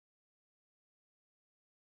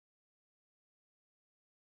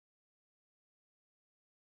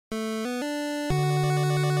I'm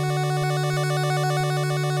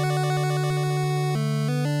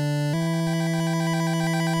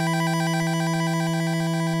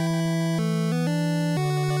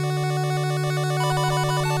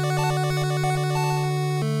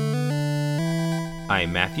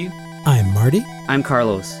Matthew. I'm Marty. I'm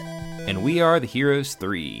Carlos. And we are the Heroes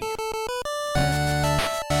 3.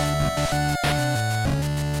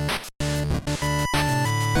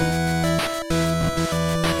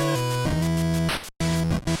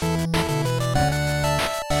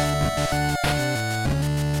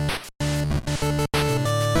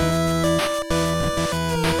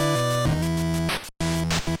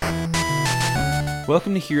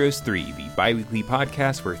 Welcome to Heroes 3, the bi-weekly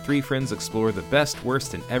podcast where three friends explore the best,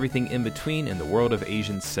 worst, and everything in between in the world of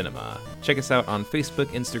Asian cinema. Check us out on Facebook,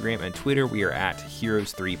 Instagram, and Twitter. We are at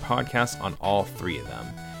Heroes 3 Podcast on all three of them.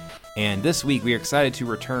 And this week, we are excited to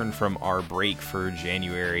return from our break for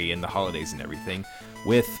January and the holidays and everything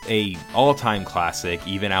with a all-time classic,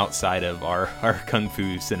 even outside of our kung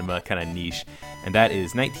fu cinema kind of niche, and that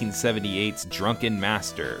is 1978's Drunken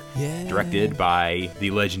Master, directed by the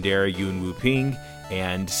legendary Yuen Woo-ping,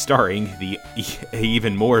 and starring the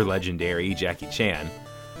even more legendary Jackie Chan,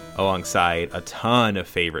 alongside a ton of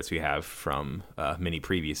favorites we have from many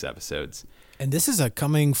previous episodes. And this is a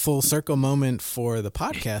coming full circle moment for the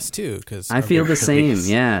podcast, too. Because I feel the same,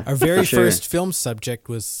 yeah. Our very first film subject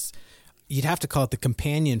was, you'd have to call it the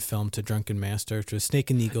companion film to Drunken Master, which was Snake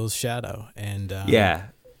and the Eagle's Shadow. And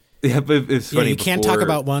but it's funny. You can't talk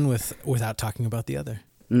about one without talking about the other.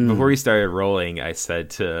 Before we started rolling, I said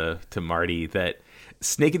to Marty that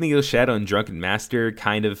Snake and the Eagle's Shadow and Drunken Master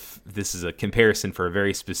this is a comparison for a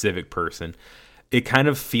very specific person. It kind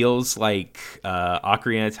of feels like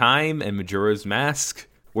Ocarina of Time and Majora's Mask,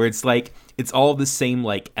 where it's like, it's all the same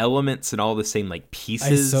like elements and all the same like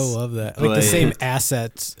pieces. I so love that. Like the same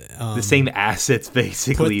assets. The same assets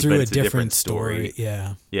basically, put through but it's a different story.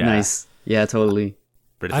 Yeah. Nice. Yeah, totally.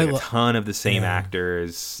 But it's like a ton of the same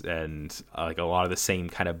actors and like a lot of the same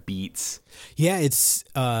kind of beats. Yeah, it's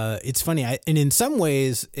funny. And in some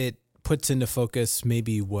ways, it puts into focus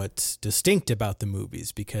maybe what's distinct about the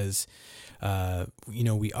movies because,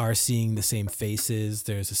 we are seeing the same faces.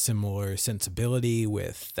 There's a similar sensibility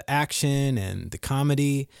with the action and the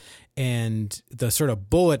comedy, and the sort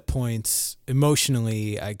of bullet points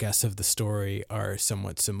emotionally, I guess, of the story are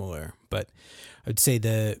somewhat similar. But I'd say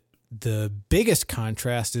the biggest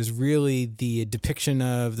contrast is really the depiction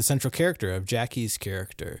of the central character, of Jackie's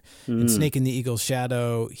character. In Snake and the Eagle's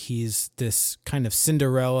Shadow, he's this kind of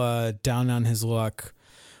Cinderella, down on his luck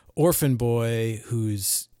orphan boy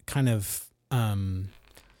who's kind of,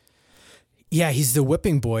 he's the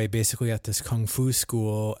whipping boy basically at this kung fu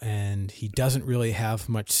school, and he doesn't really have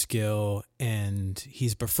much skill, and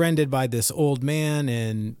he's befriended by this old man,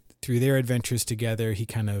 and through their adventures together, he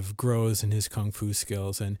kind of grows in his kung fu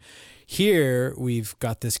skills. And here we've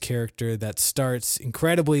got this character that starts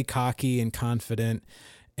incredibly cocky and confident,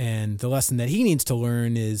 and the lesson that he needs to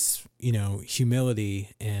learn is, humility,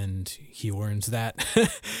 and he learns that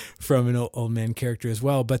from an old man character as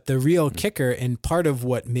well. But the real kicker, and part of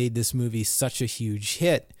what made this movie such a huge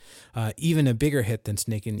hit, even a bigger hit than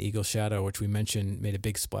Snake and the Eagle's Shadow, which we mentioned made a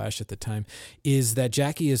big splash at the time, is that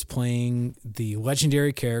Jackie is playing the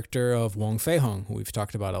legendary character of Wong Fei-hung, who we've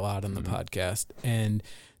talked about a lot on the podcast. And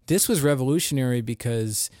this was revolutionary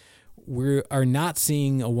because we are not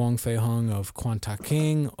seeing a Wong Fei-hung of Kwon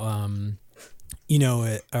Tak-king,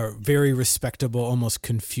 a very respectable, almost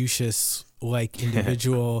Confucius-like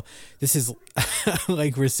individual. This is,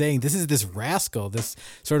 like we're saying, this is this rascal, this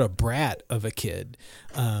sort of brat of a kid.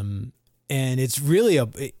 And it's really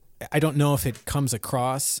I don't know if it comes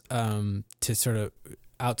across to sort of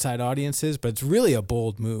outside audiences, but it's really a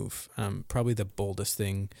bold move. Probably the boldest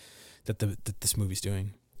thing that this movie's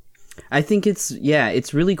doing. I think it's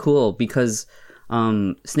really cool because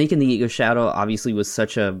Snake and the Eagle's Shadow obviously was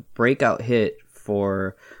such a breakout hit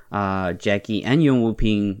for Jackie and Yuen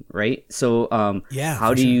Woo-ping, right? So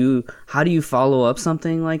how do you follow up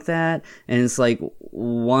something like that? And it's like,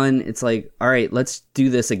 it's like, all right, let's do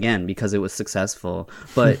this again because it was successful.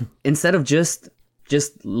 But instead of just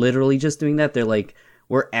literally just doing that, they're like,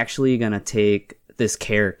 we're actually gonna take this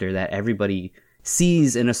character that everybody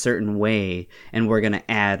sees in a certain way, and we're gonna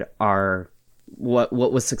add our what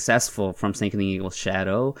was successful from Snake and the Eagle's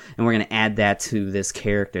Shadow, and we're gonna add that to this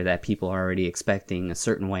character that people are already expecting a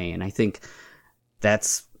certain way. And I think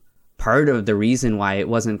that's part of the reason why it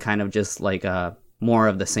wasn't kind of just like more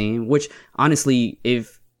of the same. Which honestly,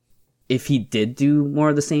 if he did do more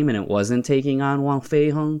of the same and it wasn't taking on Wong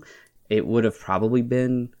Fei-hung, it would have probably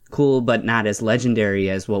been cool, but not as legendary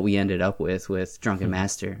as what we ended up with Drunken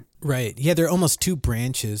Master. Right. Yeah, there are almost two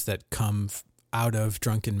branches that come out of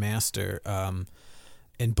Drunken Master,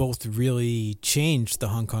 and both really changed the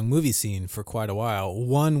Hong Kong movie scene for quite a while.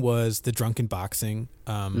 One was the drunken boxing,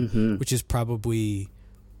 which is probably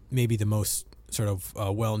maybe the most sort of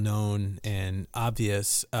well-known and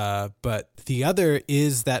obvious. But the other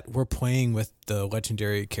is that we're playing with the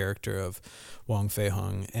legendary character of Wong Fei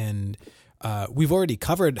Hung. And we've already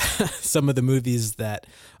covered some of the movies that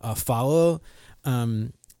follow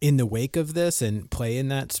in the wake of this and play in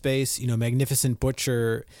that space. You know, Magnificent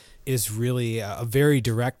Butcher is really a very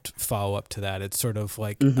direct follow-up to that. It's sort of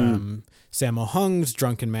like Sammo Hung's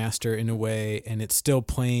Drunken Master in a way, and it's still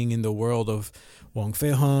playing in the world of Wong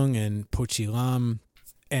Fei Hung and Po Chi Lam.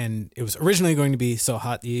 And it was originally going to be So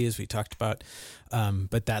Hot Yi, as we talked about,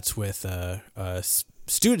 but that's with a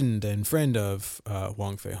student and friend of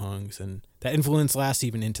Wong Fei Hung's, and that influence lasts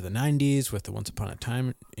even into the 90s with the Once Upon a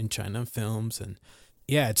Time in China films. And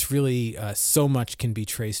yeah, it's really so much can be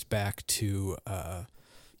traced back to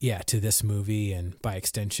to this movie, and by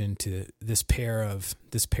extension to this pair of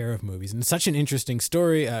movies. And it's such an interesting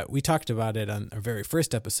story. We talked about it on our very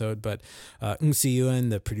first episode, but Ng Si-yuen,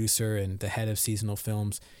 the producer and the head of seasonal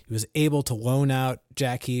films, he was able to loan out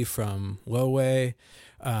Jackie from Lo Wei,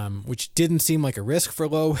 which didn't seem like a risk for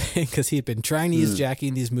Lo Wei because he had been trying to use Jackie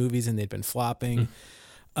in these movies and they'd been flopping.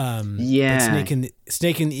 But Snake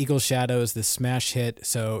in the Eagle's Shadow is the smash hit,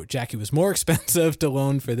 so Jackie was more expensive to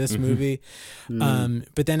loan for this movie.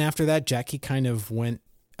 But then after that, Jackie kind of went.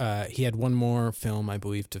 He had one more film, I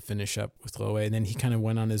believe, to finish up with Lo Wei, and then he kind of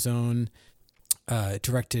went on his own.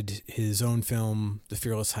 Directed his own film, The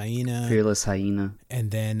Fearless Hyena.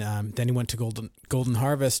 And then he went to Golden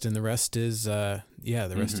Harvest, and the rest is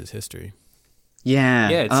is history. Yeah,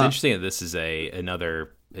 it's interesting that this is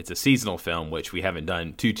another. It's a seasonal film, which we haven't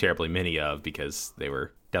done too terribly many of because they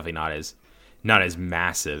were definitely not as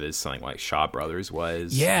massive as something like Shaw Brothers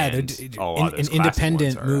was. Yeah, an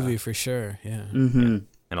independent movie for sure. Yeah. And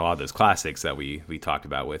a lot of those classics that we talked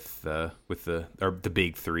about with the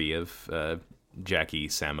big three of Jackie,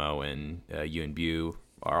 Sammo, and Yuen Bu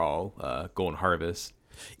are all Golden Harvest.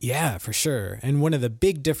 Yeah, for sure. And one of the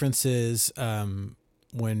big differences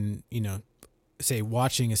when say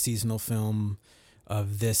watching a seasonal film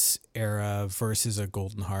of this era versus a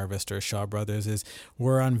Golden Harvest or a Shaw Brothers is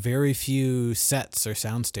we're on very few sets or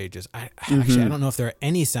sound stages. Actually, I don't know if there are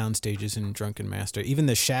any sound stages in Drunken Master. Even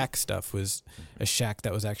the shack stuff was a shack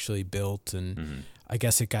that was actually built, and I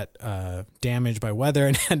guess it got damaged by weather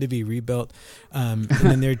and had to be rebuilt. And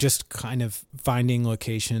then they're just kind of finding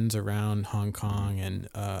locations around Hong Kong and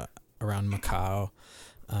around Macau.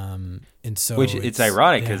 And so which it's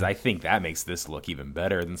ironic because I think that makes this look even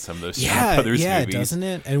better than some of those Shaw Brothers movies. Yeah, doesn't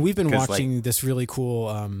it? And we've been watching this really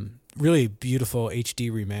cool, really beautiful HD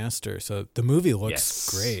remaster. So the movie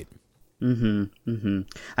looks great.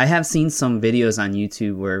 I have seen some videos on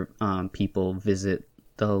YouTube where people visit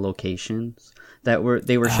the locations that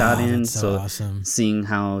they were shot in. So awesome. Seeing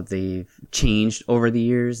how they've changed over the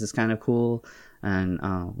years is kind of cool. And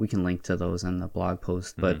we can link to those on the blog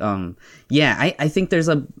post. But I think there's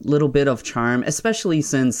a little bit of charm, especially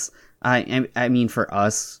since I mean for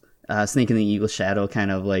us, Snake in the Eagle's Shadow kind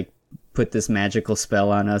of like put this magical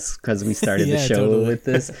spell on us because we started the show with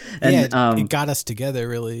this. And it got us together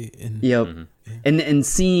really. And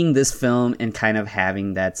seeing this film and kind of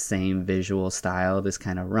having that same visual style, this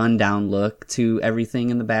kind of rundown look to everything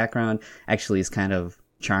in the background actually is kind of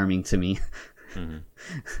charming to me.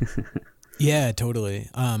 Yeah, totally.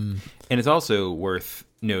 And it's also worth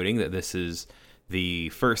noting that this is the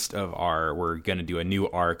first of we're going to do a new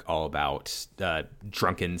arc all about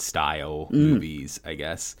drunken style movies, I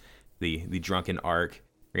guess. The drunken arc.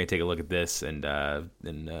 We're going to take a look at this and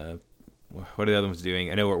what are the other ones doing?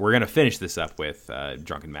 I know we're going to finish this up with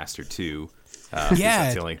Drunken Master 2. That's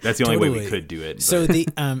the only way we could do it. But. So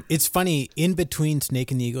it's funny, in between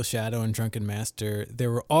Snake in the Eagle's Shadow and Drunken Master, there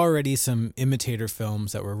were already some imitator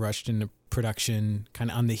films that were rushed into production kind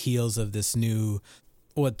of on the heels of this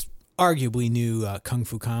what's arguably new kung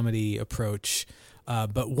fu comedy approach.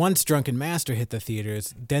 But once Drunken Master hit the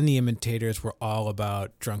theaters, then the imitators were all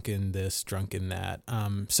about drunken this, drunken that.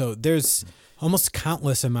 So there's almost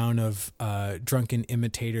countless amount of drunken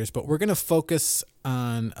imitators, but we're going to focus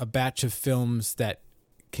on a batch of films that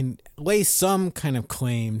can lay some kind of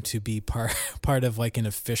claim to be part of like an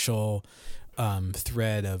official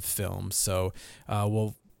thread of films. So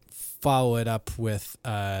we'll follow it up with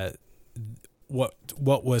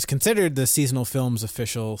what was considered the Seasonal Films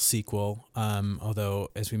official sequel. Although,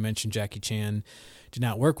 as we mentioned, Jackie Chan did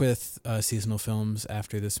not work with Seasonal Films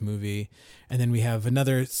after this movie. And then we have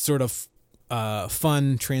another sort of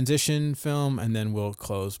fun transition film, and then we'll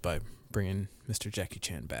close by bringing Mr. Jackie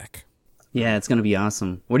Chan back. Yeah, it's gonna be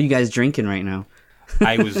awesome. What are you guys drinking right now?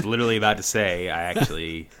 I was literally about to say, I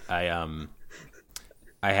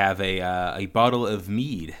have a bottle of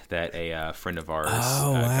mead that a friend of ours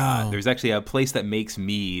got. There's actually a place that makes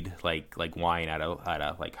mead like wine out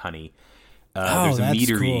of like honey. There's a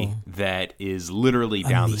meadery cool. that is literally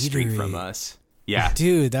down the street from us. Yeah,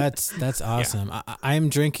 dude, that's awesome. Yeah. I'm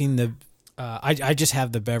drinking the. I just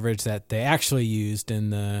have the beverage that they actually used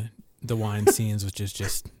in the wine scenes, which is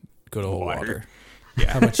just good old water.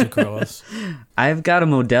 Yeah. How about you, Carlos? I've got a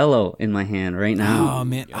Modelo in my hand right now. Oh,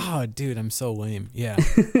 man. Oh, dude, I'm so lame. Yeah.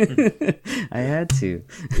 I had to.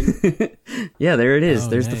 Yeah, there it is.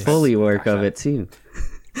 There's nice. The Foley work of it, too.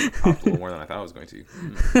 Popped a little more than I thought I was going to.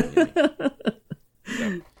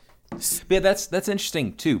 But yeah, that's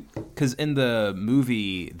interesting, too, because in the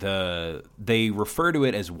movie, they refer to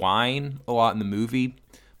it as wine a lot in the movie,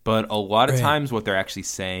 but a lot of times what they're actually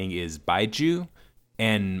saying is baijiu.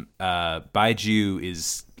 And baijiu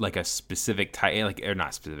is like a specific type, or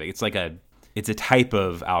not specific. It's a type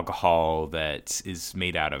of alcohol that is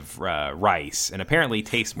made out of rice, and apparently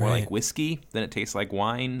tastes more like whiskey than it tastes like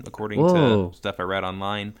wine, according to stuff I read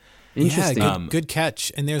online. Interesting. Yeah, good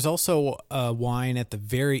catch. And there's also wine at the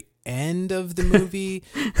very end of the movie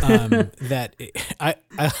that I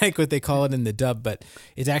like what they call it in the dub, but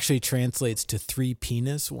it actually translates to 3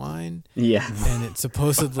 penis wine. Yeah, and it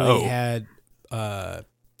supposedly had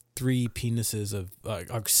 3 penises of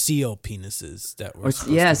seal penises that were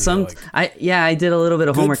I did a little bit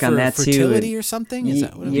of homework on that fertility too. Fertility or something? Is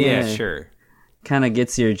that what it yeah, sure. Kind of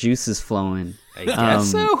gets your juices flowing. I guess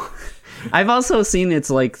so. I've also seen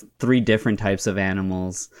it's like 3 different types of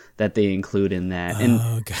animals that they include in that,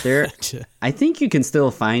 and gotcha. I think you can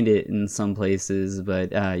still find it in some places,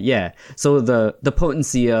 but yeah. So the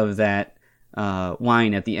potency of that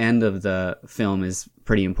wine at the end of the film is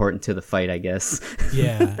pretty important to the fight, I guess.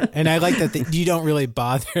 Yeah, and I like that you don't really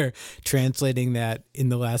bother translating that in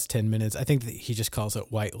the last 10 minutes. I think that he just calls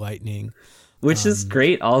it white lightning. Which is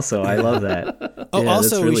great also. I love that.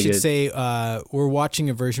 Also, really we should good. say we're watching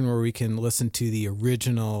a version where we can listen to the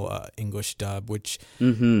original English dub, which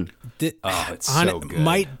it's so good.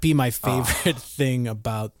 Might be my favorite thing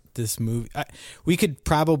about this movie. We could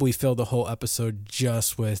probably fill the whole episode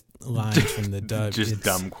just with lines from the dub. Just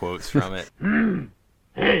dumb quotes from it.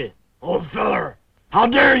 Hey, old feller, how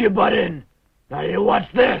dare you butt in? Now you watch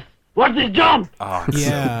this. Watch this jump! Oh, it's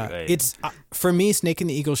yeah, so good. It's for me, Snake and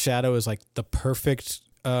the Eagle's Shadow is like the perfect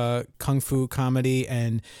kung fu comedy,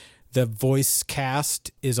 and the voice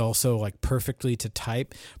cast is also like perfectly to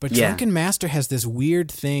type. But Drunken Master has this weird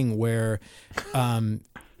thing where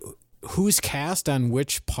who's cast on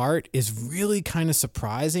which part is really kind of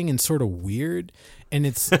surprising and sort of weird. And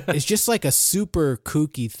it's just like a super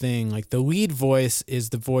kooky thing. Like the lead voice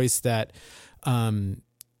is the voice that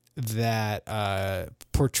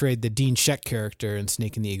portrayed the Dean Sheck character in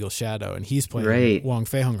Snake and the Eagle's Shadow, and he's playing Wong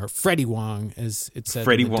Fei-hung, or Freddie Wong, as it said.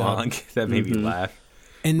 Freddie Wong, that made me laugh.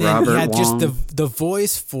 And then Robert he had Wong. just the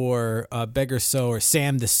voice for Beggar So, or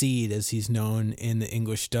Sam the Seed, as he's known in the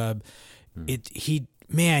English dub. He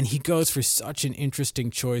goes for such an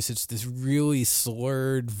interesting choice. It's this really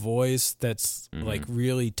slurred voice that's like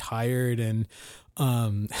really tired, and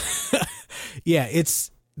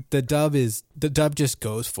it's. The dub just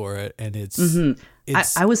goes for it, and it's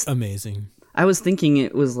amazing. I was thinking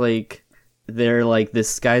it was like they're like,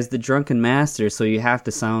 this guy's the drunken master, so you have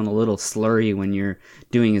to sound a little slurry when you're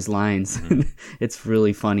doing his lines. It's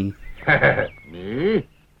really funny. Me?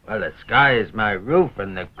 Well, the sky is my roof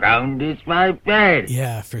and the ground is my bed.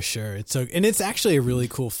 Yeah, for sure. It's actually a really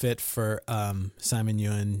cool fit for Simon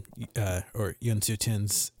Yuen or Yun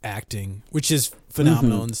Soo-tin's acting, which is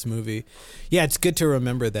phenomenal in this movie. Yeah, it's good to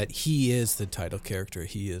remember that he is the title character.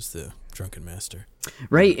 He is the Drunken Master.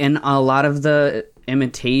 Right, and a lot of the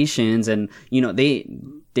imitations, and they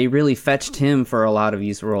really fetched him for a lot of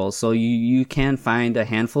these roles. So you can find a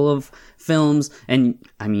handful of films, and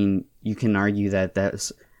I mean, you can argue that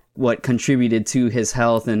that's what contributed to his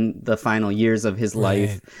health in the final years of his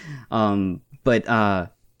life.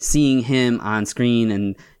 But seeing him on screen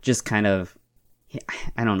and just kind of,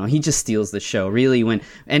 I don't know, he just steals the show. Really,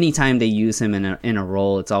 anytime they use him in a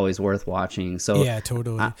role, it's always worth watching. So yeah,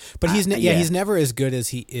 totally. But he's never as good as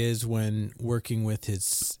he is when working with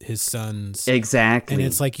his sons. Exactly. And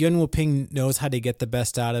it's like Yuen Woo-ping knows how to get the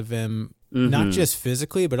best out of him not just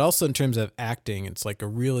physically, but also in terms of acting. It's like a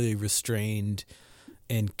really restrained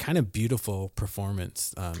and kind of beautiful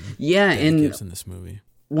performance. That he gives in this movie.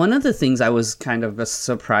 One of the things I was kind of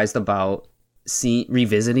surprised about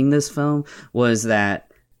revisiting this film was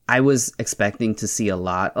that I was expecting to see a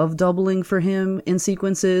lot of doubling for him in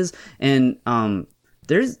sequences, and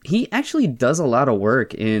he actually does a lot of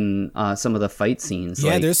work in some of the fight scenes.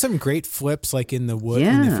 Yeah, there's some great flips, like in the wood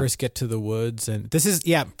when they first get to the woods, and this is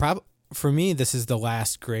for me this is the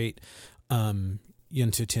last great Yun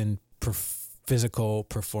Soo-tin physical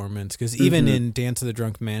performance, because even in Dance of the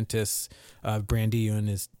Drunk Mantis, Brandy Yun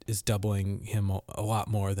is doubling him a lot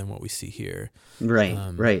more than what we see here. Right.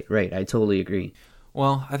 I totally agree.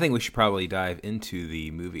 Well, I think we should probably dive into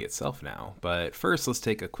the movie itself now, but first let's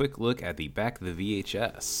take a quick look at the back of the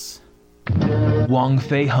VHS. Wong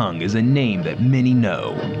Fei Hung is a name that many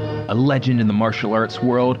know, a legend in the martial arts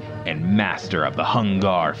world and master of the Hung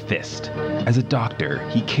Gar Fist. As a doctor,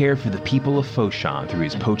 he cared for the people of Foshan through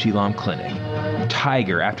his Pochilam clinic.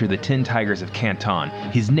 Tiger after the 10 Tigers of Canton,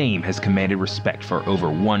 his name has commanded respect for over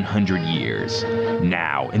 100 years.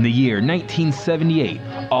 Now, in the year 1978,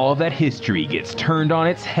 all of that history gets turned on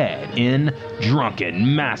its head in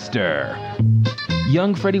Drunken Master.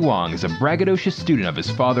 Young Freddie Wong is a braggadocious student of his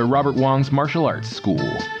father Robert Wong's martial arts school.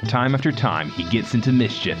 Time after time, he gets into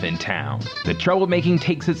mischief in town. The troublemaking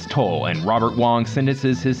takes its toll, and Robert Wong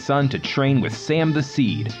sentences his son to train with Sam the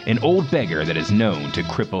Seed, an old beggar that is known to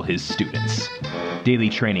cripple his students. Daily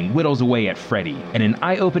training whittles away at Freddie, and an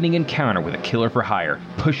eye-opening encounter with a killer for hire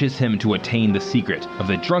pushes him to attain the secret of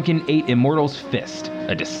the Drunken 8 Immortals Fist,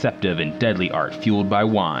 a deceptive and deadly art fueled by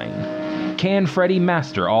wine. Can Freddie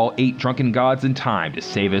master all 8 drunken gods in time to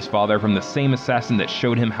save his father from the same assassin that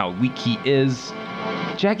showed him how weak he is?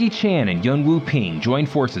 Jackie Chan and Yuen Woo-ping join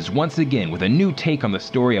forces once again with a new take on the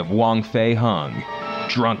story of Wong Fei Hung,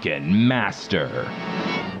 Drunken Master.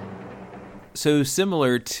 So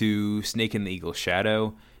similar to Snake and the Eagle's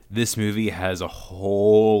Shadow, this movie has a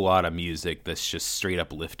whole lot of music that's just straight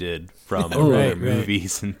up lifted from other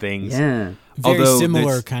movies and things. Yeah. Very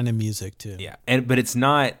similar kind of music too. Yeah, but it's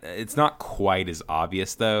not quite as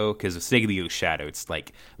obvious though, because with Snake and the Eagle's Shadow, it's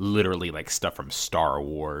like literally like stuff from Star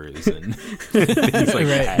Wars and things like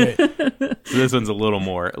that. So this one's a little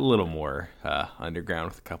more underground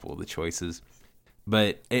with a couple of the choices.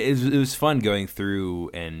 But it was fun going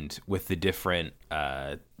through and with the different,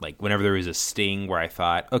 like whenever there was a sting where I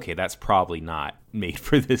thought, okay, that's probably not made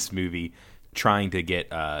for this movie, trying to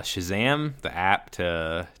get Shazam, the app,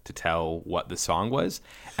 to tell what the song was.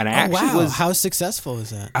 And I how successful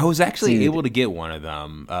is that? I was actually able to get one of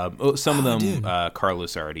them. Some of them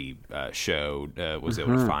Carlos already showed, was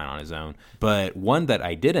able to find on his own. But one that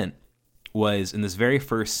I didn't was in this very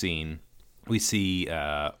first scene, we see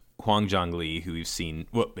Hwang Jung-lee, who we've seen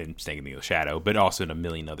in Snake and the Eagle's Shadow, but also in a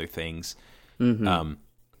million other things.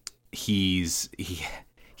 He's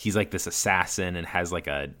like this assassin and has like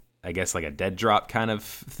a dead drop kind of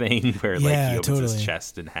thing where he opens his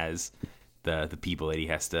chest and has the people that he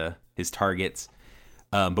has to, his targets.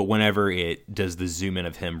 But whenever it does the zoom in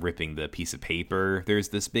of him ripping the piece of paper, there's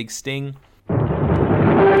this big sting.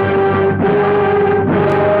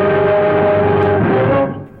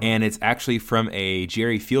 And it's actually from a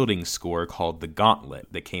Jerry Fielding score called The Gauntlet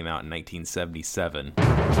that came out in 1977.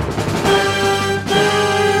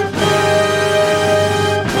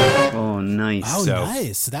 Oh, nice. Oh,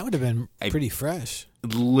 nice. So that would have been pretty fresh.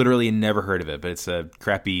 Literally never heard of it, but it's a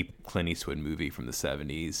crappy Clint Eastwood movie from the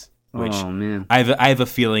 70s. Which man. I have a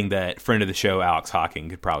feeling that friend of the show, Alex Hawking,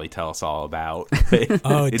 could probably tell us all about.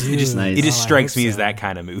 It just strikes me as that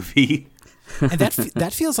kind of movie. And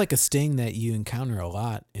that feels like a sting that you encounter a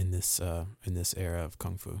lot in this era of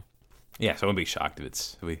Kung Fu. Yeah, so I won't be shocked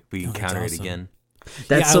if we encounter it again.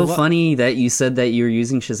 That's funny that you said that you were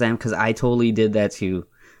using Shazam, because I totally did that too.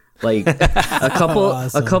 Like a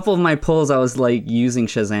couple of my pulls, I was like using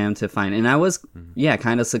Shazam to find, and I was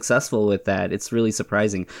kind of successful with that. It's really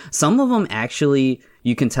surprising. Some of them actually,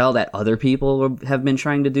 you can tell that other people have been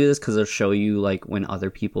trying to do this, because they'll show you like when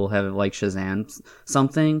other people have like Shazam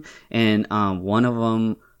something, and one of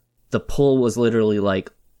them, the pull was literally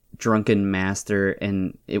like Drunken Master,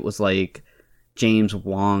 and it was like James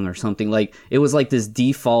Wong or something. Like it was like this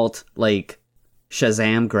default like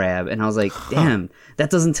Shazam grab, and I was like, damn, that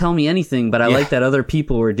doesn't tell me anything, but I like that other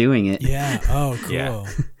people were doing it. Yeah. Oh, cool.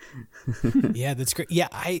 Yeah, that's great. Yeah,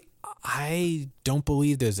 I don't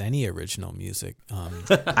believe there's any original music.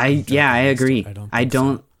 I agree. I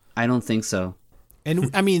don't think so. And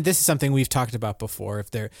I mean, this is something we've talked about before.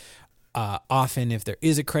 If there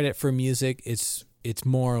is a credit for music, it's it's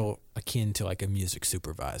more akin to like a music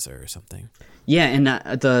supervisor or something. Yeah, and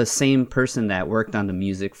the same person that worked on the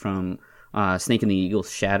music from Snake and the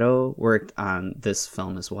Eagle's Shadow worked on this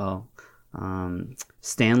film as well.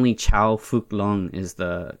 Stanley Chow Fook Long is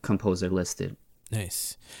the composer listed.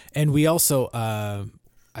 Nice. And we also,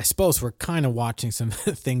 I suppose we're kind of watching some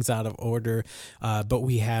things out of order, but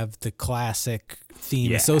we have the classic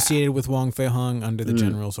theme associated with Wong Fei-hung, Under the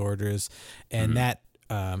General's Orders, and that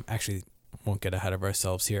actually won't get ahead of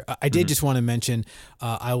ourselves here. I did just want to mention,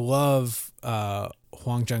 I love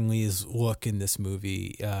Hwang Jung-lee's look in this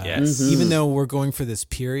movie. Even though we're going for this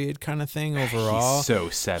period kind of thing overall. He's so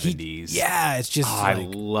 70s. It's just I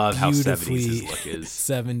love how 70s his look is.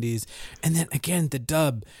 70s. And then again, the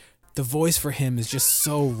dub, the voice for him is just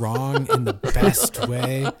so wrong in the best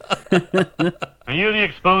way. Are you the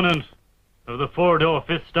exponent of the four-door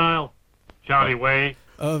fist style, Charlie Way?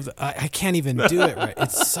 I can't even do it right.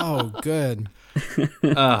 It's so good.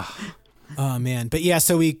 Oh man, but yeah.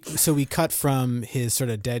 So we cut from his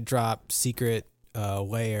sort of dead drop secret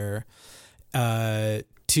lair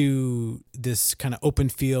to this kind of open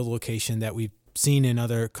field location that we've seen in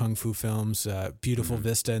other kung fu films. Beautiful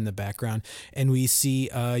vista in the background, and we see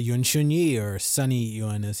Yun Shun-yi, or Sonny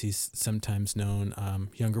Yun as he's sometimes known,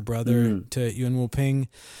 younger brother to Yuen Woo-ping.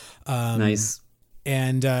 Nice.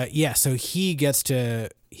 And so he gets to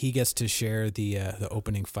share the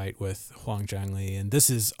opening fight with Hwang Jung-lee, and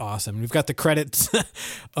this is awesome. We've got the credits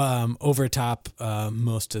over top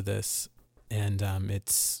most of this, and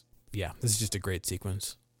this is just a great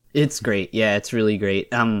sequence. It's great. Yeah, it's really great.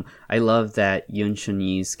 I love that Yun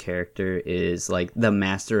Shun-yi's character is like the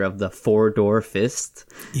master of the four-door fist,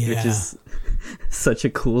 which is such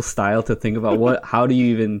a cool style to think about. How do you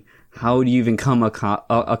even come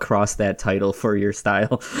across that title for your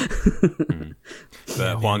style?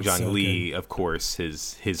 But Hwang Jung-lee, of course,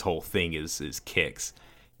 his whole thing is kicks.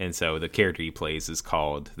 And so the character he plays they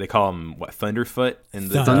call him Thunderfoot in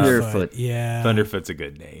the Thunderfoot. Yeah. Thunderfoot's a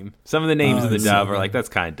good name. Some of the names in the dub are like, that's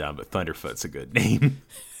kind of dumb, but Thunderfoot's a good name.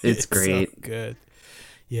 It's great. So good.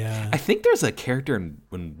 Yeah. I think there's a character in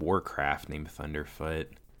Warcraft named Thunderfoot.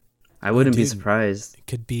 I wouldn't be surprised. It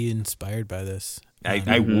could be inspired by this.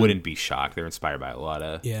 I wouldn't be shocked. They're inspired by a lot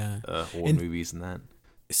of old movies and that.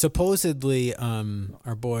 Supposedly,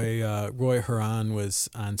 our boy Roy Horan was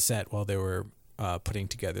on set while they were putting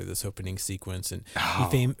together this opening sequence, and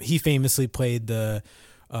he famously played the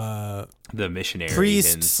missionary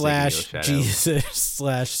priest / Jesus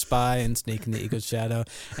 / spy in Snake in the Eagle's Shadow,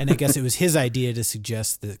 and I guess it was his idea to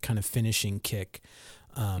suggest the kind of finishing kick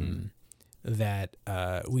that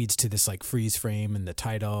leads to this like freeze frame and the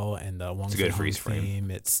title and the Wong Fei-hung theme.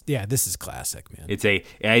 This is classic, man.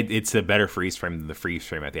 It's a better freeze frame than the freeze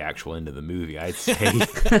frame at the actual end of the movie, I'd say.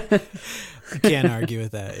 Can't argue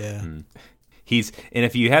with that. Yeah. And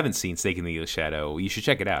if you haven't seen Snake in the Eagle's Shadow, you should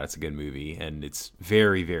check it out. It's a good movie, and it's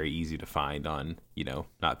very, very easy to find on,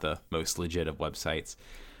 not the most legit of websites.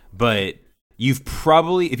 But you've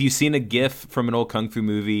probably, if you've seen a GIF from an old kung fu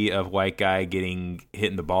movie of white guy getting hit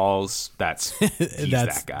in the balls, he's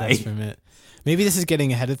that guy. That's from it. Maybe this is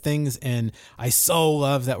getting ahead of things, and I so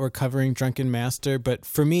love that we're covering Drunken Master. But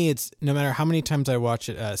for me, it's no matter how many times I watch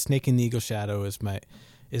it, Snake in the Eagle's Shadow is my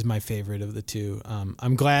favorite of the two.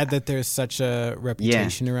 I'm glad that there's such a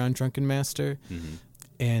reputation around Drunken Master,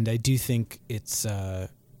 and I do think it's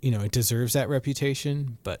it deserves that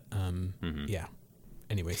reputation. But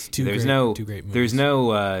anyways, two great movies. There's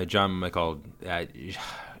no Jean-Michel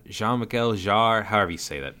Jarre, however you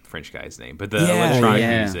say that French guy's name, but the electronic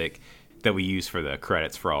music that we use for the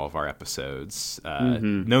credits for all of our episodes.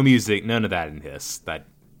 No music, none of that in this. That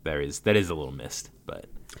is a little missed, but.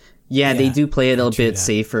 Yeah, they do play it a bit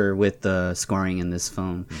safer with the scoring in this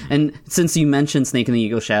film. And since you mentioned Snake in the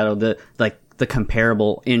Eagle's Shadow, the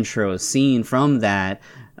comparable intro scene from that,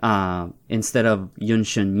 instead of Yun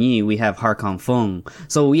Shun-yi, we have Har Kang-fung.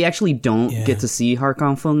 So we actually don't get to see Har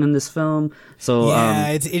Kang-fung in this film. So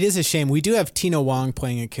it is a shame. We do have Tina Wong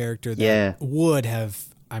playing a character that would have,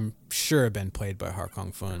 I'm sure, been played by Har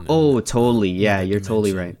Kang-fung. Oh, totally. Yeah, you're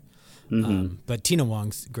totally right. But Tina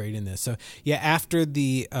Wong's great in this. So after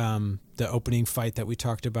the opening fight that we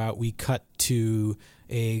talked about, we cut to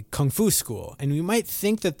a kung fu school, and we might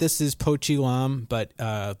think that this is Po Chi Lam, but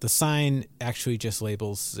the sign actually just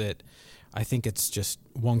labels it. I think it's just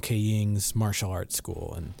Wong Kei-ying's martial arts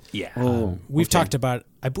school, and I believe we've talked about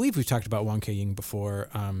Wong Kei-ying before.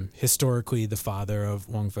 Historically, the father of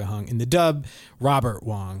Wong Fei-hung. In the dub, Robert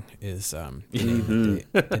Wong is the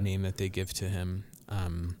name that they give to him.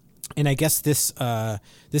 And I guess this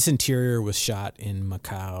interior was shot in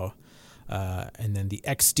Macau, and then the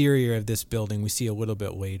exterior of this building we see a little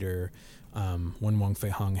bit later. when Wong Fei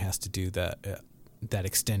Hung has to do that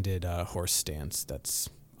extended horse stance that's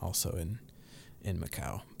also in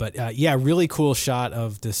Macau. But really cool shot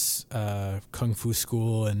of this kung fu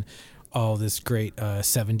school and all this great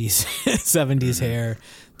 70s hair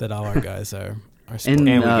that all our guys are sporting.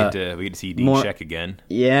 And we get to see Dean Shek again.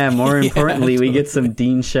 Yeah, more importantly, we get some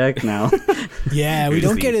Dean Shek now. Yeah, we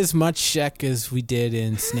don't get as much Shek as we did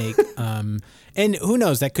in Snake. And who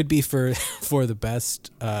knows, that could be for the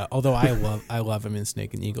best. Although I love him in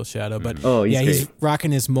Snake and Eagle Shadow. But he's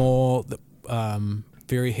rocking his mole,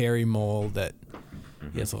 very hairy mole that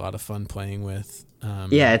he has a lot of fun playing with.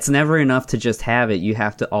 It's never enough to just have it. You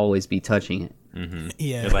have to always be touching it. Mm-hmm.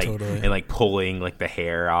 Yeah, totally. And like pulling like the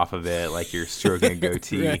hair off of it, like you're stroking a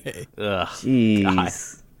goatee. Right. Ugh, jeez, God.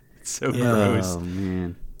 It's so gross. Oh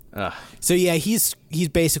man. So yeah, he's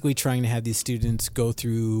basically trying to have these students go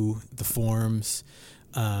through the forms,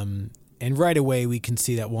 and right away we can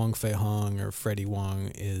see that Wong Fei Hung or Freddie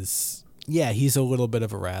Wong he's a little bit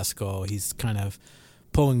of a rascal. He's kind of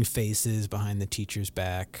pulling faces behind the teacher's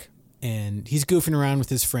back. And he's goofing around with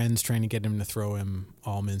his friends, trying to get him to throw him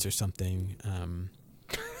almonds or something.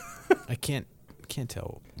 I can't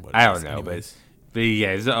tell what. I don't know, but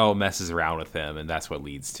it all messes around with him, and that's what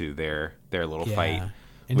leads to their little fight.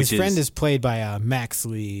 And his friend is played by Max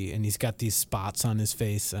Lee, and he's got these spots on his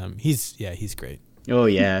face. He's great. Oh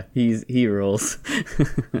yeah, he rolls.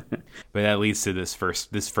 But that leads to this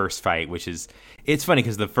first fight, which is, it's funny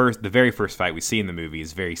because the very first fight we see in the movie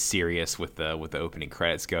is very serious with the opening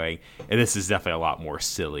credits going, and this is definitely a lot more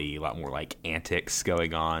silly, a lot more like antics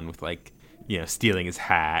going on with like, stealing his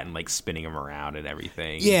hat and like spinning him around and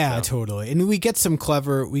everything. Yeah, totally. And we get some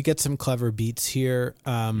clever beats here.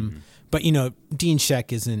 But Dean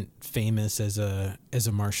Shek isn't famous as a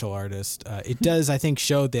martial artist. It does, I think,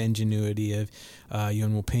 show the ingenuity of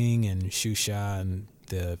Yuen Woo-ping and Xu Xia and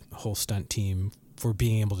the whole stunt team for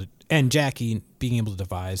being able to, and Jackie being able to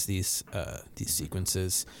devise these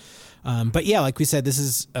sequences. But yeah, like we said, this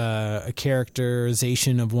is a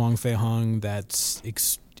characterization of Wong Fei Hung that's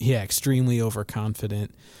extremely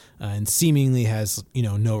overconfident and seemingly has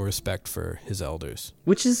no respect for his elders,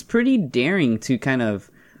 which is pretty daring to kind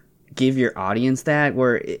of give your audience that,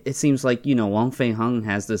 where it seems like Wong Fei Hung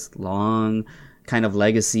has this long kind of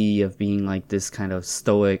legacy of being like this kind of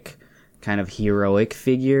stoic, kind of heroic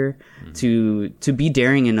figure. To be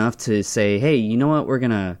daring enough to say, hey, you know what, we're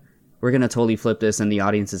gonna totally flip this and the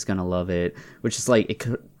audience is gonna love it, which is like, it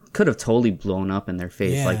could have totally blown up in their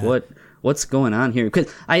face. Like what's going on here?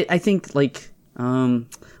 Because I think like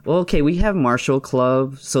we have Martial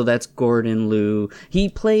Club, so that's Gordon Liu. He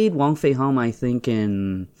played Wong Fei Hung, I think,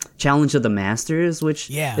 in Challenge of the Masters, which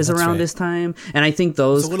is around this time. And I think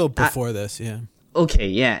those... It's a little before this, yeah. Okay,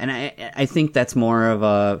 yeah. And I think that's more of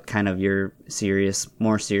a kind of your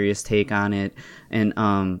more serious take on it. And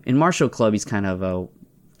in Martial Club, he's kind of a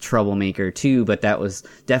troublemaker too, but that was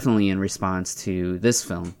definitely in response to this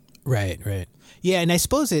film. Right. Yeah, and I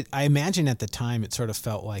suppose I imagine at the time it sort of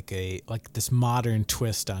felt like this modern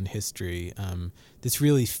twist on history. This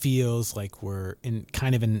really feels like we're in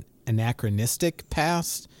kind of an anachronistic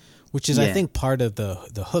past, which is I think part of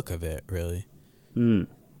the hook of it, really.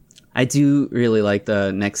 I do really like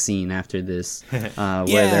the next scene after this, where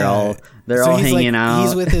they're all hanging out.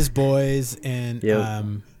 He's with his boys, and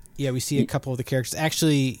we see a couple of the characters.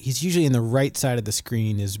 Actually, he's usually in the right side of the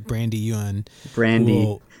screen is Brandy Yuan.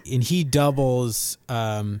 And he doubles,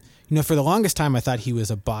 for the longest time I thought he was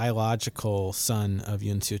a biological son of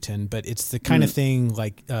Yun Xiu-ten, but it's the kind of thing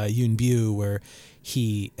like Yun Bu, where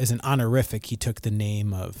he, as an honorific, he took the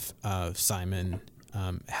name of Simon,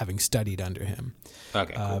 having studied under him.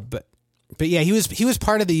 Okay, cool. But yeah, he was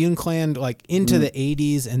part of the Yun clan like into the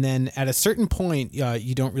 80s, and then at a certain point,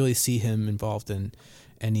 you don't really see him involved in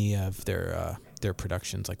any of their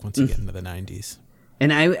productions, like once you get into the 90s.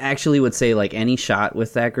 And I actually would say, like, any shot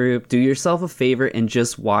with that group, do yourself a favor and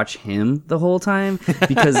just watch him the whole time,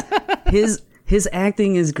 because his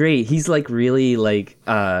acting is great. He's like really like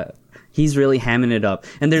he's really hamming it up.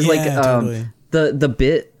 And there's totally. the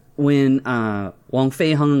bit when Wong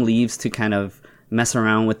Fei Hung leaves to kind of mess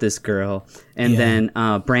around with this girl, and then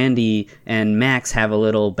Brandy and Max have a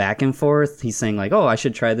little back and forth. He's saying like, "Oh, I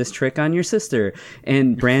should try this trick on your sister,"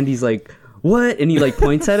 and Brandy's like, "What?" And he like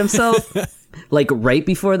points at himself. like right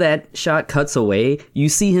before that shot cuts away, you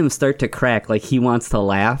see him start to crack, like he wants to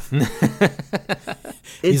laugh.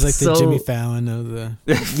 He's like the so, Jimmy Fallon of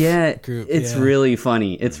the group. It's really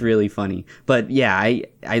funny. It's really funny. But yeah,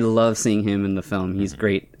 I love seeing him in the film. He's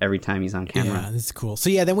great every time he's on camera. Yeah, that's cool. So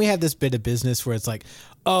yeah, then we have this bit of business where it's like,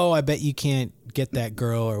 oh, I bet you can't get that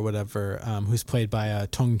girl or whatever, who's played by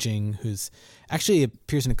Tong Jing, who's actually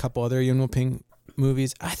appears in a couple other Yuen Woo-ping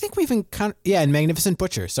movies. I think we've in Magnificent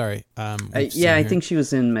Butcher. Sorry. I think she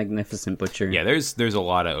was in Magnificent Butcher. Yeah, there's a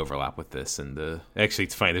lot of overlap with this, and actually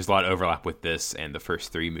it's funny. There's a lot of overlap with this and the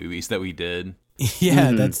first 3 movies that we did.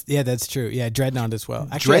 Yeah, that's true. Yeah, Dreadnought as well.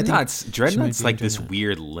 Actually, Dreadnought's like this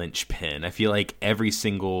weird linchpin. I feel like every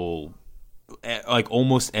single, like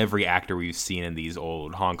almost every actor we've seen in these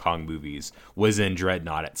old Hong Kong movies was in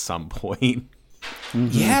Dreadnought at some point. Mm-hmm.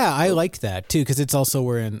 Yeah, I like that too because it's also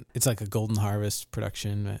it's like a Golden Harvest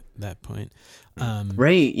production at that point.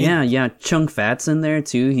 Right? Yeah. Chung Fat's in there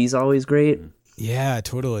too. He's always great. Yeah,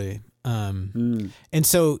 totally. And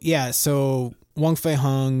so Wong Fei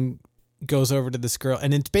Hung goes over to this girl,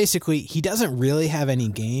 and it's basically he doesn't really have any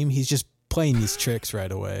game. He's just playing these tricks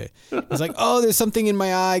right away. He's like, "Oh, there's something in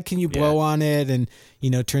my eye. Can you blow on it?" And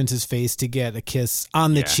turns his face to get a kiss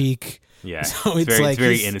on the cheek. Yeah, so it's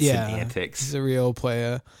very innocent antics. He's a real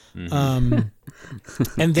player.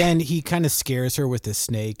 Mm-hmm. And then he kind of scares her with the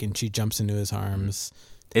snake, and she jumps into his arms.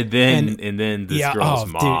 And then this girl's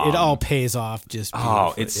mom. Dude, it all pays off just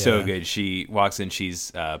beautifully. It's so good. She walks in.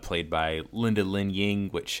 She's played by Linda Lin Ying,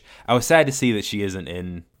 which I was sad to see that she isn't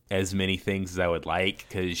in as many things as I would like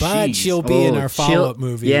but she'll be in our follow-up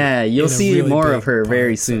movie. Yeah, you'll see really more of her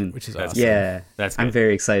very soon, which is awesome. Yeah, that's good. I'm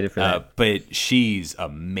very excited for that. But she's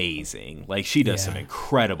amazing. Like she does some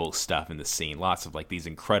incredible stuff in the scene. Lots of like these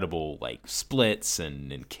incredible like splits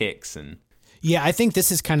and kicks and. Yeah, I think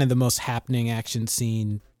this is kind of the most happening action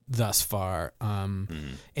scene thus far.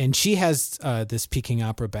 And she has this Peking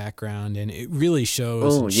opera background, and it really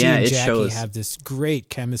shows. She and Jackie have this great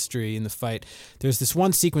chemistry in the fight. There's this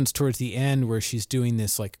one sequence towards the end where she's doing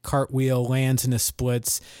this like cartwheel, lands in a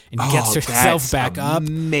splits, and gets herself back up.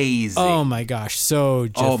 Amazing! Oh my gosh, so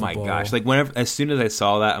jiffable. Oh my gosh! Like as soon as I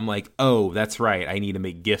saw that, I'm like, oh, that's right. I need to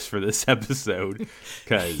make GIFs for this episode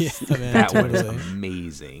because that was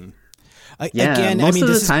amazing. Most of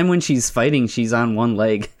the time when she's fighting, she's on one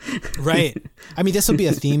leg. Right. I mean, this will be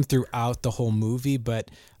a theme throughout the whole movie, but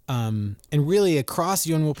and really across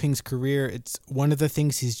Yuen Woo-ping's career, it's one of the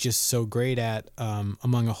things he's just so great at,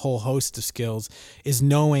 among a whole host of skills, is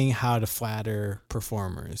knowing how to flatter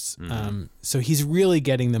performers. So he's really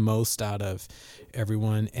getting the most out of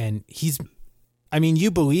everyone, and you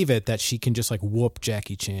believe it that she can just like whoop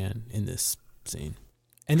Jackie Chan in this scene.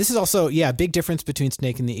 And this is also, a big difference between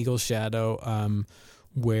Snake and the Eagle's Shadow,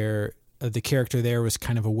 where the character there was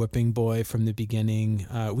kind of a whipping boy from the beginning.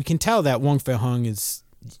 We can tell that Wong Fei Hung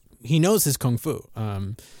he knows his kung fu,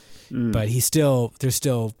 but there's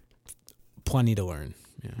still plenty to learn.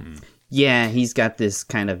 Yeah, he's got this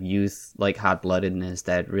kind of youth, like hot-bloodedness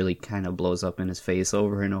that really kind of blows up in his face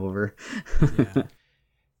over and over.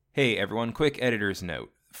 Hey everyone, quick editor's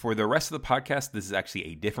note. For the rest of the podcast, this is actually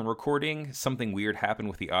a different recording. Something weird happened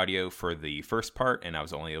with the audio for the first part, and I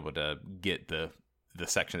was only able to get the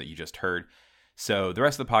section that you just heard. So the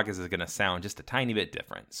rest of the podcast is going to sound just a tiny bit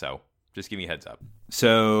different. So just give me a heads up.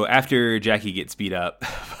 So after Jackie gets beat up,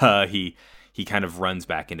 he kind of runs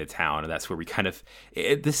back into town, and that's where we kind of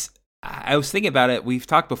I was thinking about it. We've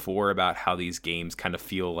talked before about how these games kind of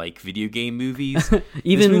feel like video game movies.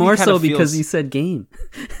 Even more so because you said game.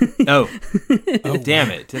 Oh, damn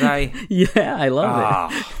it. Did I? Yeah, I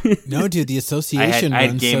love it. No, dude, the association I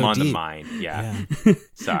had game so on deep. the mind. Yeah.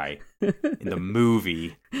 Sorry. In the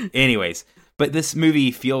movie. Anyways, but this movie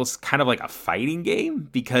feels kind of like a fighting game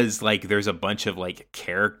because like there's a bunch of like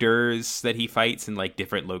characters that he fights in like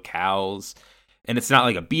different locales. And it's not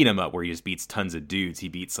like a beat 'em up where he just beats tons of dudes. He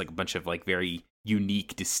beats like a bunch of like very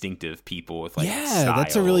unique, distinctive people with like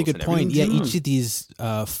that's a really good point. Yeah, each of these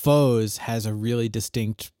foes has a really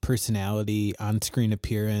distinct personality, on-screen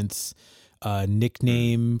appearance,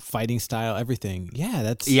 nickname, fighting style, everything. Yeah,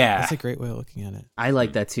 that's a great way of looking at it. I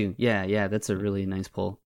like that too. Yeah, that's a really nice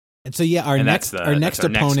pull. And so our next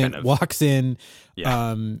opponent walks in.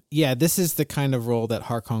 Yeah. This is the kind of role that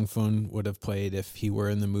Har Kong Fun would have played if he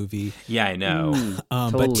were in the movie. Yeah, I know.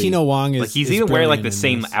 Totally. But Tino Wong is like he's even wearing like the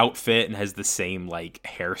same outfit and has the same like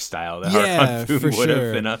hairstyle that Har Kong Fun would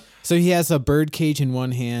have been. So he has a bird cage in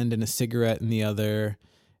one hand and a cigarette in the other,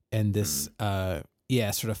 and this sort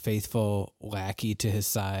of faithful lackey to his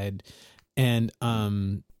side, and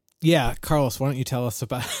Carlos, why don't you tell us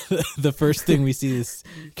about the first thing we see this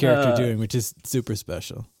character doing, which is super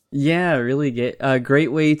special? Yeah, really get a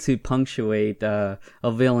great way to punctuate a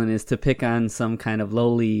villain is to pick on some kind of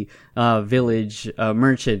lowly village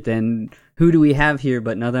merchant. And who do we have here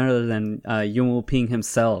but none other than Yuen Woo-ping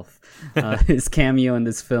himself? His cameo in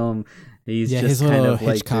this film, he's just his kind little of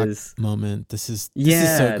like Hitchcock this moment. This is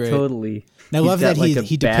so great. Totally. And I love got, that like, a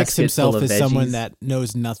he depicts basket himself full of as someone veggies. that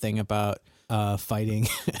knows nothing about fighting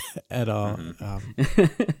at all.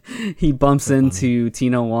 He bumps into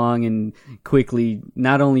Tina Wong, and quickly,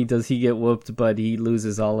 not only does he get whooped, but he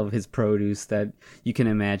loses all of his produce that you can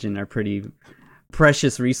imagine are pretty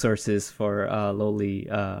precious resources for a lowly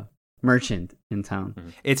merchant in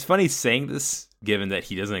town. It's funny saying this, given that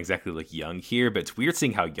he doesn't exactly look young here, but it's weird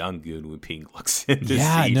seeing how young Yuen Woo-ping looks in this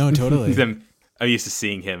Yeah, scene. no, totally. I'm used to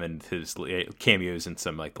seeing him in his cameos in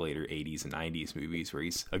some like later 80s and 90s movies where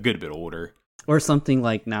he's a good bit older. Or something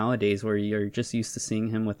like nowadays where you're just used to seeing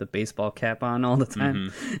him with a baseball cap on all the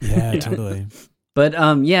time. Yeah, totally. But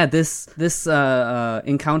this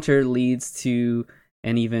encounter leads to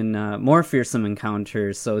an even more fearsome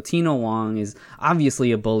encounter. So Tina Wong is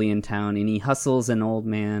obviously a bully in town, and he hustles an old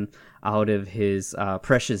man out of his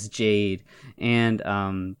precious jade.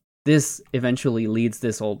 And this eventually leads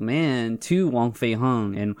this old man to Wong Fei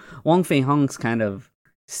Hung, and Wong Fei Hung's kind of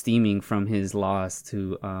steaming from his loss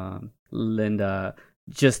to Linda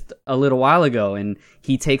just a little while ago, and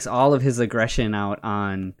he takes all of his aggression out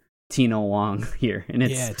on Tina Wong here, and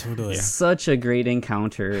it's totally. such a great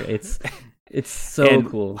encounter. It's so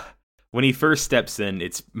cool. When he first steps in,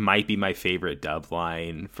 it might be my favorite dub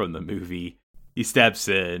line from the movie. He steps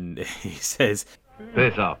in, he says,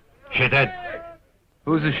 Face off, shithead.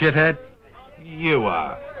 Who's a shithead? You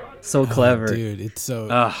are. So clever. Dude, it's so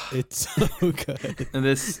good. And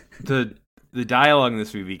the dialogue in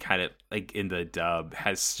this movie kind of like in the dub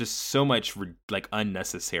has just so much like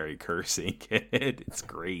unnecessary cursing in it. It's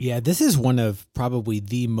great. Yeah, this is one of probably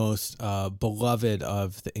the most beloved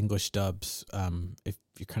of the English dubs. If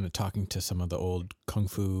you're kind of talking to some of the old kung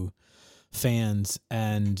fu fans,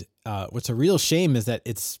 and what's a real shame is that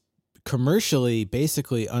it's commercially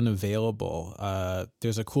basically unavailable.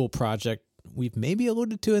 There's a cool project we've maybe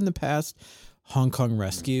alluded to in the past, Hong Kong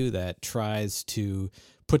Rescue, that tries to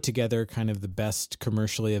put together kind of the best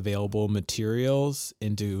commercially available materials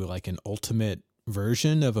into like an ultimate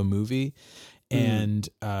version of a movie. And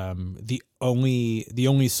the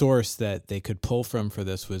only source that they could pull from for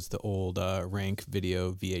this was the old Rank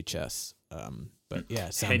Video VHS. But yeah,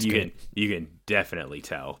 sounds and good. You can definitely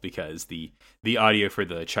tell because the audio for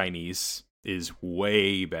the Chinese is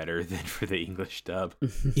way better than for the English dub.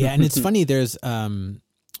 Yeah, and it's funny. There's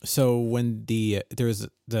so when there was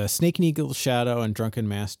the Snake and Eagle Shadow and Drunken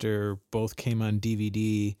Master both came on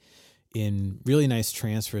DVD in really nice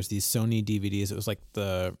transfers. These Sony DVDs. It was like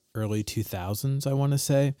the early 2000s, I want to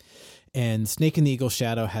say. And Snake and the Eagle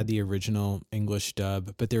Shadow had the original English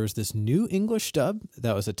dub, but there was this new English dub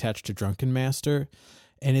that was attached to Drunken Master.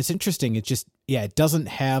 And it's interesting. It just, it doesn't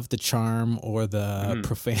have the charm or the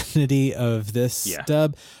profanity of this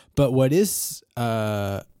dub. But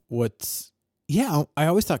I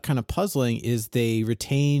always thought kind of puzzling is they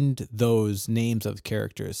retained those names of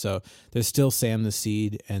characters. So there's still Sam the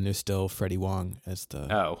Seed and there's still Freddie Wong as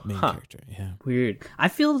the main character. Yeah. Weird. I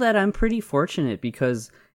feel that I'm pretty fortunate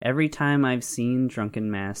because every time I've seen Drunken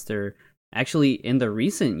Master, actually in the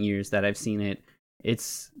recent years that I've seen it,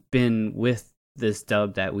 it's been with this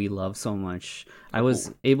dub that we love so much. I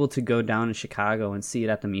was able to go down to Chicago and see it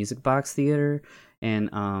at the Music Box Theater, and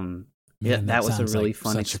that was a really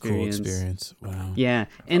fun experience. A cool experience. Wow. Yeah,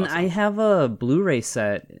 and awesome. I have a Blu-ray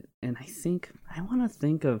set, and I want to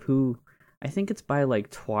think of who. I think it's by like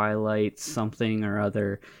Twilight something or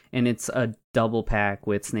other, and it's a double pack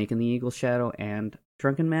with Snake and the Eagle Shadow and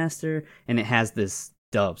Drunken Master, and it has this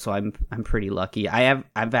dub. So I'm pretty lucky. I've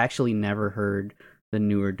actually never heard the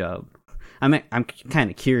newer dub. I'm kind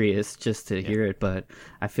of curious just to hear it, but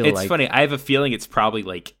I feel it's funny. I have a feeling it's probably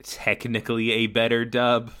like technically a better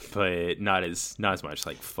dub, but not as much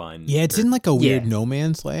like fun. Yeah, it's in like a weird no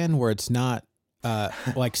man's land where it's not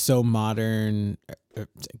like so modern. I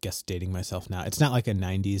guess dating myself now. It's not like a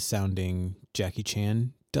 90s sounding Jackie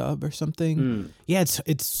Chan dub or something. Yeah,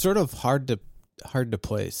 it's sort of hard to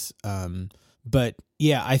place. But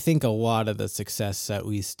yeah, I think a lot of the success, at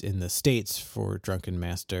least in the States, for Drunken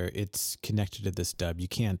Master, it's connected to this dub. You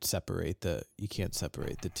can't separate the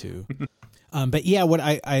two. But yeah, what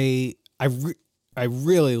I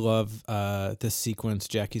really love this sequence,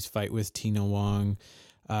 Jackie's fight with Tina Wong.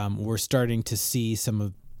 We're starting to see some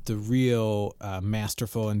of the real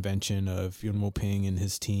masterful invention of Yuen Woo-ping and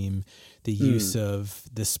his team, the use of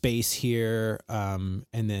the space here, and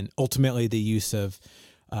then ultimately the use of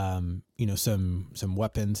some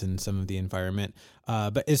weapons and some of the environment.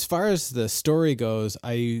 But as far as the story goes,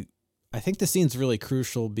 I think the scene's really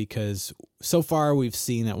crucial because so far we've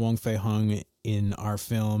seen that Wong Fei-hung in our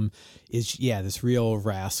film is, this real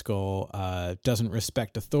rascal, doesn't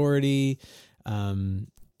respect authority,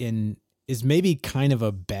 and is maybe kind of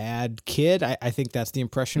a bad kid. I think that's the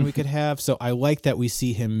impression we could have. So I like that we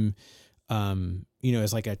see him,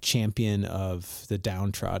 as like a champion of the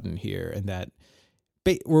downtrodden here, and that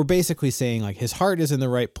we're basically saying like his heart is in the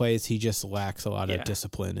right place. He just lacks a lot of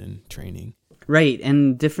discipline and training. Right,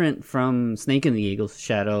 and different from Snake in the Eagle's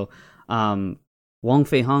Shadow, Wong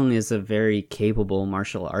Fei-hung is a very capable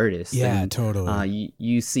martial artist. Yeah, and, totally.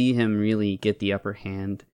 You see him really get the upper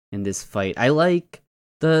hand in this fight. I like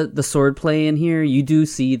the sword play in here. You do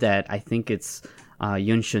see that. I think it's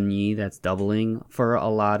Yun Shun Yi that's doubling for a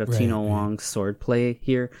lot of Tino Wong's sword play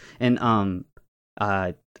here, and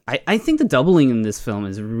I think the doubling in this film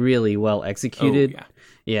is really well executed. Oh,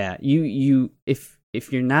 yeah. You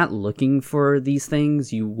if you're not looking for these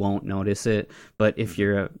things, you won't notice it. But if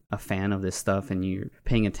you're a fan of this stuff and you're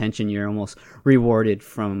paying attention, you're almost rewarded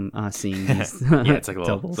from seeing these. It's like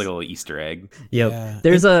a little Easter egg. Yep. Yeah.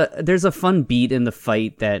 There's a fun beat in the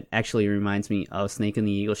fight that actually reminds me of Snake in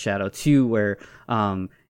the Eagle Shadow 2, where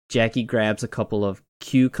Jackie grabs a couple of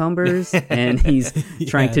cucumbers and he's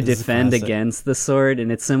trying to defend against the sword,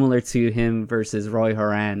 and it's similar to him versus Roy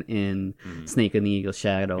Horan in Snake in the Eagle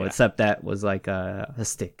Shadow, except that was like a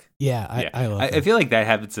stick. I love it. I feel like that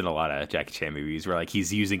happens in a lot of Jackie Chan movies where like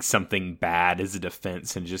he's using something bad as a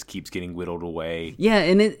defense and just keeps getting whittled away. Yeah,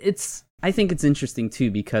 and I think it's interesting too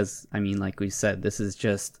because I mean, like we said, this is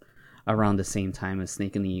just around the same time as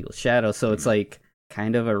Snake in the Eagle Shadow, so it's like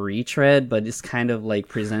kind of a retread, but it's kind of like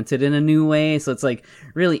presented in a new way. So it's like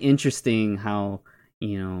really interesting how,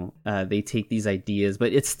 they take these ideas,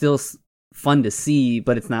 but it's still fun to see,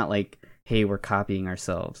 but it's not like, hey, we're copying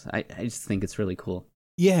ourselves. I just think it's really cool.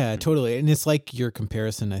 Yeah, totally. And it's like your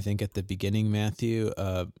comparison, I think, at the beginning, Matthew,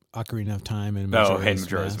 Ocarina of Time and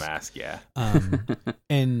Majora's Mask. Yeah.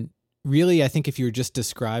 And really, I think if you were just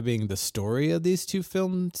describing the story of these two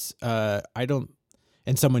films,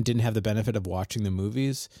 and someone didn't have the benefit of watching the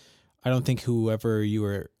movies, I don't think whoever you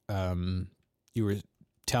were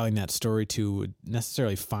telling that story to would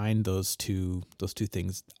necessarily find those two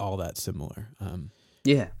things all that similar.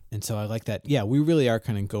 And so I like that. Yeah, we really are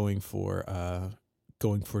kind of going for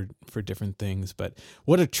different things. But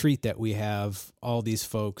what a treat that we have all these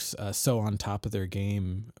folks so on top of their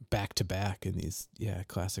game back to back in these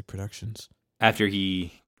classic productions. After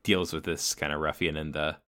he deals with this kind of ruffian in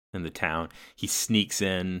the town, he sneaks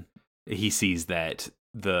in. He sees that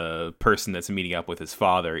the person that's meeting up with his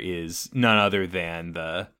father is none other than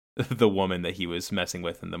the woman that he was messing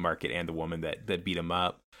with in the market and the woman that beat him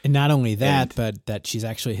up. And not only that, but that she's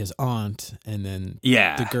actually his aunt, and then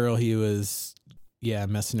the girl he was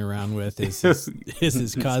messing around with is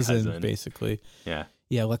his cousin, basically.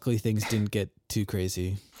 Yeah, luckily things didn't get too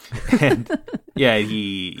crazy. And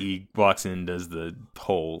he walks in and does the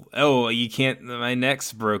whole, you can't, my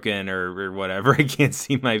neck's broken or whatever, I can't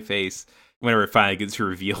see my face. Whenever it finally gets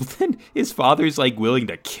revealed, then his father's like willing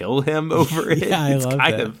to kill him over it. Yeah, I love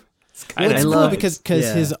that. It's kind of cool because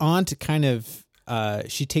his aunt kind of,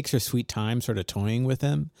 she takes her sweet time sort of toying with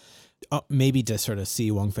him. Maybe to sort of see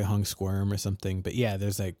Wong Fei-hung squirm or something. But yeah,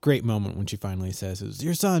 there's a great moment when she finally says, "It's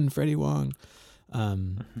your son, Freddie Wong."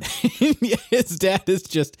 His dad is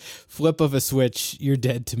just flip of a switch. You're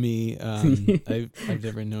dead to me. I've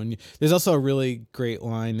never known you. There's also a really great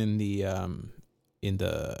line in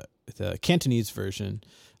the Cantonese version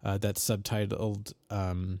that's subtitled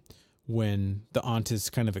when the aunt is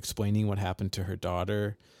kind of explaining what happened to her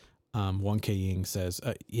daughter. Wong Kei-ying says,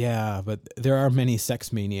 but there are many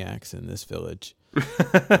sex maniacs in this village.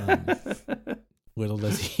 Little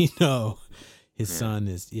does he know his son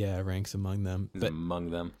is ranks among them.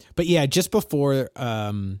 But yeah, just before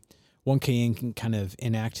Wong Kei-ying can kind of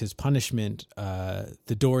enact his punishment,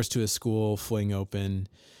 the doors to his school fling open,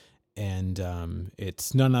 and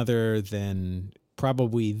it's none other than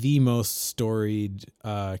probably the most storied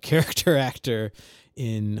character actor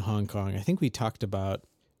in Hong Kong. I think we talked about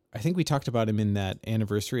him in that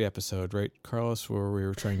anniversary episode, right, Carlos, where we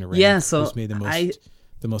were trying to rank who's made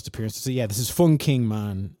the most appearances. So this is Fung King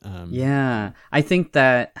Man. I think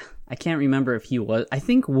that I can't remember if he was. I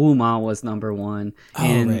think Wu Ma was number one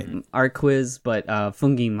in our quiz, but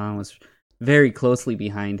Fung King Man was very closely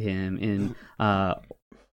behind him in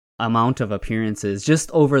amount of appearances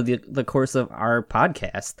just over the course of our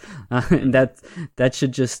podcast, and that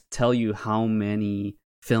should just tell you how many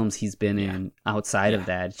films he's been in outside of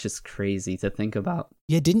that. It's just crazy to think about.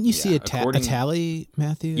 Yeah, didn't you see a tally,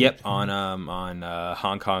 Matthew? Yep, on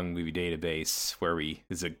Hong Kong Movie Database, where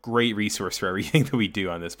is a great resource for everything that we do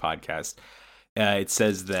on this podcast. It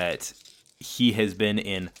says that he has been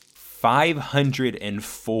in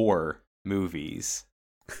 504 movies.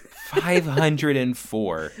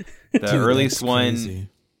 504. The earliest one.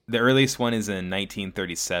 The earliest one is in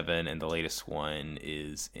 1937, and the latest one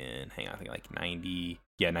is in, I think like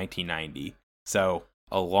 1990. So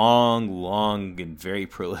a long, and very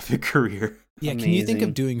prolific career. Yeah, Amazing. Can you think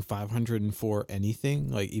of doing 504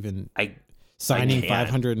 anything? Like even signing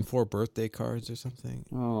 504 birthday cards or something?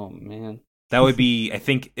 Oh, man. That would be, I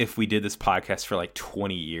think if we did this podcast for like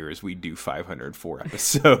 20 years, we'd do 504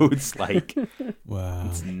 episodes. Like, wow.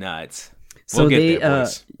 It's nuts. So we'll get there,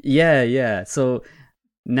 boys. Yeah. So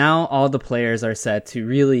now all the players are set to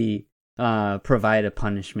really provide a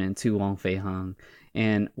punishment to Wong Fei Hung.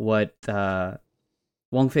 And what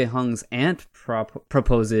Wong Fei Hung's aunt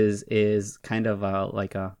proposes is kind of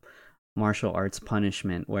like a martial arts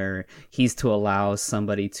punishment where he's to allow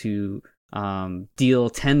somebody to deal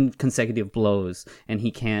 10 consecutive blows and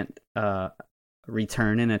he can't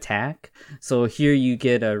return an attack. So here you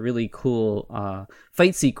get a really cool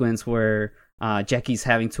fight sequence where Jackie's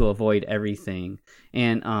having to avoid everything.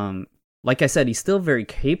 And like I said, he's still very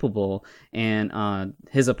capable, and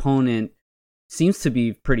his opponent seems to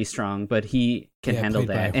be pretty strong, but he can handle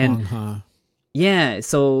that. And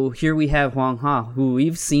so here we have Huang Ha, who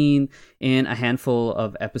we've seen in a handful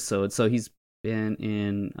of episodes. So he's been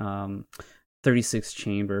in 36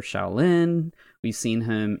 Chamber Shaolin. We've seen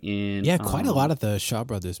him in quite a lot of the Shaw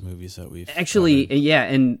Brothers movies that we've actually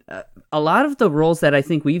covered. And a lot of the roles that I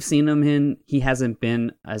think we've seen him in, he hasn't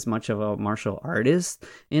been as much of a martial artist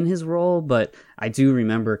in his role, but I do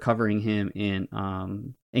remember covering him in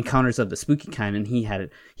Encounters of the Spooky Kind, and he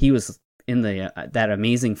was in that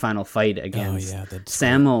amazing final fight against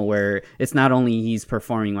Sammo, where it's not only he's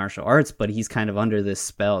performing martial arts, but he's kind of under this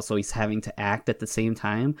spell, so he's having to act at the same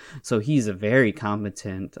time. So he's a very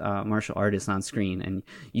competent martial artist on screen, and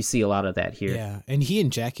you see a lot of that here. Yeah, and he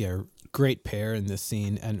and Jackie are a great pair in this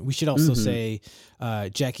scene. And we should also say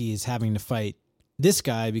Jackie is having to fight this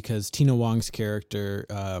guy because Tina Wong's character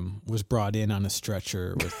was brought in on a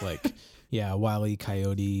stretcher with Wile E.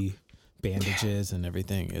 Coyote bandages and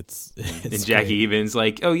everything. It's and Jackie Even's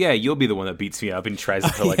like, oh yeah, you'll be the one that beats me up, and tries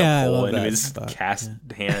to put a hole into his cast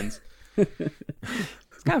hands.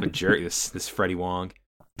 It's kind of a jerk, this Freddie Wong.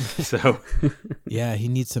 So yeah, he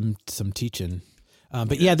needs some teaching.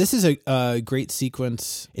 But this is a great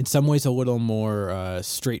sequence. In some ways, a little more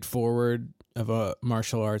straightforward of a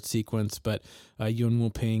martial arts sequence, but Yuen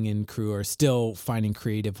Woo-ping and crew are still finding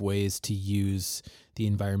creative ways to use the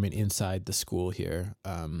environment inside the school here.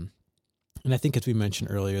 And I think, as we mentioned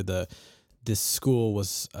earlier, this school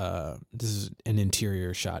was this is an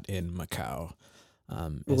interior shot in Macau.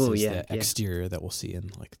 The exterior that we'll see in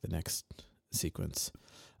the next sequence.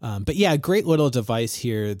 But great little device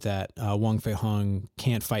here that Wong Fei Hung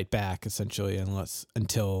can't fight back essentially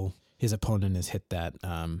until his opponent has hit that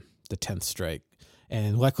the 10th strike,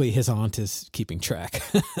 and luckily his aunt is keeping track.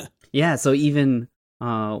 Yeah, so even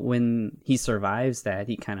when he survives that,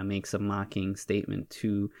 he kind of makes a mocking statement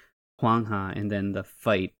to Huang Ha, and then the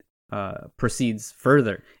fight proceeds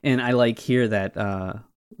further. And I like here that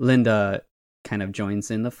Linda kind of joins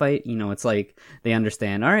in the fight. It's like they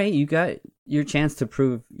understand, all right, you got your chance to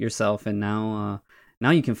prove yourself, and now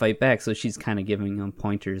you can fight back. So she's kind of giving them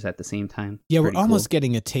pointers at the same time. Yeah, we're almost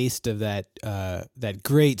getting a taste of that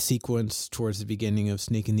great sequence towards the beginning of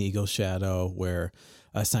Snake in the Eagle's Shadow, where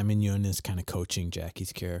Simon Yuen is kind of coaching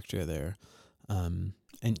Jackie's character there.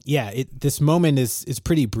 And this moment is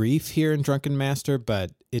pretty brief here in Drunken Master,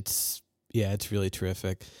 but it's really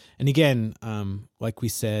terrific. And again, like we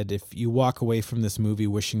said, if you walk away from this movie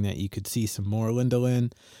wishing that you could see some more Linda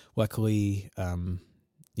Lin, luckily,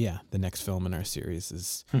 the next film in our series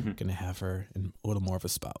is going to have her in a little more of a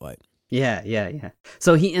spotlight. Yeah.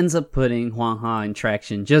 So he ends up putting Huang Ha in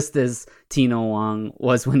traction just as Tina Wong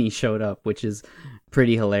was when he showed up, which is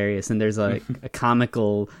pretty hilarious. And there's a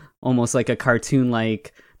comical, almost like a cartoon,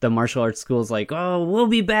 like the martial arts school's like, oh, we'll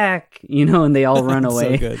be back, and they all run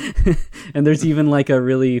away. So good. And there's even a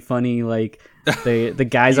really funny, the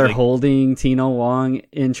guys are holding Tina Wong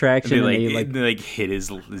in traction. And they hit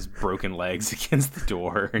his broken legs against the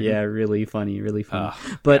door. Yeah, really funny.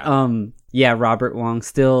 But Robert Wong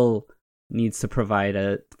still needs to provide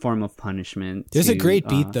a form of punishment. There's a great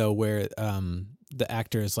beat though where the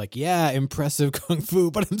actor is like, impressive kung fu,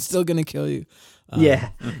 but I'm still gonna kill you.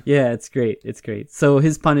 It's great. So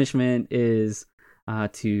his punishment is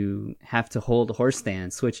to have to hold a horse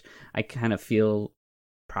stance, which I kind of feel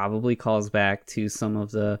probably calls back to some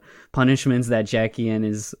of the punishments that Jackie and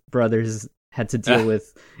his brothers had to deal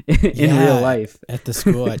with in real life at the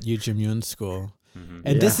school, at Yu Jin-myun's school. Mm-hmm.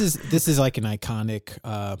 And this is like an iconic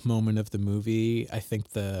moment of the movie. I think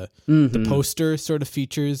the poster sort of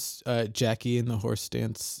features Jackie in the horse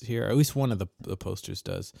stance here. At least one of the posters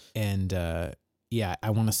does. And I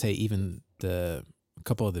want to say even a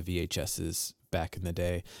couple of the VHSs back in the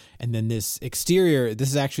day. And then this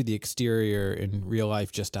is actually the exterior in real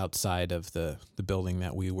life just outside of the building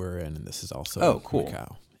that we were in. And this is also cool.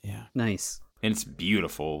 Macau. Yeah. Nice. And it's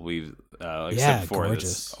beautiful. We've like I said before,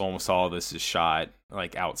 gorgeous. Almost all of this is shot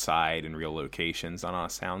like outside in real locations on a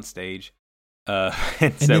soundstage.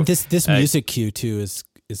 And then this music cue too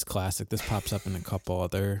is classic. This pops up in a couple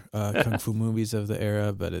other kung fu movies of the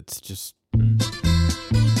era, but it's just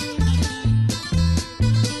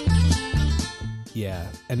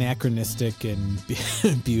anachronistic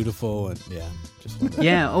and beautiful, and just love it.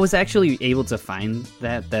 I was actually able to find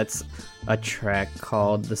that. That's a track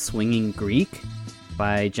called "The Swinging Greek"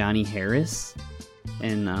 by Johnny Harris,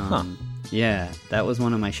 and that was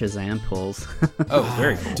one of my Shazam pulls. Oh,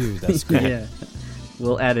 very cool, dude, that's great. Yeah,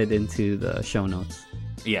 we'll add it into the show notes.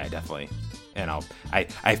 Yeah, definitely. And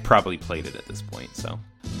I've probably played it at this point, so.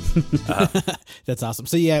 That's awesome.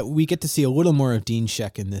 So we get to see a little more of Dean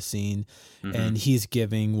Shek in this scene, and he's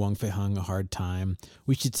giving Wong Fei-hung a hard time.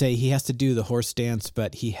 We should say he has to do the horse dance,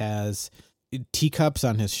 but he has teacups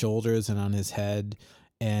on his shoulders and on his head,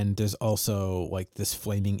 and there's also like this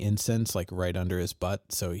flaming incense like right under his butt,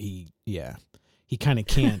 so he kind of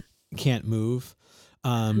can't move.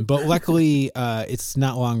 But luckily it's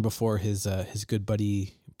not long before his good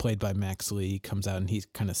buddy, played by Max Lee, comes out, and he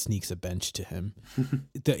kind of sneaks a bench to him.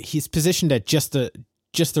 He's positioned at just the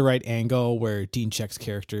right angle where Dean Shek's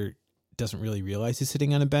character doesn't really realize he's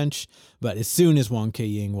sitting on a bench. But as soon as Wong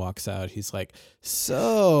Kei-ying walks out, he's like,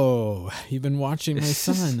 "So you've been watching my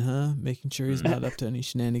son, huh? Making sure he's not up to any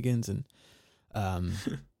shenanigans." And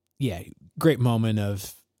great moment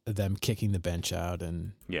of them kicking the bench out,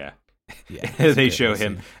 and they show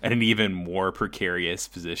him at an even more precarious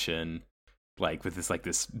position, like with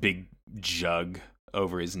this big jug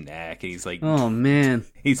over his neck, and he's like, oh man,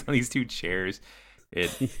 he's on these two chairs.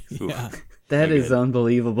 That is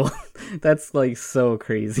unbelievable. That's like so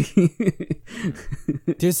crazy.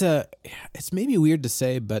 It's maybe weird to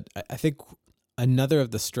say, but I think another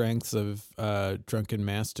of the strengths of Drunken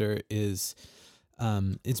Master is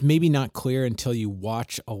it's maybe not clear until you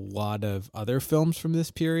watch a lot of other films from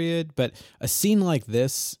this period, but a scene like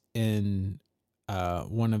this in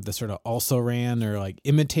one of the sort of also ran or like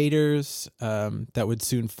imitators that would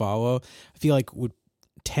soon follow, I feel like would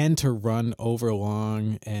tend to run over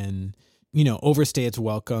long and overstay its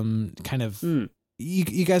welcome. Kind of,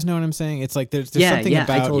 you guys know what I'm saying? It's like there's something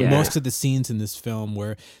about most of the scenes in this film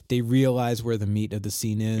where they realize where the meat of the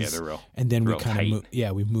scene is, they're real, and then we real kind of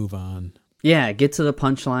we move on. Yeah, get to the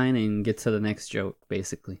punchline and get to the next joke,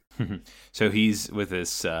 basically. So he's with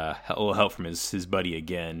this little help from his buddy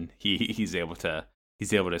again. He's able to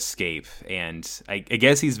escape, and I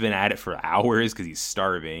guess he's been at it for hours because he's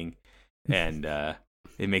starving, and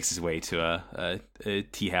it makes his way to a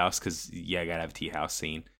tea house because gotta have a tea house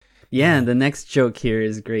scene. Yeah, and the next joke here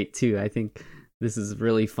is great too. I think this is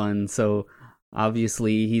really fun. So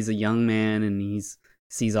obviously he's a young man and he's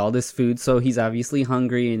sees all this food, so he's obviously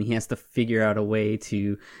hungry, and he has to figure out a way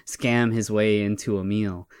to scam his way into a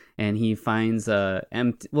meal. And he finds a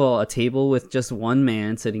table with just one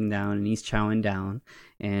man sitting down, and he's chowing down,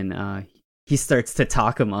 and he starts to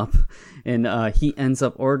talk him up, and he ends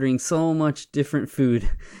up ordering so much different food.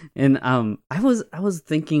 And I was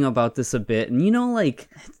thinking about this a bit, and like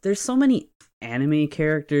there's so many anime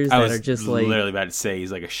characters that are just like, literally about to say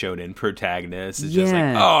he's like a shonen protagonist. It's just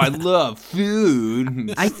like, oh, I love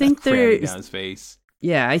food. I think there's down his face.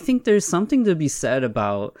 Yeah, I think there's something to be said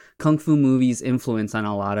about kung fu movies' influence on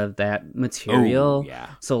a lot of that material. Oh, yeah.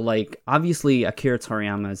 So like obviously Akira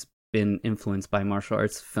Toriyama has been influenced by martial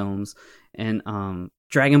arts films, and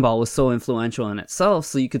Dragon Ball was so influential in itself,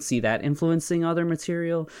 so you could see that influencing other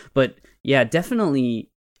material. But yeah, definitely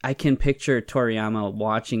I can picture Toriyama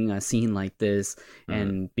watching a scene like this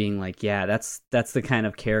and being like, yeah, that's the kind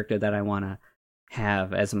of character that I want to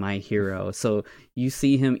have as my hero. So you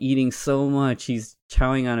see him eating so much. He's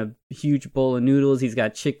chowing on a huge bowl of noodles. He's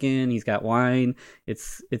got chicken. He's got wine.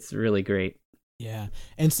 It's really great. Yeah.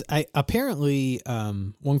 And apparently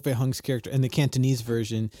Wong Fei-hung's character in the Cantonese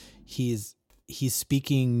version, he's he's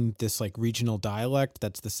speaking this like regional dialect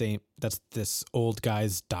that's this old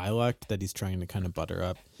guy's dialect that he's trying to kind of butter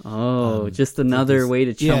up. Oh, just another way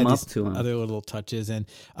to chum up to him. Other little touches. And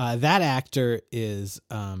that actor is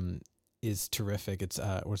terrific. It's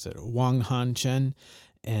what's it, Wang Han Chen.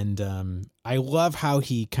 And I love how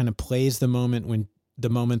he kind of plays the moments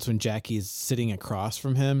when Jackie's sitting across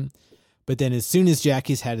from him. But then as soon as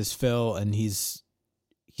Jackie's had his fill and he's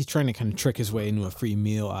trying to kind of trick his way into a free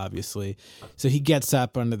meal, obviously. So he gets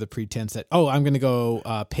up under the pretense that, I'm going to go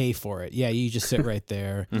pay for it. Yeah, you just sit right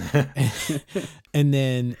there. And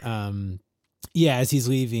then, as he's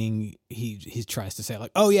leaving, he tries to say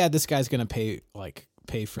like, oh yeah, this guy's going to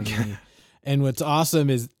pay for me. And what's awesome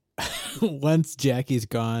is once Jackie's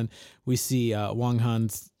gone, we see Wang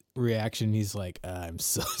Han's reaction. He's like, I'm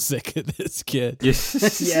so sick of this kid. Yeah,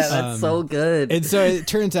 that's so good. And so it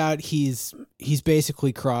turns out he's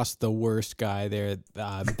basically crossed the worst guy there.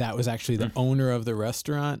 That was actually the owner of the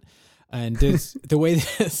restaurant. And the way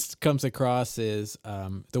this comes across is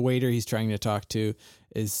the waiter he's trying to talk to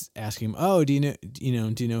is asking him, "Oh, do you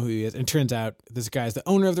know who he is?" And it turns out this guy's the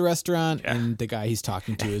owner of the restaurant, and the guy he's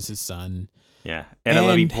talking to is his son. Yeah, and I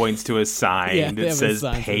love he points to a sign that says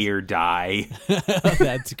 "Pay or Die."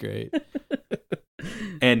 That's great.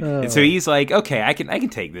 And so he's like, okay, I can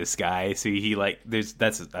take this guy. So he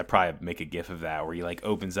I probably make a gif of that where he like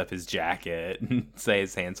opens up his jacket and say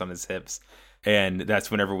his hands on his hips, and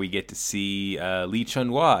that's whenever we get to see Lee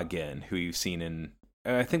Chun-hwa again, who you've seen in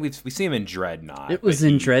I think we see him in Dreadnought. It was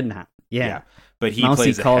in Dreadnought, yeah. But he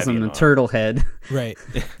Mousy calls him the turtle head. Right.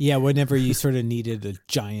 Yeah, whenever you sort of needed a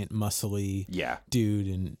giant muscly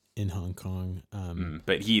dude in Hong Kong.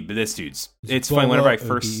 But this dude's it's funny whenever I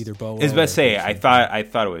first I was about to say I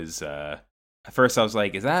thought it was at first I was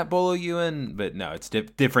like, is that Bolo Ewan? But no, it's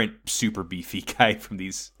different super beefy guy from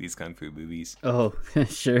these kung fu movies. Oh,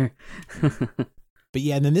 sure. But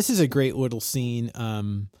yeah, and then this is a great little scene.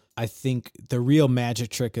 I think the real magic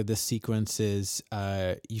trick of this sequence is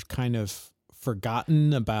you've kind of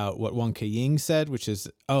forgotten about what Wong Kar-ying said, which is,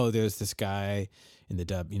 there's this guy in the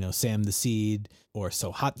dub, Sam the Seed, or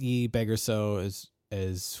So Hat Yi Beggar So,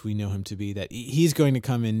 as we know him to be, that he's going to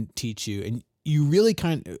come and teach you. And you really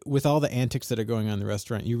with all the antics that are going on in the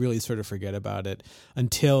restaurant, you really sort of forget about it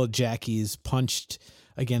until Jackie's punched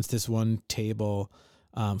against this one table,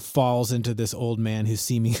 falls into this old man who's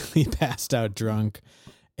seemingly passed out drunk.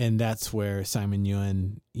 And that's where Simon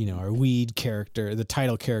Yuen, our lead character, the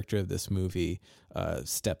title character of this movie,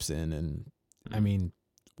 steps in. And I mean,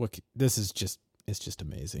 it's just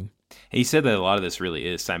amazing. He said that a lot of this really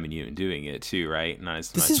is Simon Yuen doing it too, right? Not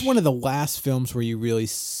as this much. Is one of the last films where you really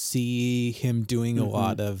see him doing a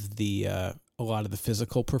lot of the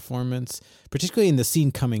physical performance, particularly in the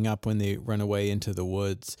scene coming up when they run away into the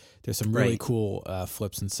woods. There's some really cool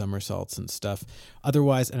flips and somersaults and stuff.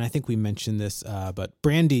 Otherwise, and I think we mentioned this, but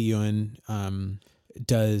Brandy Yuen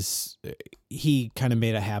he kind of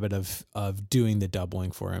made a habit of doing the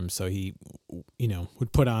doubling for him. So he,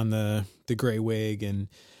 would put on the gray wig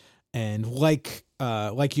and like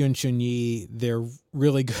Yuen Chun-yi, they're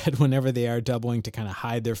really good whenever they are doubling to kind of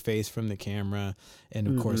hide their face from the camera. And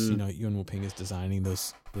of course, Yuen Woo-ping is designing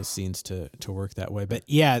those scenes to work that way. But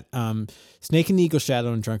yeah, Snake and the Eagle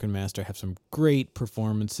Shadow and Drunken Master have some great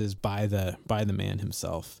performances by the man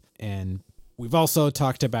himself. And we've also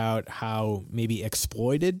talked about how maybe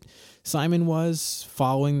exploited Simon was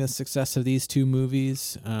following the success of these two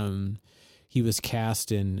movies. He was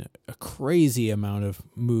cast in a crazy amount of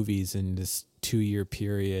movies in this 2-year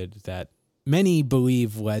period that many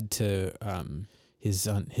believe led to his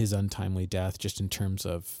untimely death, just in terms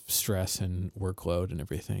of stress and workload and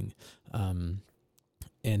everything.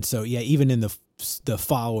 And so, yeah, even in the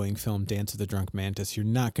following film, Dance of the Drunk Mantis, you're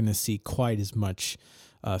not going to see quite as much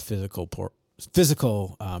physical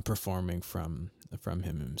performing from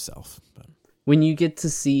him himself. But when you get to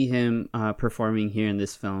see him performing here in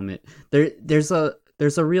this film, there's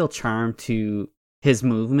a real charm to his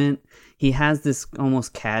movement. He has this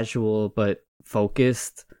almost casual but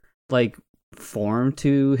focused form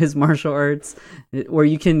to his martial arts, where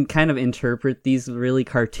you can kind of interpret these really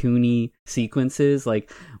cartoony sequences,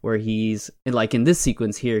 where he's in this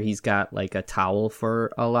sequence here, he's got a towel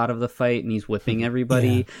for a lot of the fight and he's whipping everybody.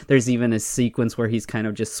 Yeah. There's even a sequence where he's kind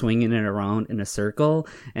of just swinging it around in a circle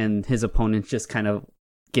and his opponent's just kind of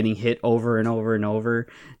getting hit over and over and over,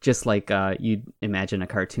 just like you'd imagine a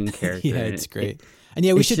cartoon character. Yeah, it's great. And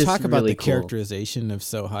yeah, we should talk about the characterization of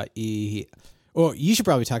So Hat Yi. Well, you should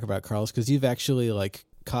probably talk about Carlos, because you've actually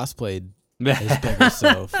cosplayed as Beggar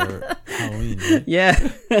So for Halloween. Right? Yeah,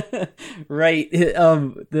 right.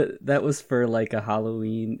 That was for a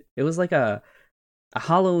Halloween. It was a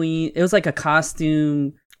Halloween. It was like a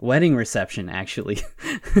costume wedding reception, actually.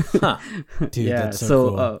 Huh. Dude, Yeah, that's so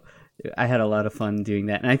cool. I had a lot of fun doing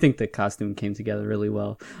that, and I think the costume came together really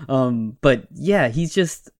well. But yeah, he's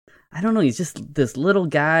just, I don't know, he's just this little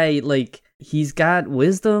guy. Like, he's got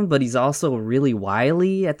wisdom, but he's also really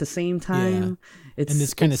wily at the same time. And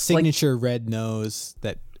this kind of it's like- signature red nose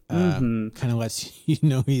that kind of lets you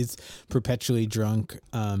know he's perpetually drunk.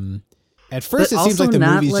 At first, But it seems also like the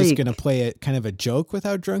not movie's just like- going to play it kind of a joke with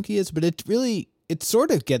how drunk he is, but it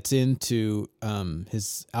sort of gets into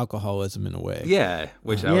his alcoholism in a way. Yeah,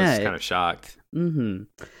 which I was kind of shocked.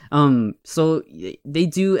 So they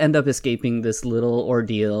do end up escaping this little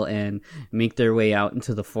ordeal and make their way out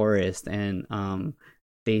into the forest, and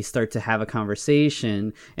they start to have a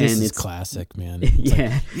conversation. This and is it's classic, man.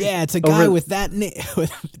 yeah, It's a guy Over- with that name,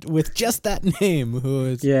 with just that name. Who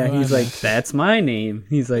is? yeah. who He's am I? like, that's my name.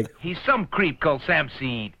 He's like, He's some creep called Sam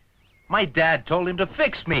Seed. My dad told him to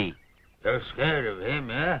fix me. You're scared of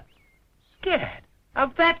him, eh? Scared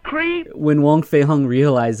of that creep? when Wong Fei Hung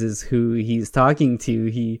realizes who he's talking to,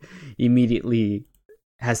 he immediately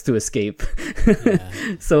has to escape.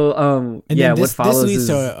 So And yeah, then what this follows leads is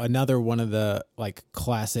to another one of the like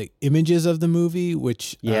classic images of the movie,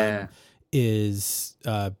 which Yeah. is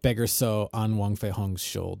Beggar So on Wong Fei Hung's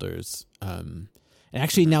shoulders. And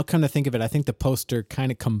actually, now come to think of it, I think the poster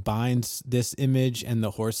kind of combines this image and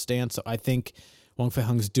the horse stance. So I think Wong Fei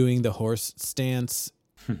Hung's doing the horse stance,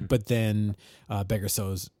 but then Beggar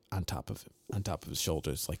So's on top of his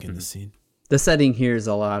shoulders, like in the scene. the setting here is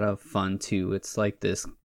a lot of fun too. It's like this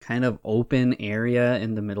kind of open area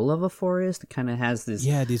in the middle of a forest. It kind of has this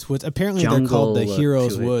Yeah, these woods. Apparently, they're called the jungle look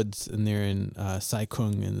Heroes to it. Woods, and they're in Sai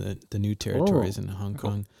Kung in the new territories in Hong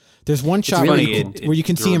Kong. There's one shot It's where funny, you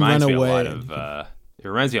can see him run reminds me a away. lot of, it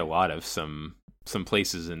reminds me a lot of some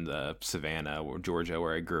places in the Savannah or Georgia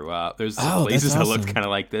where I grew up. There's some Oh, places that's that look awesome. kind of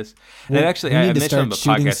like this. Well, And actually, we I need to mentioned on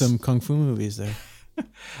start the shooting podcast. some kung fu movies there.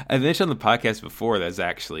 I mentioned on the podcast before that's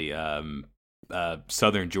actually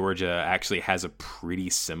southern Georgia actually has a pretty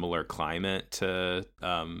similar climate to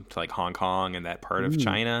like Hong Kong and that part of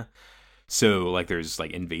China. So like there's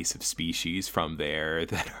like invasive species from there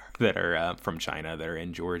that are from China that are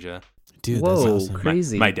in Georgia. Dude, Whoa, that's awesome.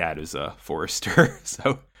 crazy. My dad was a forester,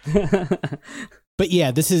 so But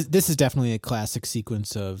yeah, this is definitely a classic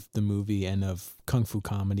sequence of the movie and of kung fu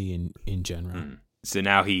comedy in general. so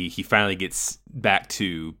now he finally gets back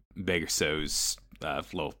to Beggar So's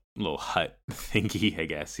little hut thingy, I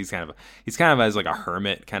guess. He's kind of has like a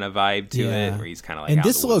hermit kind of vibe to it, where he's kind of like and out in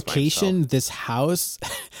this the woods by location, himself. this house,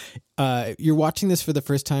 you're watching this for the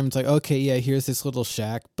first time. It's like, okay, yeah, here's this little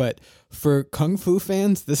shack. But for kung fu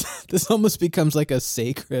fans, this almost becomes like a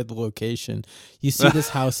sacred location. You see this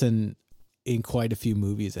house in quite a few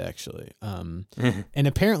movies, actually. And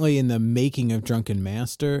apparently, in the making of Drunken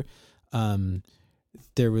Master,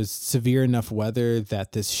 there was severe enough weather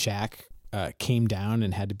that this shack came down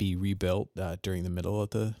and had to be rebuilt during the middle of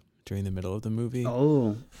the movie.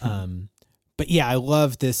 Oh, But yeah, I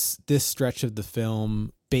love this stretch of the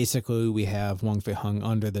film. Basically, we have Wong Fei Hung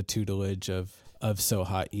under the tutelage of So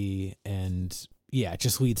Ha-yi, and yeah, it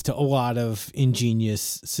just leads to a lot of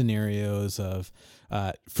ingenious scenarios of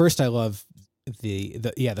first I love the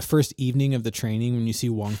first evening of the training when you see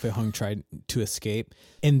Wong Fei Hung try to escape,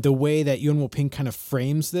 and the way that Yuen Woo-ping kind of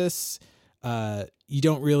frames this, you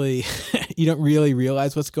don't really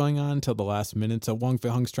realize what's going on until the last minute. So Wong Fei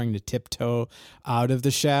Hung's trying to tiptoe out of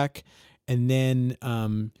the shack, and then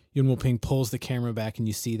Yuen Woo-ping pulls the camera back, and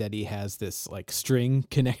you see that he has this like string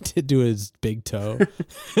connected to his big toe,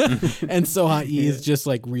 and So Ha-yi is just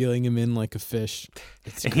like reeling him in like a fish.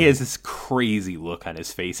 And he has this crazy look on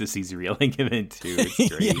his face as he's reeling him in too. It's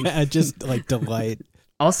great. Yeah, just like delight.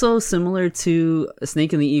 also similar to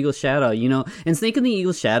Snake and the Eagle's Shadow. You know, in Snake and the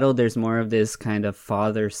Eagle's Shadow, there's more of this kind of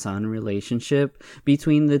father-son relationship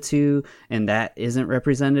between the two, and that isn't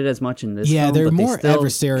represented as much in this Yeah, film. they're but they more still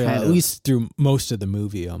adversarial, kind at of- least through most of the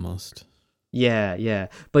movie, almost. Yeah.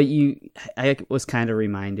 But I was kind of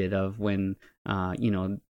reminded of when,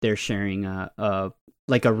 they're sharing a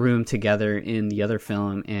room together in the other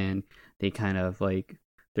film, and they kind of like,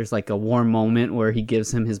 there's like a warm moment where he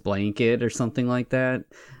gives him his blanket or something like that.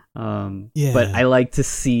 Yeah. But I like to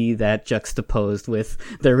see that juxtaposed with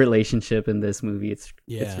their relationship in this movie. It's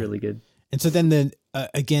really good. And so then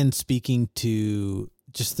again, speaking to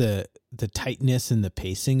just the tightness and the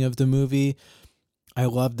pacing of the movie, I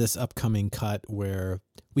love this upcoming cut where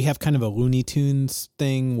we have kind of a Looney Tunes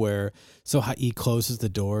thing where So Ha-yi closes the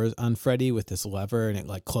doors on Freddy with this lever, and it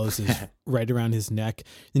like closes right around his neck.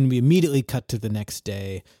 Then we immediately cut to the next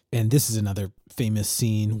day, and this is another famous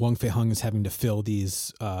scene. Wong Fei Hung is having to fill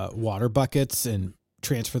these water buckets, and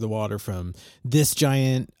transfer the water from this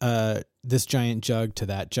giant jug to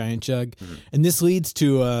that giant jug. And this leads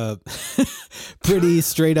to pretty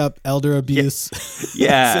straight up elder abuse.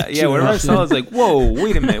 Yeah. Whenever I saw it, I was like, whoa,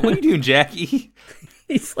 wait a minute. What are you doing, Jackie?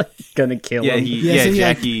 He's like gonna kill him.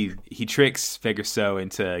 Jackie, he tricks Pegaso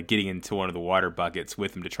into getting into one of the water buckets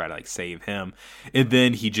with him to try to like save him. And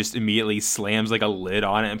then he just immediately slams like a lid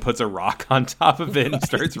on it and puts a rock on top of it and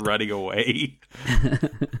starts running away.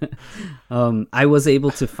 I was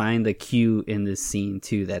able to find the cue in this scene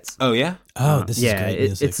too. That's this is great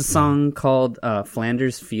music. It's a song called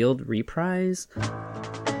Flanders Field Reprise.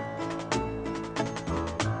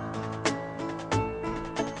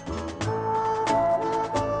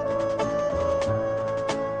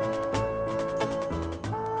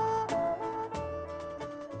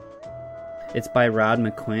 It's by Rod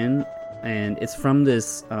McQuinn, and it's from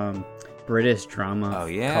this British drama called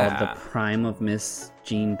The Prime of Miss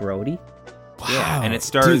Jean Brodie. Wow. Yeah, and it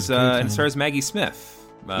stars Maggie Smith,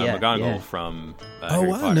 McGonagall from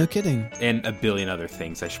Harry Potter. No kidding. And a billion other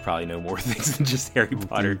things. I should probably know more things than just Harry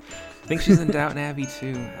Potter. I think she's in Downton Abbey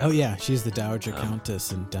too. Oh yeah, she's the Dowager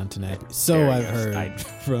Countess in Downton Abbey. So I've heard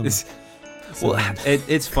from. Well,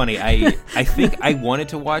 it's funny. I think I wanted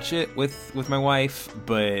to watch it with my wife,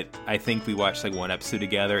 but I think we watched like one episode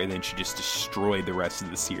together, and then she just destroyed the rest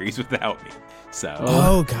of the series without me. So.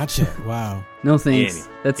 Oh, gotcha! Wow. No thanks.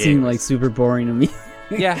 That seemed like super boring to me.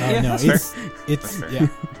 Yeah.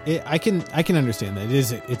 I can understand that.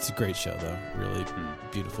 It's a great show though. Really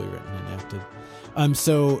beautifully written and acted.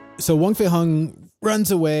 So Wong Fei-hung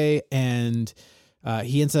runs away, and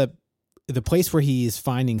he ends up. The place where he's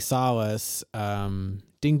finding solace, ding,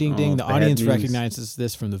 ding, ding. The audience recognizes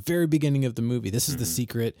this from the very beginning of the movie. This is the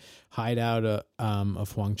secret hideout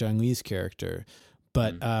of Huang Zhongli's character.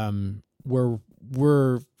 But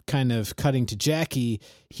we're kind of cutting to Jackie.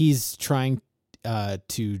 He's trying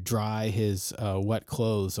to dry his wet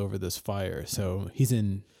clothes over this fire. So he's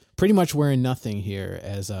pretty much wearing nothing here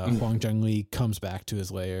as Huang Zhongli comes back to his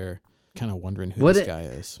lair, kind of wondering who this guy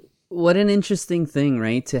is. What an interesting thing,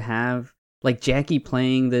 right? To have like Jackie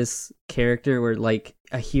playing this character where like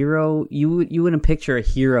a hero, you wouldn't picture a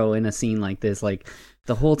hero in a scene like this. Like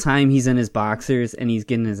the whole time he's in his boxers and he's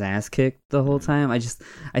getting his ass kicked the whole time.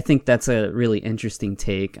 I think that's a really interesting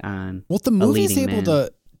take on. Well, the movie is able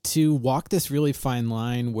to walk this really fine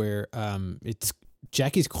line where it's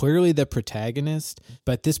Jackie's clearly the protagonist,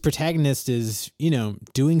 but this protagonist is,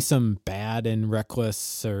 doing some bad and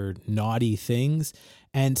reckless or naughty things.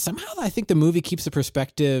 And somehow I think the movie keeps the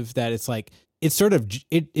perspective that it's like, it's sort of,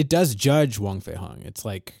 it does judge Wong Fei-hung. It's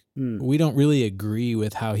like, we don't really agree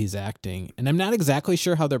with how he's acting. And I'm not exactly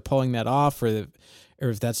sure how they're pulling that off or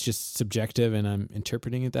if that's just subjective and I'm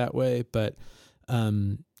interpreting it that way. But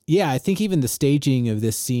I think even the staging of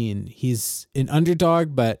this scene, he's an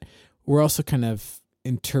underdog, but we're also kind of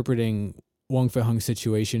interpreting Wong Fei-hung's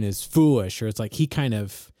situation as foolish, or it's like he's kind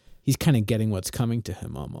of getting what's coming to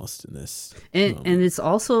him almost in this. And it's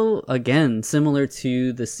also, again, similar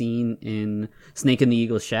to the scene in Snake and the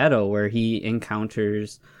Eagle's Shadow where he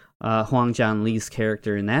encounters Huang Zhongli's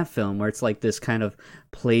character in that film, where it's like this kind of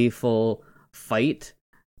playful fight,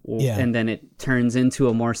 and then it turns into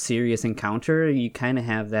a more serious encounter. You kind of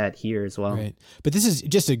have that here as well. Right. But this is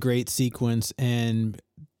just a great sequence, and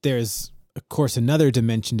there's, of course, another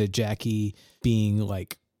dimension to Jackie being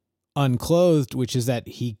like unclothed, which is that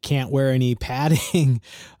he can't wear any padding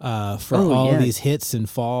for all these hits and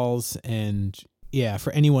falls. And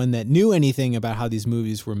for anyone that knew anything about how these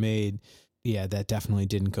movies were made, that definitely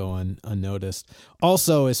didn't go unnoticed.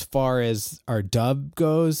 Also, as far as our dub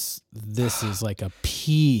goes, this is like a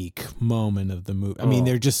peak moment of the movie. I mean,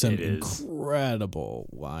 there are just some incredible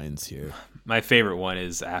lines here. My favorite one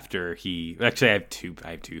is after I have two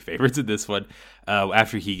favorites in this one.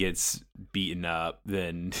 After he gets beaten up,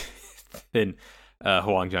 then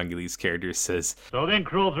Huang Zhongli's character says, "So then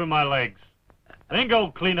crawl through my legs. Then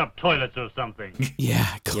go clean up toilets or something."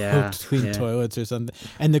 Clean toilets or something.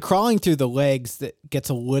 And the crawling through the legs that gets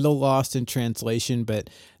a little lost in translation, but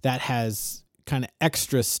that has kind of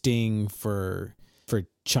extra sting for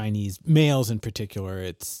Chinese males in particular.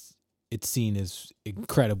 It's seen as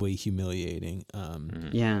incredibly humiliating.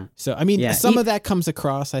 So, I mean, some of that comes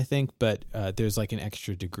across, I think, but there's like an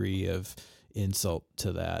extra degree of insult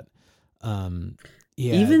to that.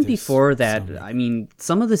 Even before that, I mean,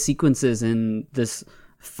 some of the sequences in this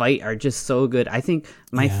fight are just so good. I think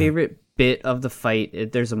my favorite bit of the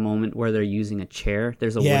fight, there's a moment where they're using a chair.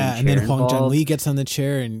 There's a wooden chair and then Huang involved. Zhongli gets on the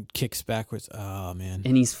chair and kicks backwards. Oh, man.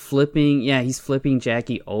 And he's flipping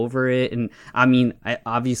Jackie over it. And I mean,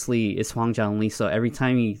 obviously it's Huang Zhongli, so every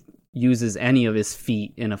time he uses any of his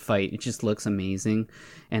feet in a fight. It just looks amazing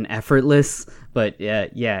and effortless. But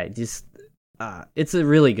yeah, just it's a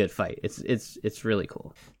really good fight. It's really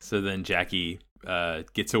cool. So then Jackie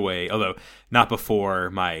gets away, although not before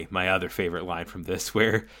my other favorite line from this,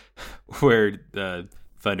 where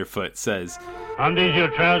Thunderfoot says, "Undies your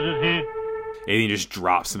trousers here." And he just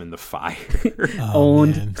drops him in the fire.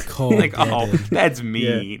 Owned. Man. Cold Like, oh, blooded. that's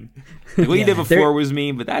mean. What he did before was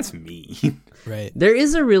mean, but that's mean. Right. There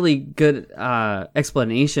is a really good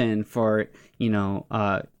explanation for,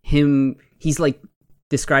 him. He's like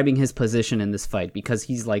describing his position in this fight because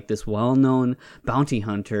he's like this well-known bounty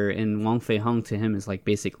hunter, and Wong Fei Hung to him is like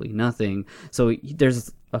basically nothing. So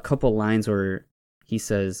there's a couple lines where he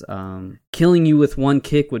says, killing you with one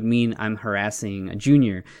kick would mean I'm harassing a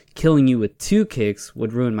junior. Killing you with 2 kicks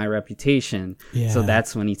would ruin my reputation. Yeah. So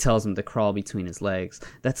that's when he tells him to crawl between his legs.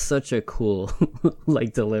 That's such a cool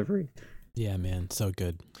like delivery. Yeah, man, so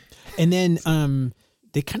good. And then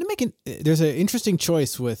they kind of there's an interesting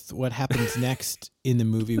choice with what happens next in the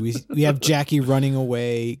movie. We have Jackie running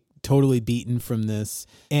away, totally beaten from this,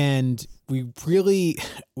 and we really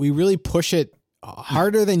push it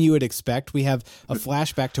harder than you would expect. We have a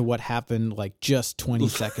flashback to what happened like just 20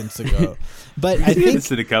 seconds ago. But I think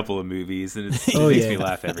It's in a couple of movies, and it makes me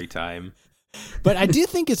laugh every time. But I do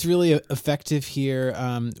think it's really effective here.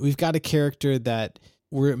 We've got a character that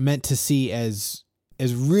we're meant to see as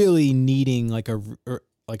really needing like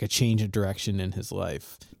a change of direction in his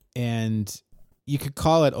life, and you could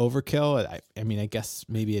call it overkill. I mean, I guess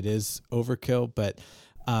maybe it is overkill, but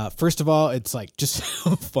first of all, it's like just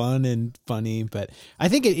fun and funny. But I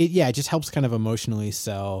think it just helps kind of emotionally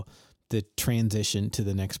sell the transition to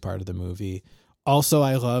the next part of the movie. Also,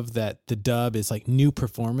 I love that the dub is like new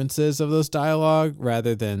performances of those dialogue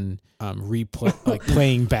rather than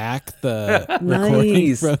playing back the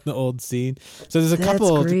recording from the old scene. So there's a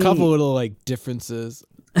couple little like differences.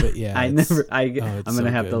 But yeah, I'm gonna so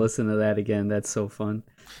have to good. listen to that again. That's so fun.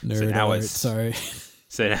 Nerd So now alert, it's- sorry.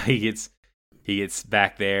 So now he gets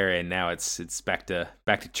back there, and now it's back to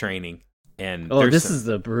training. And This is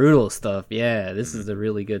the brutal stuff. Yeah, this is the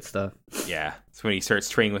really good stuff. yeah. It's when he starts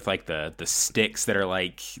training with like the sticks that are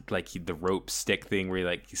like the rope stick thing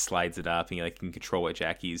where he slides it up and he like can control what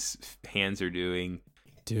Jackie's hands are doing.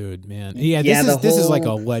 Dude, man. Yeah, Yeah, this is like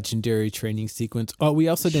a whole- legendary training sequence. Oh, we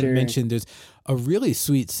also didn't Sure. mention there's a really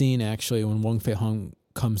sweet scene actually when Wong Fei Hung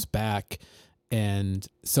comes back, and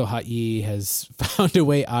So Ha-Yi has found a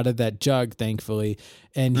way out of that jug, thankfully,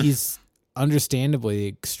 and he's understandably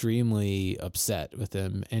extremely upset with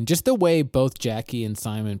him. And just the way both Jackie and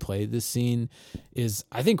Simon played this scene is,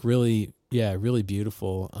 I think, really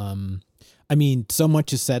beautiful. I mean, so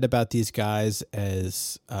much is said about these guys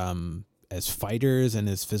as fighters and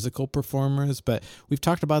as physical performers, but we've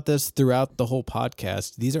talked about this throughout the whole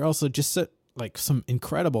podcast. These are also just like some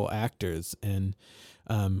incredible actors, and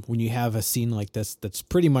when you have a scene like this that's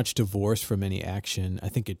pretty much divorced from any action, I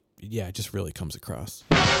think it just really comes across.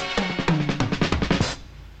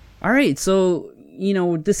 All right, so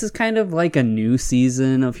this is kind of like a new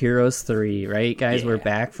season of Heroes 3, right, guys? Yeah. We're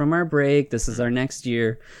back from our break. This is our next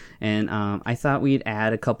year, and I thought we'd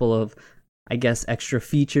add a couple of, I guess, extra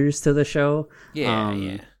features to the show.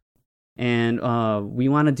 Yeah. And we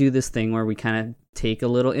want to do this thing where we kind of take a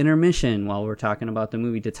little intermission while we're talking about the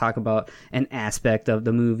movie to talk about an aspect of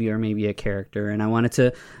the movie or maybe a character. And I wanted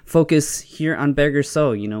to focus here on Beggar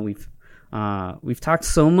So. We've talked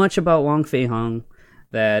so much about Wong Fei Hung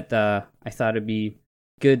that I thought it'd be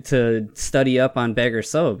good to study up on Beggar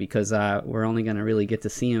So, because we're only going to really get to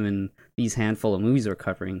see him in these handful of movies we're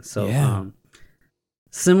covering. So Yeah.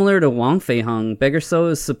 similar to Wong Fei Hung, Beggar So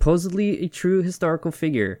is supposedly a true historical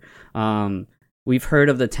figure. We've heard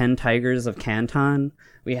of the 10 Tigers of Canton.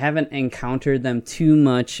 We haven't encountered them too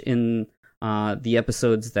much in the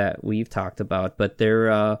episodes that we've talked about, but they're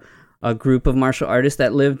a group of martial artists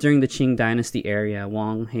that lived during the Qing Dynasty era.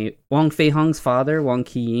 Wong Fei Hung's father, Wong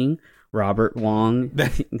Qiying, Robert Wong,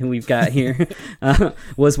 who we've got here,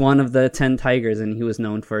 was one of the 10 Tigers, and he was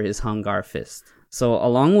known for his Hung Gar fist. So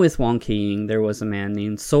along with Wong Qiying, there was a man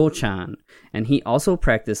named So Chan, and he also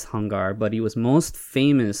practiced Hung Gar, but he was most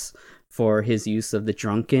famous for his use of the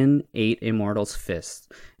drunken 8 Immortals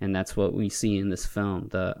fist. And that's what we see in this film,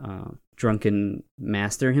 the drunken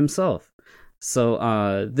master himself.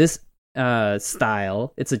 So this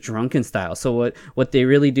style, it's a drunken style. So what they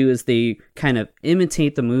really do is they kind of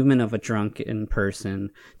imitate the movement of a drunken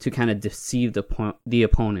person to kind of deceive the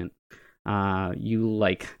opponent. You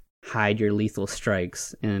like hide your lethal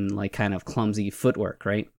strikes in like kind of clumsy footwork,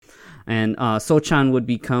 right? And So Chan would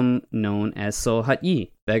become known as So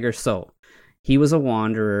Ha-Yi, Beggar So. He was a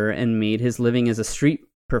wanderer and made his living as a street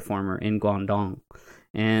performer in Guangdong.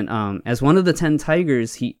 And as one of the 10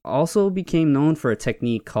 tigers, he also became known for a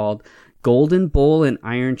technique called golden bowl and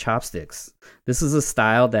iron chopsticks. This is a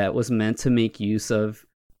style that was meant to make use of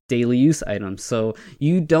daily use items. So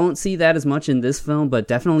you don't see that as much in this film, but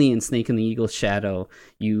definitely in Snake and the Eagle's Shadow,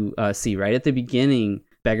 you see right at the beginning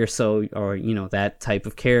Beggar So, or that type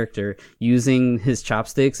of character, using his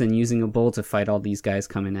chopsticks and using a bowl to fight all these guys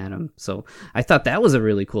coming at him. So I thought that was a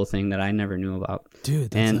really cool thing that I never knew about.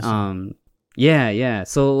 Dude, that's awesome. Yeah.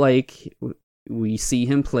 So like we see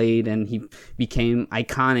him played, and he became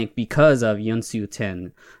iconic because of Yun Siu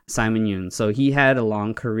Ten, Simon Yun. So he had a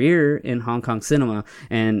long career in Hong Kong cinema,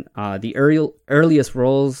 and the earliest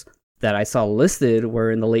roles that I saw listed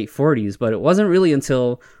were in the late 40s, but it wasn't really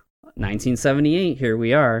until 1978, here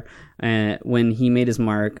we are, when he made his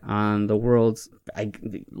mark on the world's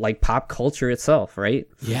like pop culture itself, right?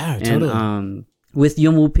 Yeah, totally. And with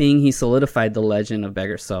Yuen Woo-ping, he solidified the legend of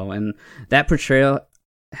Beggar So, and that portrayal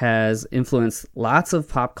has influenced lots of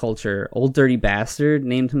pop culture. Old Dirty Bastard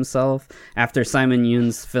named himself after Simon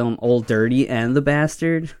Yun's film Old Dirty and the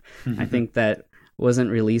Bastard. I think that wasn't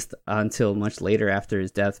released until much later after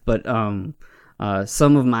his death. But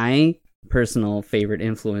some of my personal favorite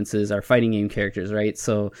influences are fighting game characters, right?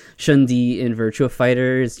 So Shun Di in Virtua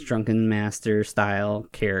Fighter is Drunken Master style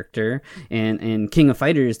character, and in King of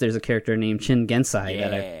Fighters there's a character named Chin Gensai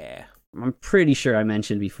that I'm pretty sure I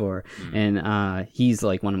mentioned before, and he's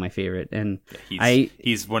like one of my favorite. And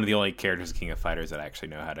he's one of the only characters in King of Fighters that I actually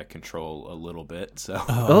know how to control a little bit. So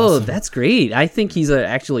awesome. That's great. I think he's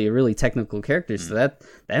actually a really technical character, so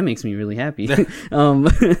that makes me really happy.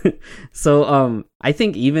 So I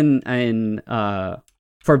think even in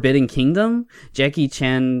Forbidden Kingdom, Jackie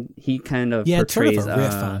Chan, he kind of portrays sort of a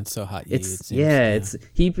riff on So Hot Yi.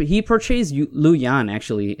 He portrays Liu Yan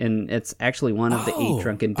actually, and it's actually one of the 8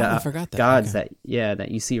 drunken gods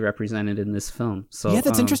that you see represented in this film. So yeah,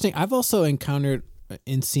 that's interesting. I've also encountered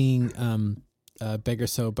in seeing Beggar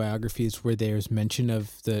So biographies where there's mention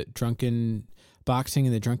of the drunken boxing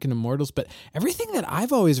and the Drunken Immortals, but everything that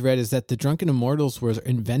I've always read is that the Drunken Immortals were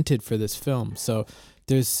invented for this film. So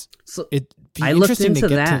it'd be interesting to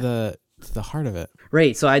get to the heart of it.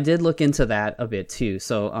 Right. So I did look into that a bit too.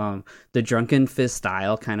 So the Drunken Fist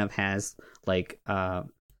style kind of has like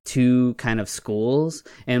 2 kind of schools,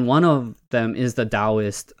 and one of them is the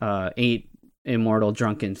Taoist 8 immortal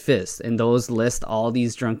drunken fists, and those list all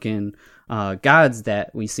these drunken gods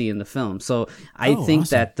that we see in the film. So I think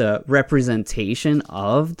that the representation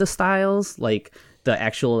of the styles, like the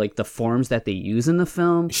actual like the forms that they use in the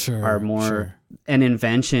film, are more an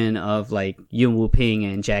invention of like Yuen Woo-ping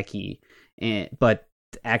and Jackie, but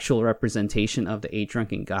the actual representation of the 8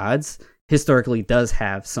 drunken gods historically does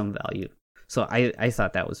have some value. So I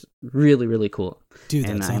thought that was really, really cool. Dude,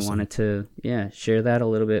 and I wanted to share that a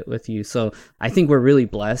little bit with you. So I think we're really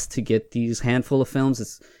blessed to get these handful of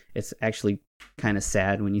films. It's actually kind of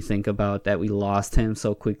sad when you think about that we lost him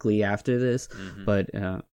so quickly after this. But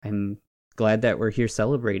I'm glad that we're here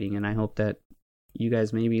celebrating, and I hope that you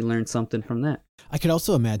guys maybe learned something from that. I could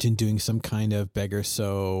also imagine doing some kind of Beggar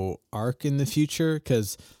So arc in the future,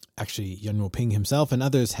 because actually Yuen Woo-ping himself and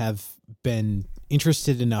others have been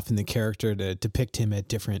interested enough in the character to depict him at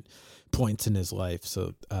different points in his life.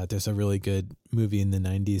 So there's a really good movie in the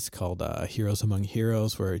 90s called Heroes Among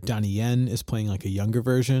Heroes, where Donnie Yen is playing like a younger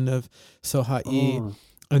version of So Hot Yi.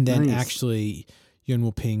 And then actually Yuen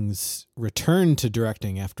Woo-ping's return to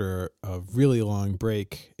directing after a really long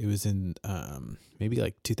break. It was in maybe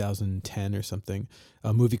like 2010 or something,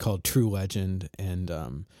 a movie called True Legend. And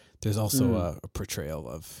there's also a portrayal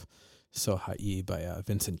of So Hot Yi by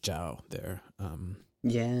Vincent Zhao there.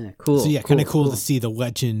 Yeah, cool. So yeah, kind of cool to see the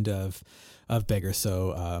legend of Beggar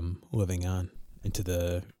So living on into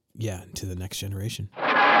the next generation.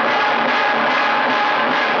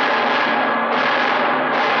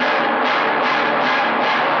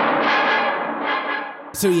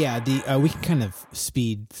 So yeah, we can kind of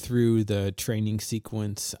speed through the training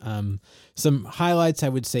sequence. Some highlights I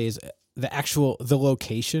would say is the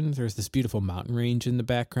location. There's this beautiful mountain range in the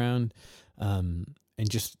background. And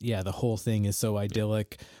just, the whole thing is so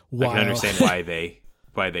idyllic. I can understand why they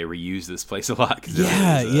reuse this place a lot. Cause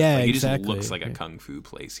exactly. It just looks like a kung fu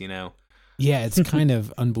place, you know? Yeah, it's kind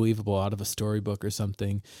of unbelievable, out of a storybook or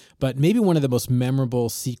something. But maybe one of the most memorable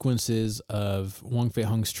sequences of Wong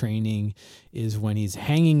Fei-hung's training is when he's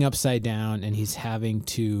hanging upside down and he's having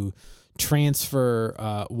to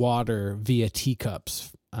transfer water via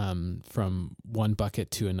teacups from one bucket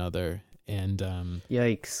to another. And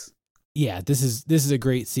yikes. Yeah, this is a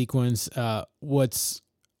great sequence.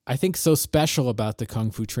 I I think so special about the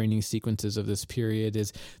Kung Fu training sequences of this period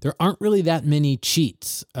is there aren't really that many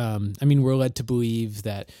cheats. I mean, we're led to believe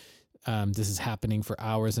that this is happening for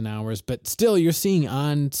hours and hours, but still you're seeing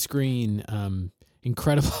on screen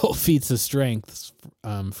incredible feats of strength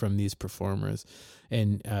from these performers.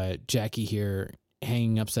 And Jackie here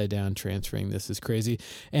hanging upside down, transferring this is crazy.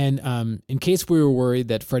 And in case we were worried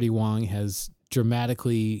that Freddie Wong has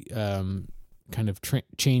dramatically kind of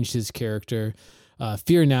changed his character,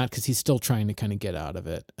 fear not, because he's still trying to kind of get out of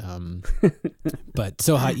it. But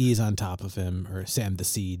So Ha-Yi is on top of him, or Sam the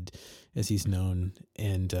Seed, as he's known.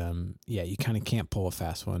 And you kind of can't pull a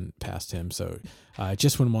fast one past him. So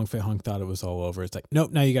just when Wong Fei Hung thought it was all over, it's like,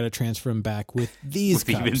 nope, now you got to transfer him back with these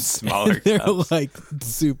cups. Even smaller They're cups. like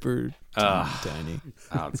super tiny.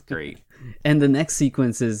 Oh, it's great. And the next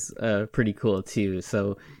sequence is pretty cool too.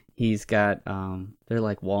 So he's got they're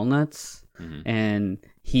like walnuts, and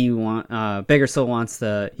Beggar Soul wants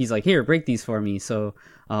he's like, here, break these for me. So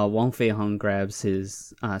Wong Fei Hung grabs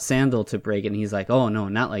his sandal to break it, and he's like, oh no,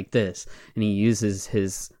 not like this. And he uses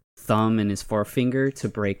his thumb and his forefinger to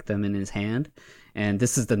break them in his hand. And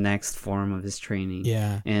this is the next form of his training.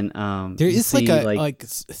 Yeah. And there is like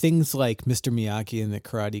things like Mr. Miyagi and the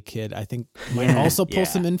Karate Kid, I think might also pull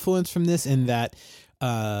some influence from this, in that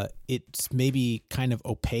it's maybe kind of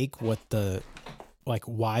opaque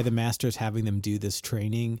why the master's having them do this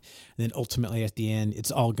training. And then ultimately at the end,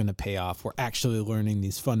 it's all going to pay off. We're actually learning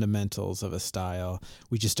these fundamentals of a style.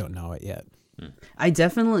 We just don't know it yet. I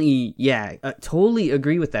definitely, totally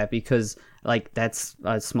agree with that, because like that's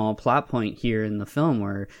a small plot point here in the film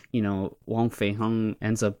where, Wong Fei Hung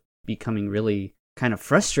ends up becoming really kind of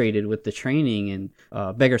frustrated with the training,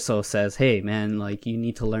 and Beggar Soul says, hey man, like you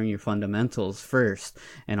need to learn your fundamentals first,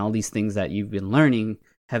 and all these things that you've been learning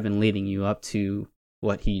have been leading you up to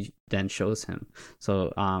what he then shows him.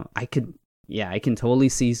 So I can totally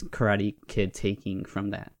see Karate Kid taking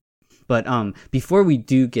from that. But before we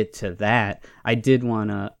do get to that, I did want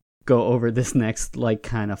to go over this next like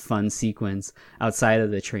kind of fun sequence outside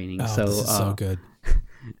of the training. Oh, so this is so good.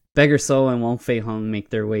 Beggar Soul and Wong Fei Hung make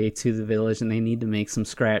their way to the village, and they need to make some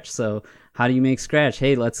scratch. So how do you make scratch?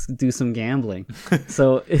 Hey, let's do some gambling.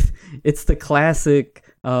 So it's the classic,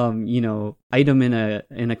 item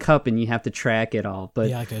in a cup, and you have to track it all. But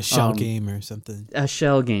like a shell game or something. A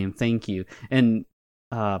shell game, thank you. And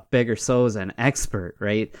Beggar Soul is an expert,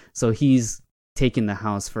 right? So he's taking the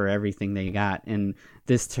house for everything they got, and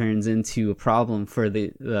this turns into a problem for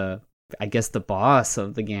the I guess the boss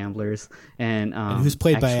of the gamblers, and who's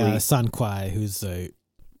played by San Kwai, who's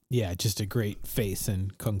just a great face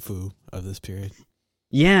in Kung Fu of this period.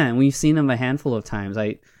 Yeah, and we've seen him a handful of times.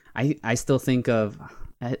 I still think of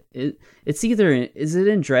it's either, is it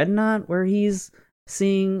in Dreadnought where he's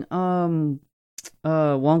seeing Wong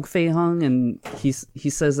Fei Hung, and he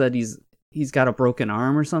says that he's got a broken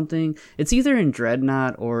arm or something. It's either in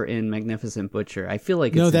Dreadnought or in Magnificent Butcher. I feel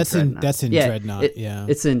like that's in Dreadnought.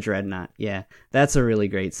 It's in Dreadnought. Yeah, that's a really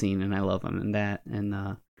great scene, and I love him in that.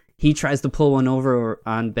 And he tries to pull one over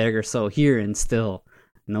on Beggar Soul here, and still,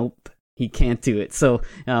 nope, he can't do it. So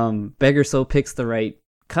Beggar Soul picks the right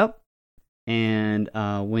cup, and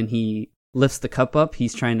when he lifts the cup up,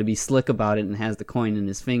 he's trying to be slick about it and has the coin in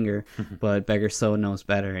his finger, but Beggar Soul knows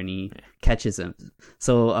better, and he catches him.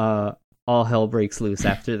 So all hell breaks loose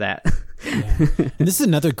after that. And this is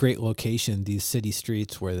another great location, these city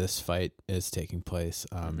streets where this fight is taking place.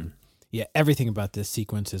 Everything about this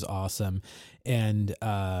sequence is awesome. And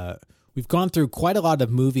we've gone through quite a lot of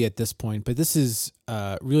movie at this point, but this is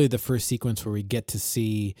really the first sequence where we get to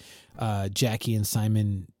see Jackie and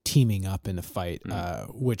Simon teaming up in a fight,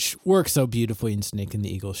 which works so beautifully in Snake and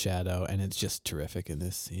the Eagle Shadow, and it's just terrific in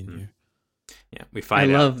this scene here. Yeah, we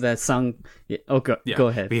find I out. love that song. Yeah. Oh, go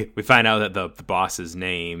ahead. We find out that the boss's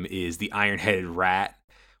name is the Iron-Headed Rat,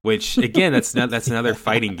 which again, that's another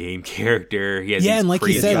fighting game character. He has and like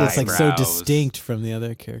you said, it's like so eyebrows. Distinct from the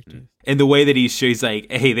other characters. And the way that he's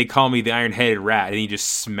like, hey, they call me the Iron-Headed Rat, and he just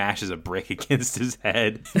smashes a brick against his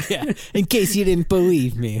head. Yeah, in case you didn't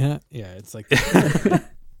believe me, huh? Yeah, it's like.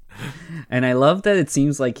 And I love that it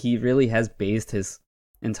seems like he really has based his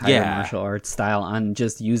entire martial arts style on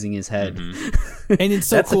just using his head. And it's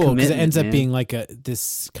so cool because it ends up being like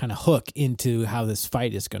this kind of hook into how this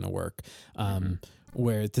fight is going to work,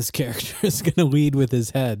 where this character is going to lead with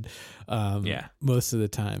his head most of the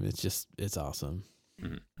time. It's awesome.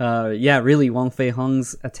 Really, Wong Fei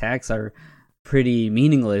Hung's attacks are pretty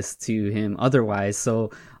meaningless to him otherwise,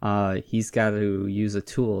 so he's got to use a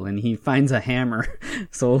tool, and he finds a hammer.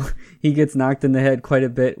 So he gets knocked in the head quite a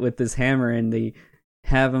bit with this hammer, and they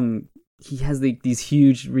have him, he has these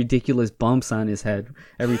huge ridiculous bumps on his head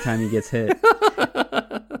every time he gets hit.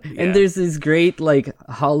 And there's these great like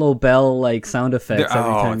hollow bell like sound effects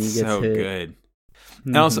every time he it's gets so hit. good.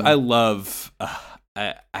 And also, I love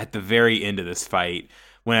at the very end of this fight,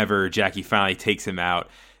 whenever Jackie finally takes him out,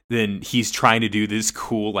 then he's trying to do this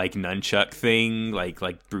cool like nunchuck thing, like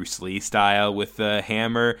Bruce Lee style with the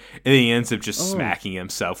hammer, and then he ends up just smacking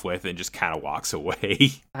himself with it and just kind of walks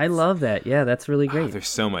away. I love that. Yeah, that's really great. There's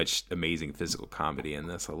so much amazing physical comedy in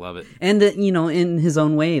this. I love it. And in his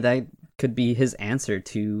own way, that could be his answer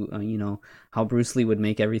to how Bruce Lee would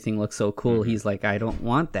make everything look so cool. He's like, I don't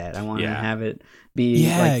want that. I want to have it be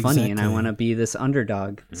like funny, and I want to be this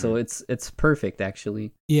underdog. So it's perfect,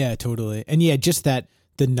 actually. Yeah, totally. And just that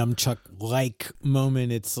the nunchuck like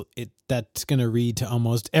moment. That's gonna read to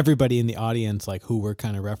almost everybody in the audience, like who we're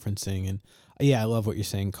kind of referencing. And I love what you're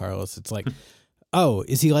saying, Carlos. It's like, oh,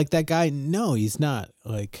 is he like that guy? No, he's not.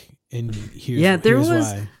 Like, and here's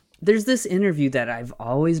why. There's this interview that I've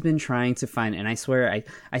always been trying to find, and I swear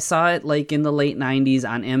I saw it like in the late 90s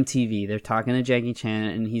on MTV. They're talking to Jackie Chan,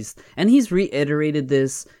 and he's reiterated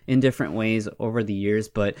this in different ways over the years,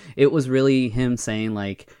 but it was really him saying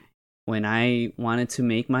like, when I wanted to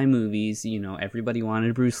make my movies, everybody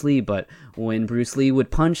wanted Bruce Lee, but when Bruce Lee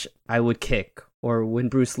would punch, I would kick. Or when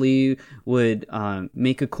Bruce Lee would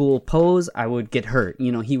make a cool pose, I would get hurt.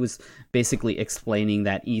 He was basically explaining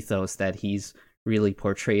that ethos that he's really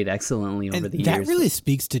portrayed excellently over the years. That really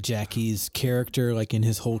speaks to Jackie's character, like in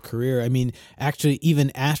his whole career. I mean, actually,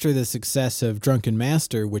 even after the success of Drunken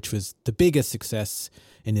Master, which was the biggest success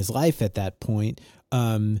in his life at that point,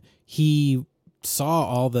 he saw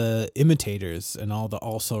all the imitators and all the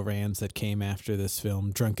also-rans that came after this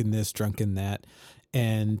film, Drunken This, Drunken That.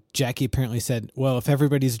 And Jackie apparently said, well, if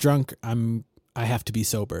everybody's drunk, I have to be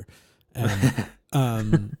sober.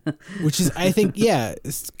 Which is, I think,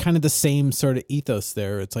 it's kind of the same sort of ethos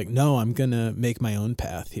there. It's like, no, I'm going to make my own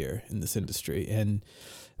path here in this industry. And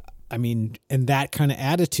I mean, and that kind of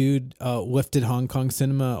attitude lifted Hong Kong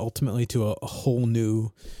cinema ultimately to a whole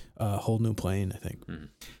new plane, I think.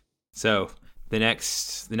 So the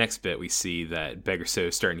next bit, we see that Beggar So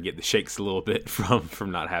is starting to get the shakes a little bit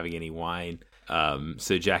from not having any wine.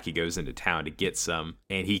 So Jackie goes into town to get some,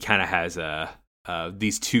 and he kind of has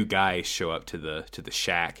these two guys show up to the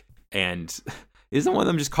shack, and isn't one of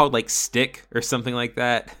them just called like Stick or something like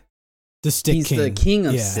that? The Stick He's King. the king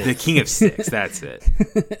of sticks. The king of sticks. That's it.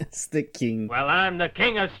 Stick King. Well, I'm the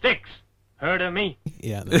king of sticks. Heard of me?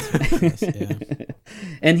 Yeah, that's what it is, yeah.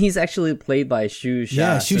 And he's actually played by Xu Sha.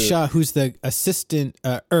 Yeah, Xu Sha, who's the assistant,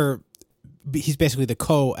 he's basically the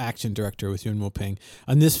co-action director with Yuen Woo-ping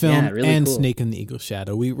on this film really cool. Snake in the Eagle's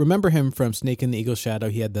Shadow. We remember him from Snake in the Eagle's Shadow.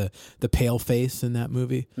 He had the pale face in that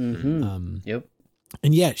movie. Mm-hmm. Yep.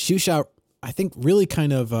 And Xu Sha, I think, really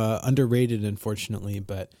kind of underrated, unfortunately,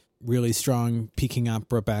 but really strong Peking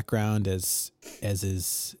opera background as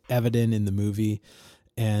is evident in the movie.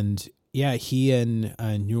 And he and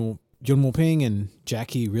Yuen Woo-ping and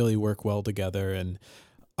Jackie really work well together. And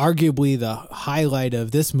arguably the highlight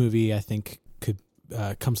of this movie, I think,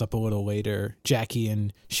 comes up a little later. Jackie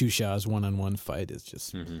and Xu Sha's one-on-one fight is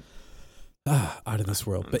just out of this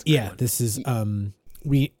world. But this is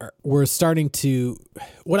we're starting to.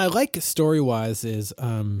 What I like story-wise is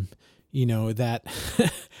that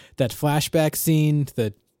that flashback scene,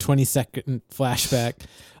 the 20-second flashback,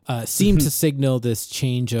 seemed to signal this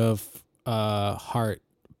change of heart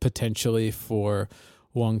potentially for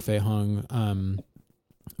Wong Fei-hung.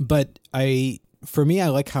 But for me, I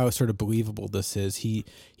like how sort of believable this is.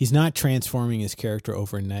 He's not transforming his character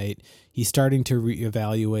overnight. He's starting to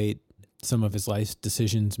reevaluate some of his life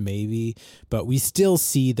decisions, maybe, but we still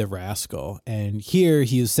see the rascal. And here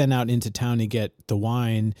he was sent out into town to get the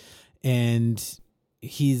wine, and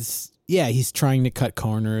he's trying to cut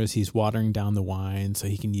corners. He's watering down the wine so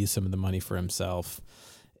he can use some of the money for himself.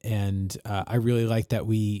 And I really like that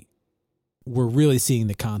we're really seeing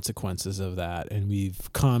the consequences of that. And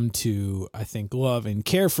we've come to, I think, love and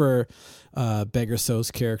care for Beggar So's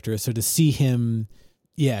character. So to see him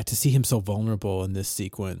so vulnerable in this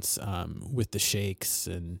sequence with the shakes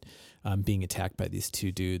and being attacked by these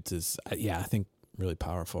two dudes is, I think, really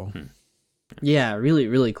powerful. Yeah, really,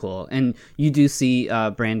 really cool. And you do see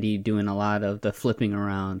Brandy doing a lot of the flipping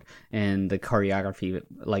around and the choreography,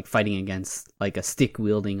 like fighting against like a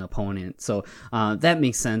stick-wielding opponent. So that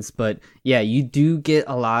makes sense. But you do get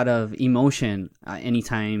a lot of emotion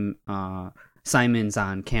anytime Simon's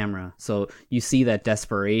on camera. So you see that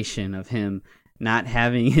desperation of him not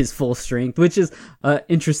having his full strength, which is an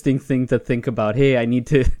interesting thing to think about. Hey, I need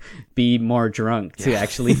to be more drunk to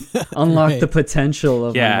actually unlock the potential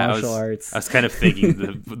of my martial arts. I was kind of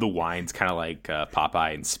thinking the wine's kind of like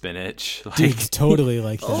Popeye and spinach. Like, Dude, totally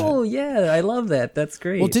like that. Oh yeah, I love that. That's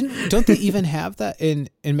great. Well, don't they even have that in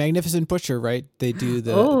Magnificent Butcher? Right? They do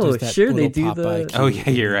the. Oh, there's that sure, they little do Popeye the- cue Oh, yeah,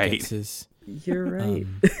 you're that right. gets his- You're right.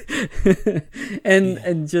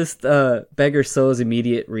 And just Beggar So's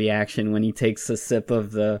immediate reaction when he takes a sip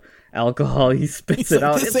of the alcohol, he spits He's it like,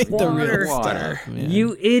 out. "This It's ain't the water. real stuff, man."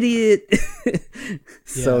 You idiot.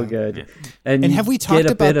 So Yeah. good. And you have we get talked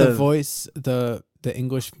a about bit the of- voice, the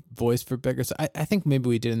English voice for Beggar So? I think maybe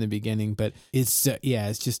we did in the beginning, but it's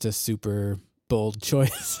it's just a super bold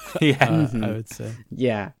choice. Yeah. I would say.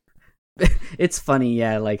 Yeah. It's funny,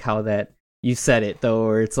 yeah, like how that you said it though,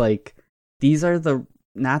 where it's like these are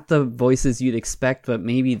not the voices you'd expect, but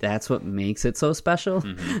maybe that's what makes it so special.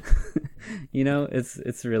 You know,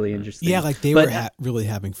 it's really interesting. Yeah, like they But- were really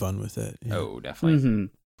having fun with it. Yeah. Oh, definitely. Mhm.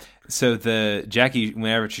 So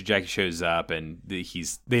whenever Jackie shows up and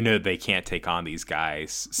they know they can't take on these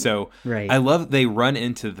guys. So Right. I love they run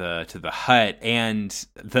into the hut and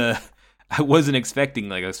I wasn't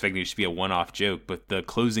expecting I was expecting it to be a one-off joke, but the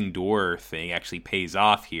closing door thing actually pays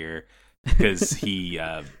off here because he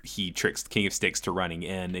tricks King of Sticks to running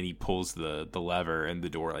in and he pulls the lever and the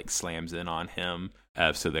door slams in on him.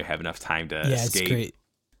 So they have enough time to escape. It's great.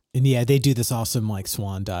 And they do this awesome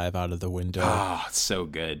swan dive out of the window. Oh, it's so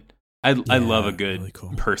good. I love a good really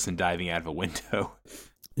cool. person diving out of a window.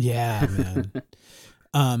 Yeah,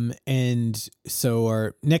 man. And so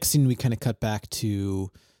our next scene, we kind of cut back to,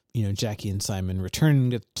 Jackie and Simon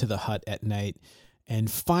returning to the hut at night.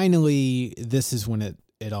 And finally, this is when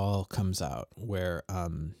it all comes out, where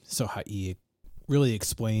Sohai really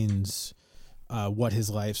explains what his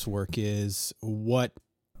life's work is, what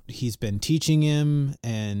he's been teaching him,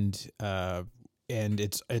 and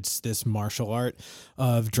it's this martial art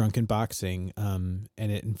of drunken boxing, and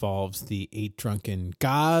it involves the 8 drunken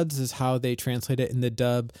gods is how they translate it in the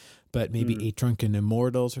dub, but maybe 8 drunken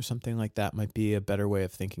immortals or something like that might be a better way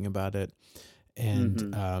of thinking about it.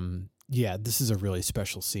 And this is a really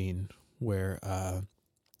special scene where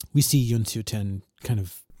we see Yun Siu Ten kind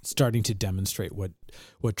of starting to demonstrate what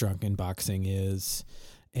drunken boxing is,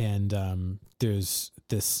 and there's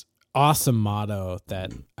this awesome motto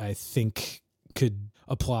that I think could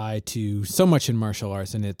apply to so much in martial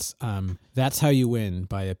arts, and it's that's how you win,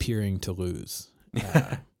 by appearing to lose.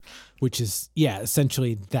 Which is,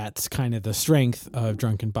 essentially that's kind of the strength of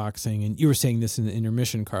drunken boxing. And you were saying this in the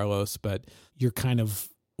intermission, Carlos, but you're kind of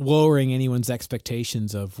lowering anyone's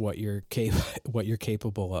expectations of what you're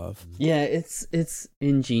capable of. Yeah, it's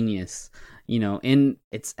ingenious, and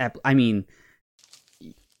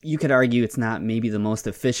you could argue it's not maybe the most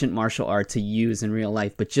efficient martial art to use in real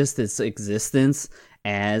life, but just its existence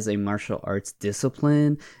as a martial arts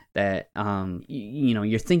discipline that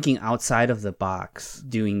you're thinking outside of the box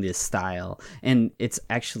doing this style, and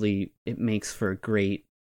it makes for great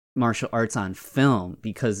martial arts on film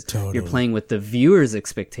because you're playing with the viewer's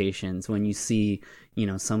expectations when you see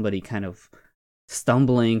somebody kind of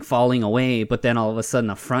stumbling, falling away, but then all of a sudden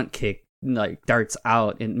a front kick darts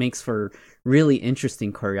out. It makes for really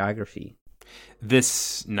interesting choreography.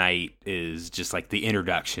 This night is just the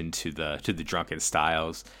introduction to the drunken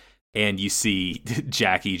styles, and you see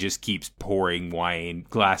Jackie just keeps pouring wine,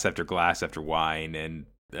 glass after glass after wine, and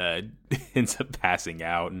ends up passing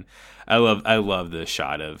out. And I love the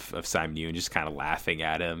shot of Simon Yuen just kind of laughing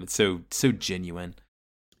at him. It's so genuine.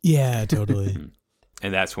 Yeah, totally.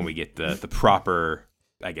 And that's when we get the proper,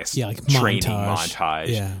 I guess, training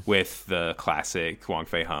montage with the classic Wong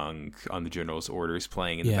Fei Hung on the General's Orders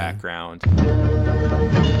playing in the background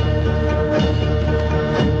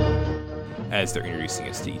as they're introducing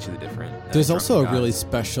us to each of the different There's also a gods. really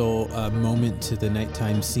special moment to the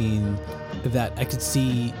nighttime scene that I could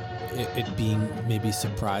see it being maybe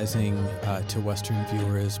surprising to Western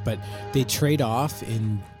viewers, but they trade off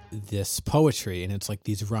in this poetry, and it's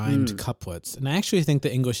these rhymed couplets. And I actually think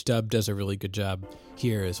the English dub does a really good job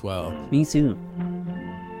here as well. Me too.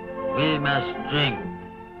 We must drink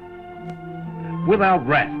without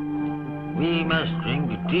rest. We must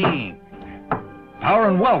drink deep. Power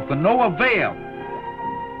and wealth and no avail.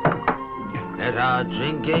 Let our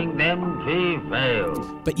drinking them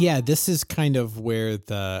prevail. But this is kind of where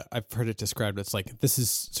I've heard it described, it's this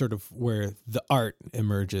is sort of where the art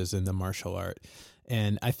emerges in the martial art.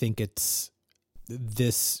 And I think it's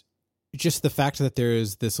just the fact that there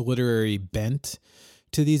is this literary bent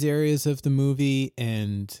to these areas of the movie,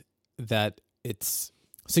 and that it's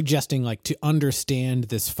suggesting like to understand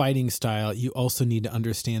this fighting style, you also need to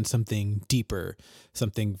understand something deeper,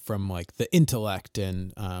 something from like the intellect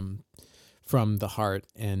and from the heart.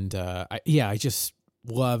 And I just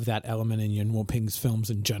love that element in Yuen Woo-ping's films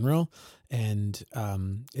in general. And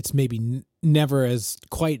it's maybe never as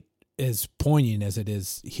quite as poignant as it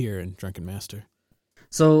is here in Drunken Master.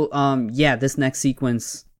 So, this next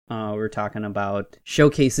sequence we're talking about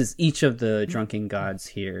showcases each of the drunken gods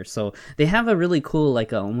here. So they have a really cool,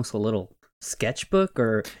 like almost a little sketchbook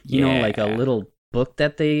or, you know, like a little book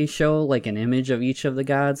that they show like an image of each of the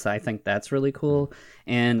gods. I think that's really cool.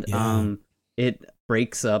 And it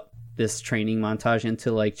breaks up this training montage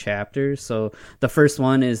into like chapters. So the first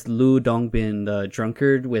one is Lu Dongbin, the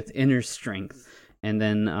drunkard with inner strength. And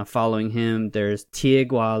then following him, there's Tie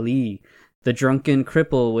Gua Li, the drunken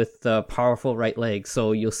cripple with the powerful right leg.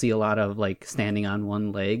 So you'll see a lot of like standing on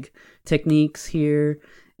one leg techniques here.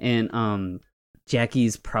 And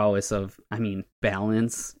Jackie's prowess of,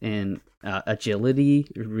 balance and agility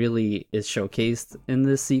really is showcased in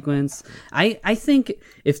this sequence. I think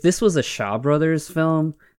if this was a Shaw Brothers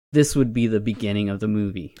film, this would be the beginning of the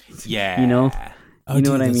movie. Yeah. You know? Oh, you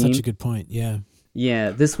know what I that's mean? such a good point. Yeah. Yeah,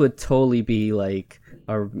 this would totally be like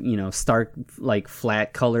a stark, like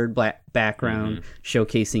flat colored black background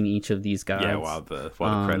showcasing each of these gods. Yeah, while the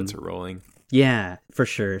credits are rolling. Yeah, for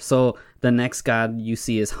sure. So the next god you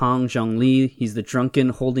see is Hong Zhongli. He's the drunken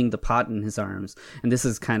holding the pot in his arms. And this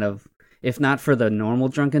is kind of, if not for the normal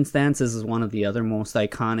drunken stance, this is one of the other most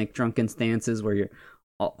iconic drunken stances where you're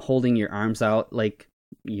holding your arms out like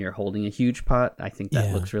you're holding a huge pot. I think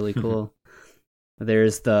that looks really cool.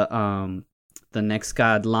 There's the next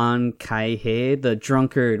god, Lan Kai He, the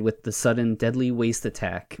drunkard with the sudden deadly waist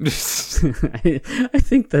attack. I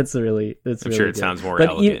think that's really I'm really sure it good. sounds more But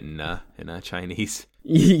elegant in Chinese.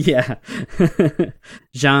 Yeah.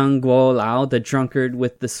 Zhang Guo Lao, the drunkard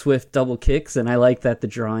with the swift double kicks, and I like that the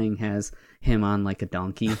drawing has him on like a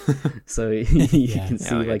donkey, so you can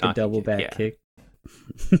see like a double back kick.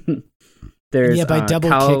 There's by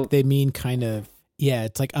double kick they mean kind of. Yeah,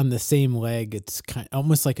 it's like on the same leg. It's kind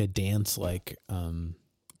almost like a dance, like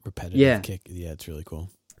repetitive kick. Yeah, it's really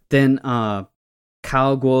cool. Then Kao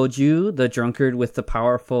Guoju, the drunkard with the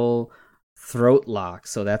powerful throat lock.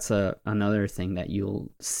 So that's another thing that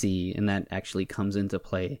you'll see, and that actually comes into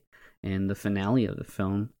play in the finale of the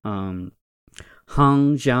film. Hang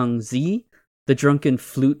Jiangzi, the drunken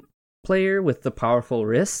flute player with the powerful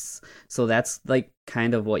wrists. So that's like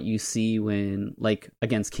kind of what you see when like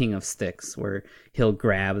against King of Sticks, where he'll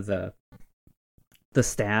grab the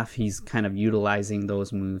staff. He's kind of utilizing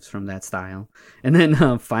those moves from that style. And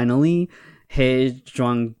then finally, He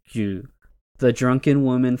Zhuangju, the drunken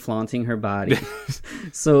woman flaunting her body.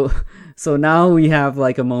 so now we have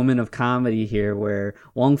like a moment of comedy here where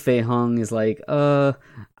Wong Fei Hung is like, I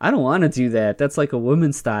don't want to do that. That's like a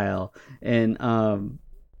woman style. And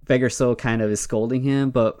Beggar So kind of is scolding him,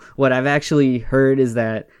 but what I've actually heard is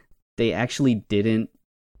that they actually didn't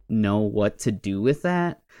know what to do with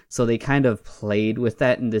that, so they kind of played with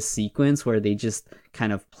that in this sequence where they just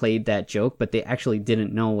kind of played that joke, but they actually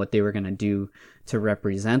didn't know what they were going to do to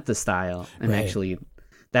represent the style, and actually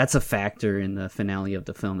that's a factor in the finale of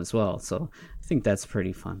the film as well, so I think that's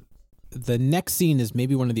pretty fun. The next scene is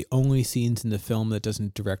maybe one of the only scenes in the film that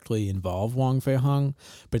doesn't directly involve Wong Fei Hung,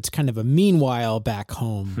 but it's kind of a meanwhile back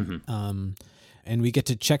home. And we get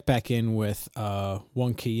to check back in with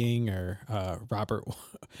Wong Ki-ying or Robert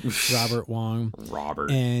Wong.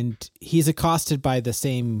 Robert. And he's accosted by the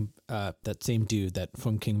same that same dude that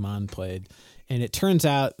Feng King Man played. And it turns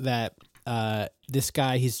out that this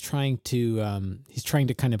guy, he's trying to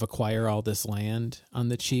kind of acquire all this land on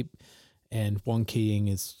the cheap, and Wong Ki-ying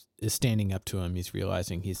is standing up to him. He's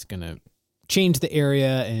realizing he's going to change the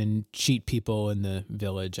area and cheat people in the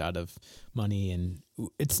village out of money. And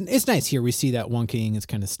it's nice here. We see that Wong Ki-ying is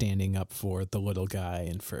kind of standing up for the little guy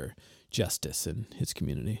and for justice in his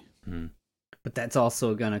community. But that's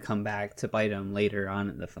also going to come back to bite him later on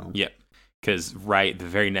in the film. Yep. Because the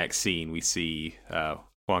very next scene, we see Wang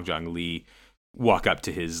Zhongli walk up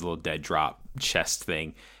to his little dead drop chest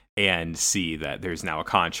thing and see that there's now a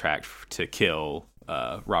contract to kill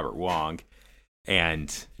Robert Wong, and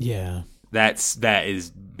that is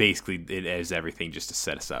basically it as everything just to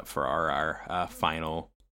set us up for our final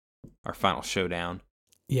showdown.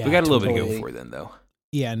 Yeah, we got a little bit to go for then, though.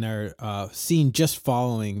 Yeah, and our scene just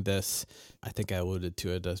following this, I think I alluded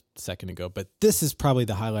to it a second ago, but this is probably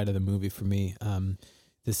the highlight of the movie for me.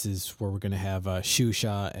 This is where we're going to have Shu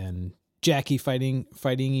Sha and Jackie fighting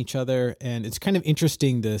each other, and it's kind of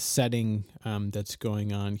interesting the setting that's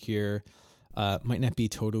going on here. might not be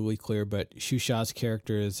totally clear, but Xu Sha's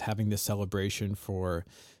character is having this celebration for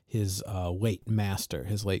his late master,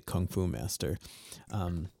 his late kung fu master.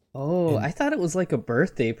 I thought it was like a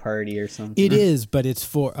birthday party or something. It is, but it's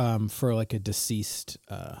for like a deceased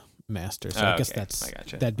master. So I guess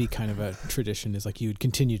that'd be kind of a tradition, is like you would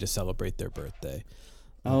continue to celebrate their birthday.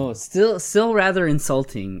 Oh, still rather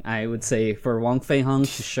insulting, I would say, for Wong Fei Hung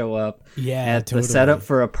to show up at the setup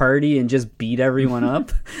for a party and just beat everyone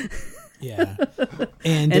up. Yeah,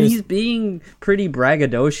 and he's being pretty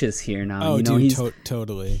braggadocious here now. Oh, you know, dude,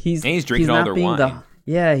 totally. He's drinking all their wine.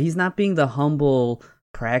 He's not being the humble,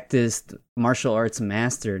 practiced martial arts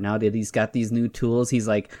master. Now that he's got these new tools, he's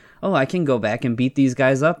like, oh, I can go back and beat these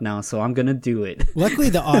guys up now, so I'm gonna do it.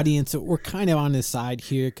 Luckily, the audience, we're kind of on his side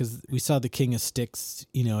here, because we saw the King of Sticks,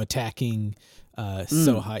 attacking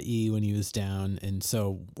So Ha-Yi when he was down, and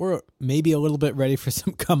so we're maybe a little bit ready for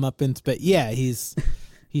some comeuppance. But yeah, he's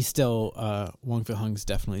still Wong Fei Hung's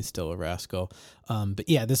definitely still a rascal. But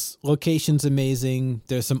yeah, this location's amazing.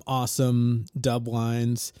 There's some awesome dub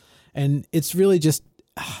lines, and it's really just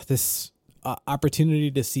this opportunity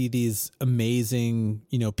to see these amazing,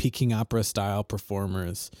 Peking opera style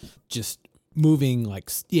performers just moving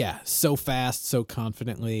so fast, so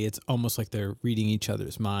confidently. It's almost like they're reading each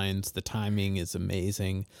other's minds. The timing is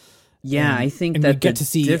amazing. Yeah, I think that we get to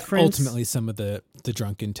see ultimately some of the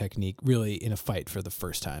drunken technique really in a fight for the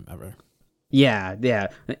first time ever. Yeah.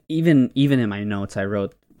 Even in my notes, I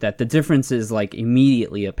wrote that the difference is like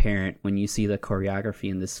immediately apparent when you see the choreography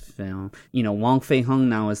in this film. Wong Fei Hung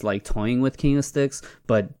now is like toying with King of Sticks,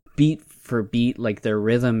 but beat for beat, like their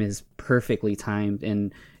rhythm is perfectly timed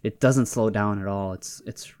and it doesn't slow down at all.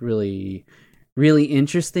 It's really, really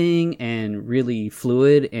interesting and really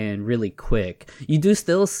fluid and really quick. You do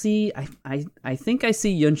still see, I think I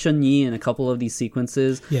see Yun Chun Yi in a couple of these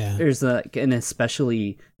sequences. Yeah. There's an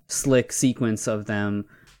especially slick sequence of them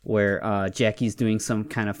where Jackie's doing some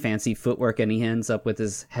kind of fancy footwork and he ends up with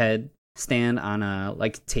his head stand on a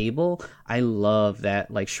table. I love that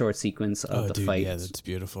short sequence of the fight. Yeah, that's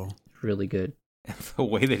beautiful. Really good. The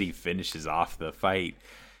way that he finishes off the fight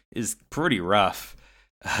is pretty rough.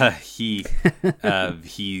 He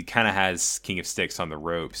kind of has King of Sticks on the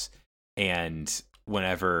ropes, and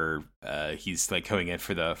whenever he's going in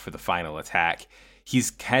for the final attack,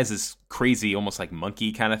 has this crazy almost like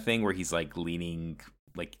monkey kind of thing where he's leaning,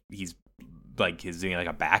 he's doing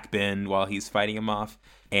a back bend while he's fighting him off,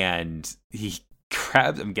 and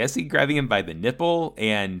I'm guessing grabbing him by the nipple,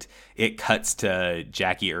 and it cuts to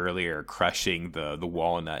Jackie earlier crushing the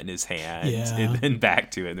walnut in his hand, and then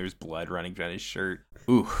back to it, and there's blood running down his shirt.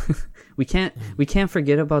 Ooh. We can't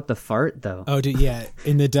forget about the fart though. Oh, dude, yeah.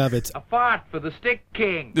 In the dub, it's a fart for the Stick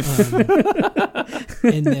King.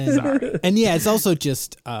 And then, and yeah, it's also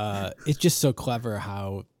just it's just so clever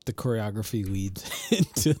how the choreography leads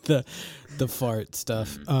into the fart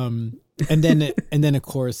stuff. And then of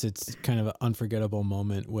course it's kind of an unforgettable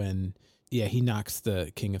moment when he knocks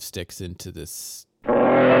the King of Sticks into this.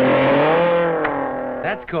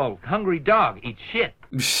 That's called Hungry Dog Eat Shit.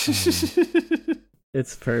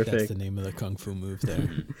 It's perfect. That's the name of the kung fu move there.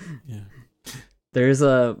 Yeah. There's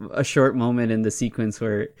a short moment in the sequence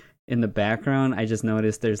where in the background I just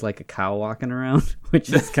noticed there's a cow walking around, which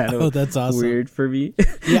is kind of that's awesome. Weird for me.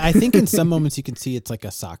 Yeah, I think in some moments you can see it's like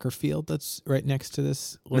a soccer field that's right next to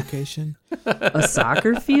this location. A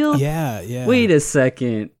soccer field? Yeah. Wait a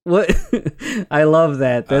second. What? I love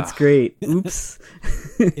that. That's great. Oops.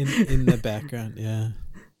 in the background, yeah.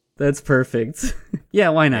 That's perfect. Yeah,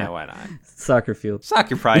 why not? Yeah, why not? Soccer field.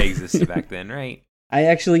 Soccer probably existed back then, right? I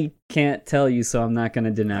actually can't tell you, so I'm not going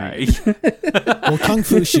to deny it. Well, Kung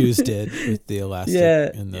Fu Shoes did with the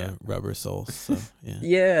elastic and the rubber soles. So, yeah.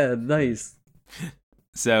 Yeah, nice.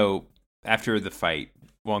 So after the fight,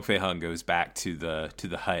 Wong Fei Hung goes back to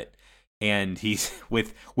the hut, and he's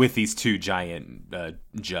with these two giant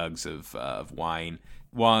jugs of wine.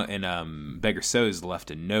 Beggar So's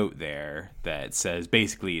left a note there that says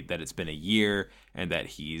basically that it's been a year and that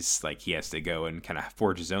he has to go and kind of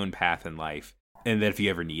forge his own path in life, and that if you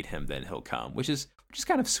ever need him, then he'll come, which is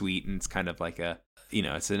kind of sweet, and it's kind of like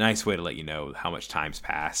it's a nice way to let you know how much time's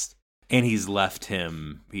passed. And he's left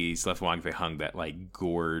Wong Fei Hung that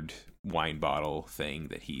gourd wine bottle thing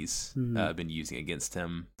that he's been using against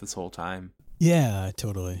him this whole time. Yeah,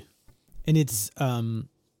 totally. And it's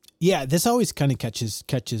this always kind of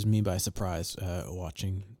catches me by surprise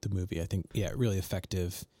watching the movie. I think really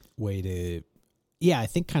effective way to I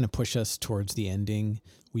think kind of push us towards the ending.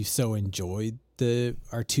 We've so enjoyed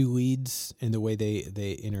our two leads and the way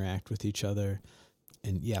they interact with each other,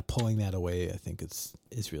 and pulling that away I think is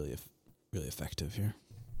really really effective here.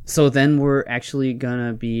 So then we're actually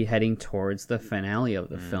gonna be heading towards the finale of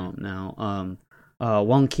the film now.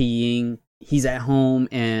 Wong Ki-ying, he's at home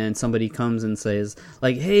and somebody comes and says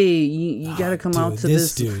like, "Hey, you gotta come out to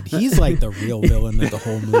this." dude. He's like the real villain of the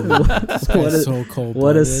whole movie. This guy's so cold-blooded.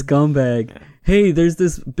 What a scumbag! Hey, there's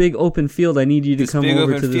this big open field. I need you to come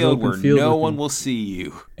over to this open field where no one will see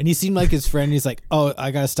you. And he seemed like his friend. He's like, "Oh,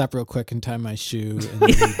 I gotta stop real quick and tie my shoe." And then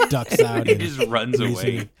he ducks out. He and just runs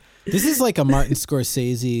away. This is like a Martin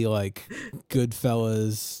Scorsese, like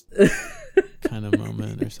Goodfellas kind of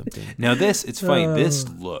moment or something. Now it's funny. This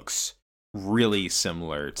looks really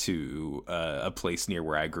similar to a place near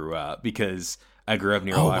where I grew up, because I grew up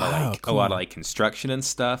near a lot of like construction and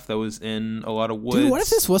stuff that was in a lot of woods. Dude, what if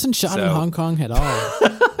this wasn't shot in Hong Kong at all?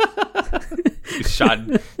 Shot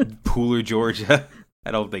in Pooler, Georgia?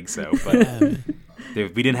 I don't think so, but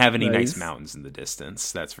we didn't have any nice mountains in the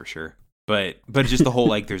distance, that's for sure. But just the whole,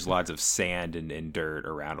 like, there's lots of sand and dirt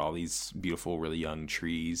around all these beautiful, really young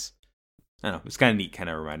trees. I don't know. It's kind of neat. Kind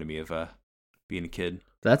of reminded me of being a kid.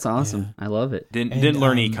 That's awesome. Yeah. I love it. Didn't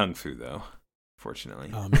learn any kung fu though,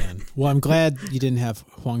 fortunately. Oh man. Well, I'm glad you didn't have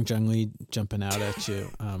Huang Zhengli jumping out at you,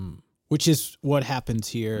 which is what happens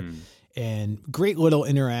here. And great little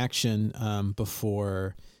interaction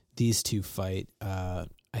before these two fight. I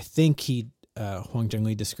think Huang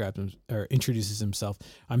Zhengli describes him or introduces himself.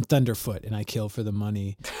 I'm Thunderfoot and I kill for the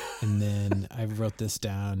money. And then I wrote this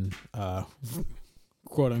down,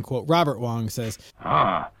 quote unquote. Robert Wong says,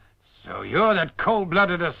 So you're that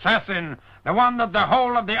cold-blooded assassin, the one that the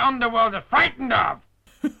whole of the underworld is frightened of.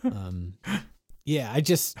 Yeah, I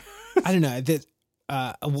don't know.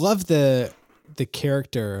 I love the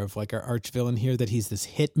character of like our arch villain here, that he's this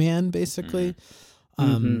hitman basically.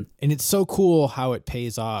 And it's so cool how it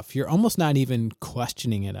pays off. You're almost not even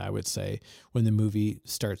questioning it, I would say, when the movie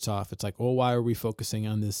starts off. It's like, well, why are we focusing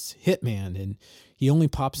on this hitman? And he only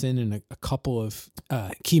pops in a couple of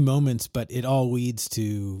key moments, but it all leads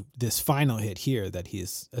to this final hit here that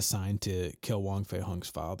he's assigned to kill Wong Fei-hung's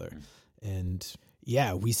father. And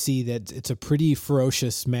yeah, we see that it's a pretty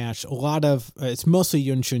ferocious match. A lot of it's mostly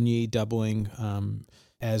Yun Chun-yi doubling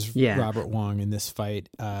as Robert Wong in this fight.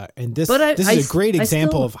 And this is a great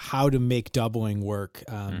example of how to make doubling work.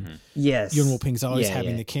 Yes. Yun Wo-ping's always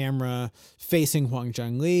having the camera facing Huang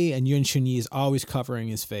Zhengli, and Yun Chun-yi is always covering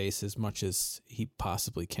his face as much as he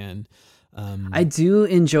possibly can. I do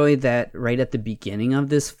enjoy that right at the beginning of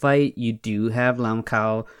this fight, you do have Lam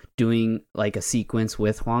Kao doing like a sequence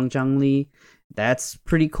with Huang Zhengli. That's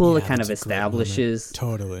pretty cool. It kind of establishes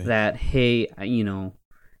that, hey,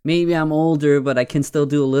 maybe I'm older, but I can still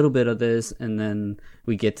do a little bit of this. And then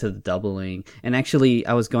we get to the doubling. And actually,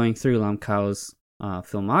 I was going through Lam Kao's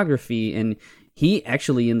filmography, and he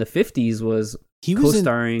actually in the 50s was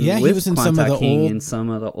co-starring with Kwon Ta-king in some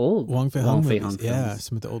of the old Wong Fei-hung films. Yeah,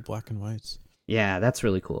 some of the old black and whites. Yeah, that's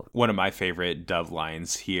really cool. One of my favorite dub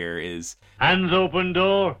lines here is, "Hands open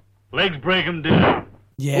door, legs break 'em down."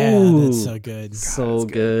 Yeah, that's so good. So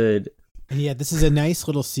good. And yeah, this is a nice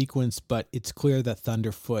little sequence, but it's clear that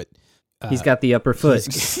Thunderfoot, he's got the upper foot.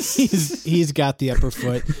 He's got the upper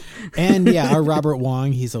foot. And yeah, our Robert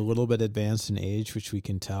Wong, he's a little bit advanced in age, which we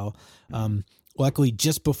can tell. Luckily,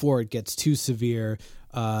 just before it gets too severe,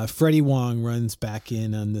 Freddie Wong runs back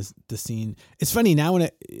in on the scene. It's funny now do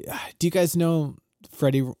you guys know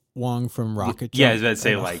Freddie Wong from Rocket Jump? Yeah, I was about to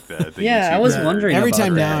say like the yeah, YouTube I was wondering. Every about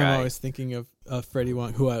time that now, guy. I'm always thinking of Freddie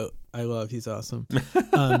Wong, who I love. He's awesome.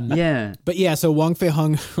 Yeah. But yeah, so Wong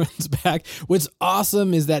Fei-hung runs back. What's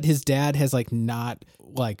awesome is that his dad has like not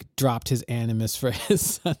like dropped his animus for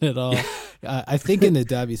his son at all. I think in the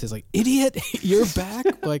dub he says like, "Idiot, you're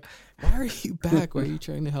back." Like, why are you back? Why are you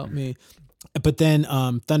trying to help me? But then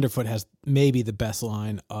Thunderfoot has maybe the best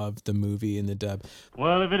line of the movie in the dub.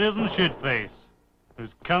 "Well, if it isn't Shitface, who's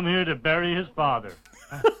come here to bury his father."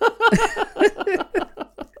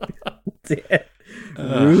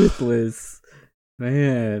 Ruthless,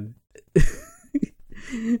 man.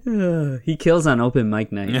 He kills on open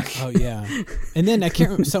mic night. Oh yeah, and then I can't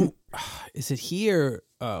remember. So is it here?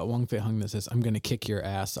 Wong Fei-hung that says, "I'm going to kick your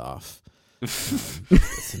ass off."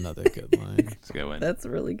 That's another good line. It's a good one. That's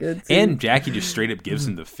really good too. And Jackie just straight up gives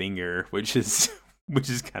him the finger, which is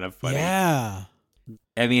kind of funny. Yeah.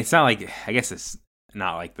 I mean, it's not like, I guess it's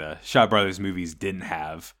not like the Shaw Brothers movies didn't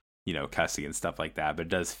have, cussing and stuff like that, but it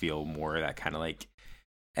does feel more that kind of like,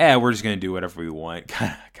 we're just going to do whatever we want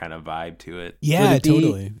kind of vibe to it. Yeah,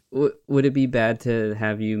 totally. Would it be bad to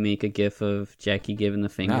have you make a gif of Jackie giving the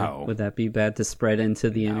finger? No. Would that be bad to spread into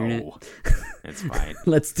the internet? It's fine.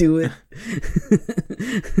 Let's do it.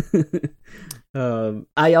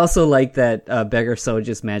 I also like that Beggar So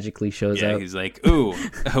just magically shows Yeah, up. he's like, ooh,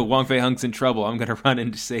 Wong Fei Hung's in trouble. I'm gonna run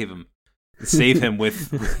in to save him. Save him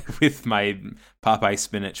with my Popeye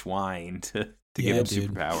spinach wine to give him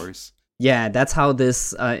superpowers. Yeah, that's how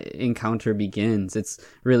this encounter begins. It's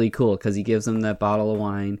really cool because he gives him that bottle of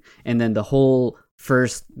wine, and then the whole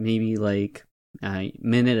first maybe like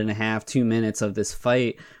minute and a half, 2 minutes of this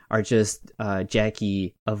fight are just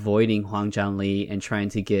Jackie avoiding Huang Zhangli and trying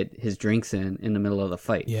to get his drinks in the middle of the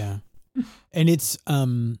fight. Yeah, and it's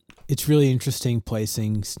really interesting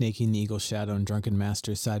placing Snake Eating the Eagle Shadow and Drunken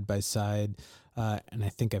Master side by side. And I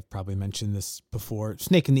think I've probably mentioned this before.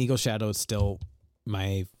 Snake and the Eagle Shadow is still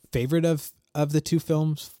my favorite of the two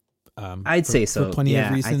films. I'd say so. For plenty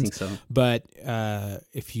of reasons. I think so. But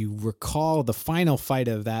if you recall the final fight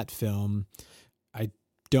of that film,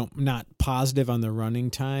 not positive on the running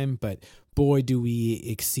time, but boy, do we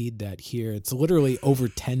exceed that here. It's literally over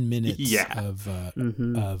 10 minutes of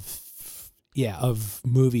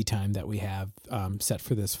movie time that we have set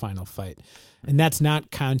for this final fight. And that's not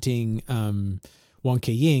counting Wong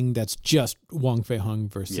Kei-ying, that's just Wong Fei Hung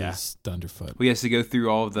versus Thunderfoot. We have to go through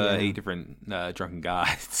all of the 8 different drunken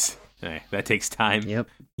gods. That takes time. Yep.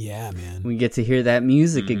 Yeah, man. We get to hear that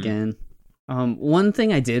music again. One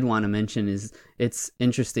thing I did want to mention is it's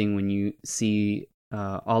interesting when you see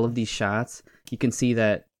all of these shots, you can see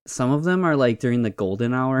that some of them are like during the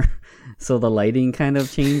golden hour, so the lighting kind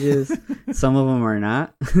of changes. Some of them are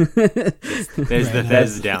not. That's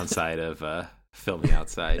the downside of filming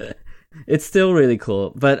outside. It's still really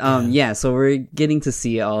cool. But so we're getting to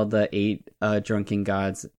see all the 8 drunken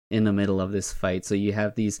gods in the middle of this fight. So you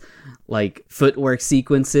have these like footwork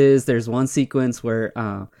sequences. There's one sequence where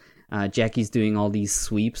Jackie's doing all these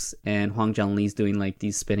sweeps and Huang Zhongli's doing like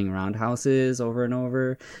these spinning roundhouses over and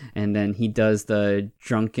over, and then he does the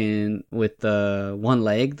drunken with the one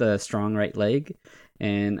leg, the strong right leg,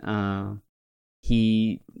 and I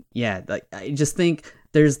just think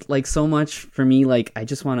there's like so much for me. Like I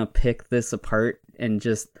just want to pick this apart and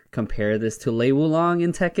just compare this to Lei Wulong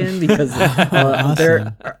in Tekken because awesome.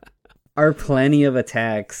 There are plenty of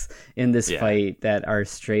attacks in this fight that are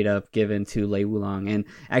straight up given to Lei Wulong. And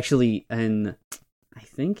actually, I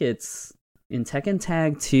think it's in Tekken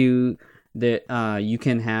Tag 2 that you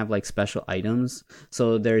can have like special items.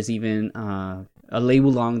 So there's even a Lei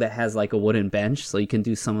Wulong that has like a wooden bench, so you can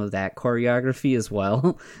do some of that choreography as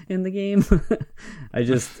well in the game. I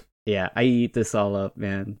eat this all up,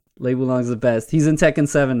 man. Lei Wulong's the best. He's in Tekken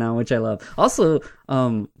 7 now, which I love. Also,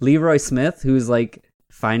 Leroy Smith, who's like,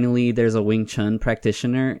 finally, there's a Wing Chun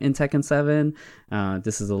practitioner in Tekken 7.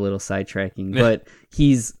 This is a little sidetracking, but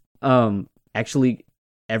he's actually,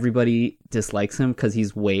 everybody dislikes him because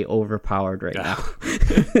he's way overpowered right now.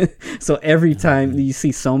 So every time you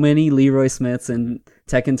see so many Leroy Smiths in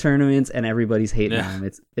Tekken tournaments, and everybody's hating him.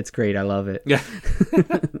 It's great. I love it. Yeah.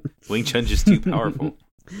 Wing Chun's just too powerful.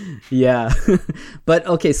 Yeah. But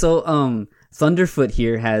okay, so Thunderfoot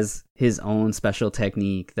here has his own special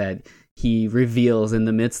technique that he reveals in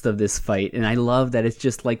the midst of this fight, and I love that it's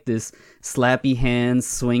just like this slappy hands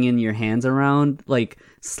swinging your hands around, like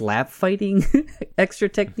slap fighting extra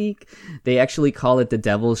technique. They actually call it the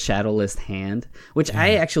Devil's Shadowless Hand, which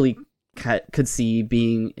I actually could see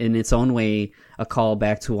being in its own way a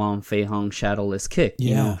callback to Wong Fei Hung's Shadowless Kick.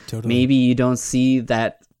 Totally. Maybe you don't see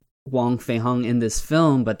that Wong Fei Hung in this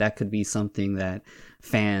film, but that could be something that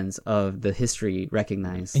fans of the history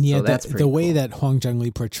recognize. And so that's the way cool. that Huang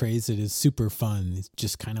Zhongli portrays it is super fun. It's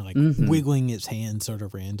just kind of like wiggling his hand sort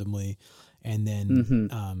of randomly, and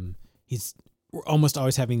then he's almost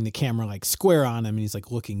always having the camera like square on him, and he's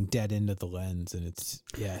like looking dead into the lens, and it's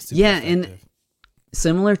super effective. And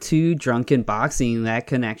similar to drunken boxing, that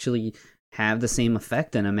can actually have the same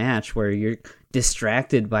effect in a match where you're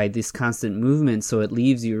distracted by this constant movement, so it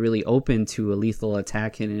leaves you really open to a lethal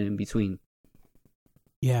attack hidden in between.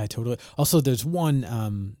 Yeah, totally. Also, there's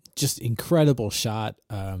one just incredible shot,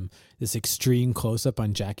 this extreme close-up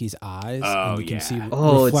on Jackie's eyes. Oh, and you can see it's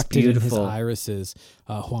reflected in his beautiful. irises,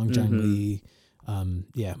 Huang Zhongli,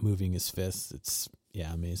 moving his fists. It's,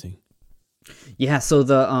 amazing. Yeah, so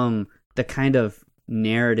the kind of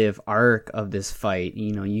narrative arc of this fight,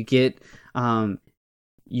 you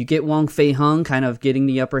get Wong Fei Hung kind of getting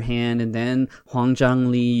the upper hand, and then Huang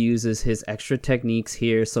Zhongli uses his extra techniques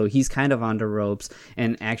here, so he's kind of on the ropes,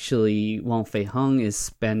 and actually Wong Fei Hung is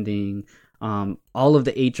spending all of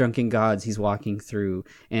the 8 drunken gods he's walking through,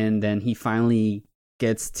 and then he finally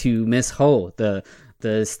gets to Miss Ho, the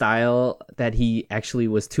the style that he actually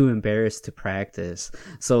was too embarrassed to practice.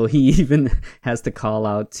 So he even has to call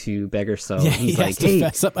out to Beggar So. Yeah, He's he like, has to hey,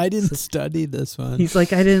 fess up. I didn't study this one. he's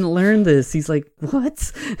like, I didn't learn this. He's like,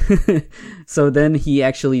 what? So then he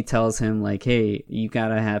actually tells him like, hey, you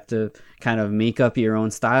gotta have to kind of make up your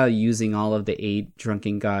own style using all of the 8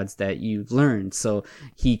 drunken gods that you've learned. So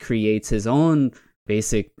he creates his own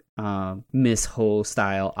basic Miss Ho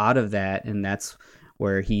style out of that, and that's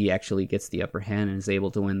where he actually gets the upper hand and is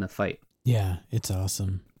able to win the fight. Yeah, it's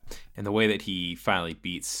awesome. And the way that he finally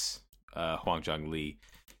beats Huang Zhongli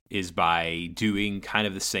is by doing kind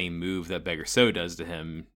of the same move that Beggar So does to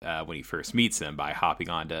him when he first meets him, by hopping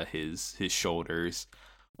onto his shoulders,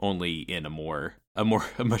 only in a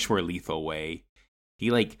much more lethal way.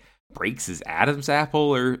 He like breaks his Adam's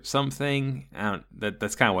apple or something.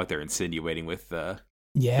 That's kind of what they're insinuating with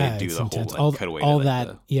yeah, they do it's the intense. whole like, cutaway all to, that,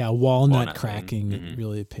 like, walnut thing. cracking Mhm.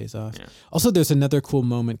 really pays off. Yeah. Also, there's another cool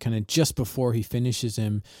moment kind of just before he finishes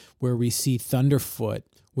him where we see Thunderfoot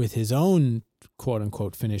with his own quote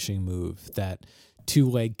unquote finishing move, that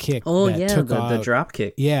 2-leg kick. Oh that yeah, took the out, drop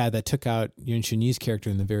kick. Yeah, that took out Yun Chunyi's character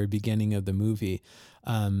in the very beginning of the movie.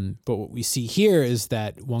 But what we see here is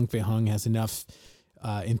that Wang Fei Hung has enough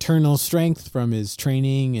internal strength from his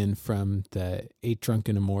training and from the 8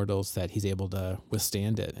 drunken immortals that he's able to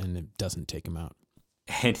withstand it, and it doesn't take him out.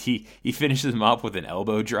 And he finishes him off with an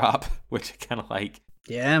elbow drop, which kind of like,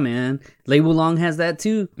 Yeah, man. Lei Wulong has that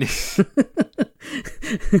too.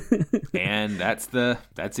 and that's the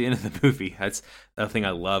end of the movie. That's the thing I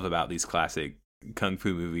love about these classic kung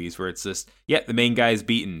fu movies, where it's just, yeah, the main guy's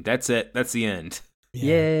beaten. That's it. That's the end.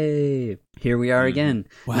 Yeah. Yay! Here we are again.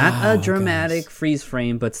 Wow, Not a dramatic guys. freeze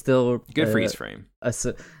frame, but still Good freeze frame.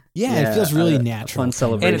 Yeah, it feels really a natural. fun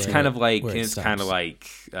celebration. And it's kind of like where it it's kind of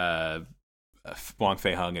stops. like Wang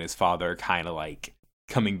Fei Hung and his father kind of like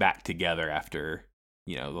coming back together after,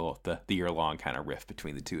 you know, the year-long kind of rift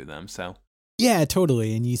between the two of them. So Yeah,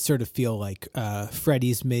 totally. And you sort of feel like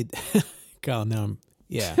Freddy's made God, no,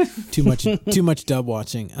 yeah, too much dub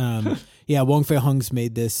watching. Yeah, Wang Fei Hung's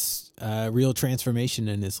made this real transformation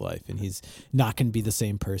in his life, and he's not going to be the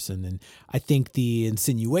same person. And I think the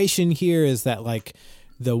insinuation here is that, like,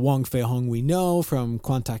 the Wang Fei Hung we know from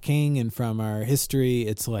Quan Ta King and from our history,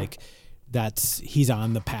 it's like he's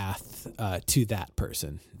on the path to that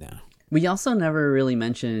person now. We also never really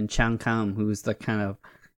mentioned Chang Kam, who's the kind of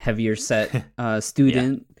heavier set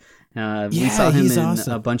student. We saw him he's in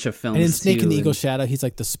awesome. a bunch of films. And in Snake too, and the Eagle Shadow, he's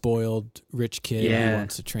like the spoiled rich kid who Yeah.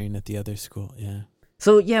 wants to train at the other school. Yeah.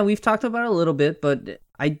 So yeah, we've talked about it a little bit, but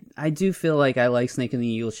I do feel like I like Snake and the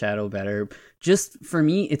Eagle Shadow better. Just for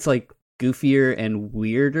me, it's like goofier and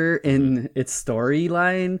weirder in its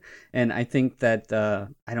storyline, and I think that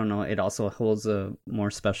I don't know, it also holds a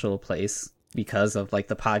more special place because of like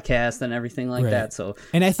the podcast and everything like Right. that. So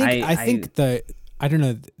And I think I don't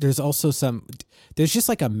know, there's also there's just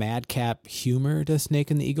like a madcap humor to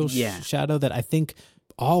Snake and the Eagle Shadow that I think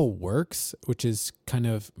all works, which is kind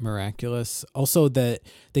of miraculous. Also, the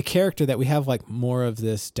character that we have, like more of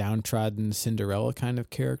this downtrodden Cinderella kind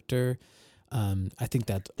of character. I think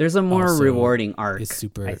that there's a more also rewarding arc. is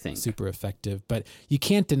super, I think. super effective. But you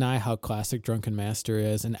can't deny how classic Drunken Master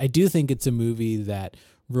is, and I do think it's a movie that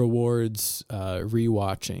rewards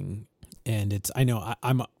rewatching. And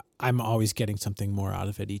I'm always getting something more out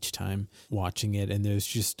of it each time watching it. And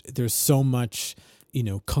there's so much, you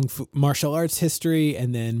know, kung fu martial arts history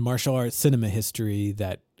and then martial arts cinema history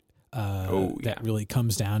that really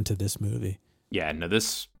comes down to this movie. yeah, no,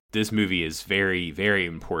 this movie is very, very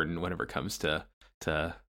important whenever it comes to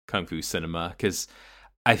kung fu cinema, because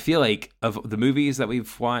I feel like of the movies that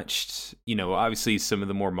we've watched, you know, obviously some of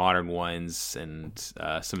the more modern ones and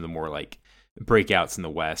some of the more like breakouts in the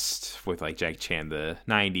West with like Jackie Chan, the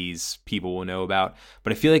 90s, people will know about.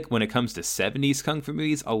 But I feel like when it comes to 70s kung fu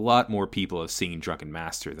movies, a lot more people have seen Drunken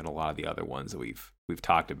Master than a lot of the other ones that we've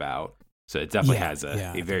talked about. So it definitely has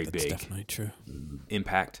a very that's big definitely true.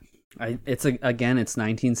 impact. It's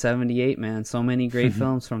 1978, man. So many great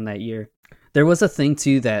films from that year. There was a thing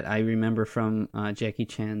too that I remember from Jackie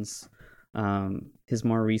Chan's his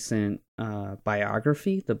more recent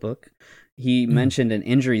biography, the book. He mentioned an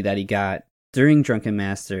injury that he got during Drunken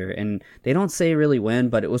Master, and they don't say really when,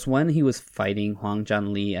 but it was when he was fighting Huang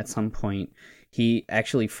Zhongli at some point. He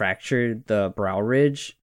actually fractured the brow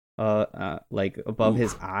ridge like above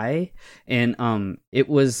his eye, and it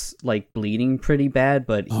was like bleeding pretty bad,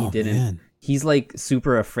 but he didn't. Man. He's like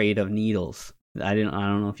super afraid of needles. I don't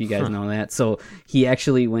know if you guys know that. So he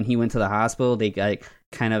actually, when he went to the hospital, they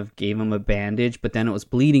kind of gave him a bandage, but then it was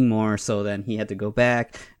bleeding more, so then he had to go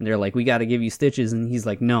back, and they're like, we got to give you stitches, and he's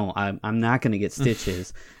like, no, I'm not going to get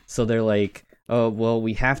stitches. So they're like, oh, well,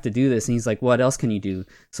 we have to do this. And he's like, what else can you do?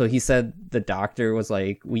 So he said the doctor was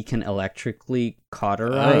like, we can electrically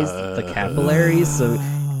cauterize the capillaries. So,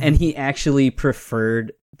 and he actually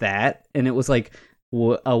preferred that. And it was like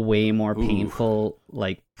a way more painful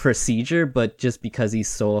like procedure, but just because he's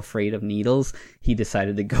so afraid of needles, he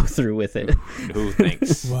decided to go through with it. No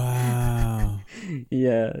thanks. Wow.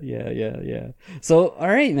 Yeah. So, all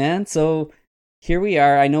right, man. So here we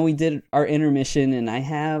are. I know we did our intermission, and I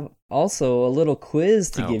have also a little quiz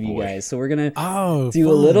to give you guys. So we're gonna do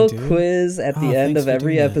a little quiz at the end of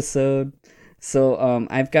every episode. So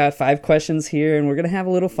I've got 5 questions here, and we're gonna have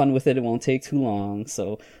a little fun with it. It won't take too long.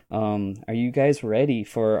 So are you guys ready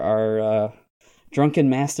for our Drunken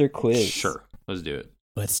Master quiz? Sure, let's do it.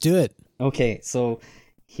 Let's do it. Okay, so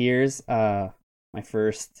here's my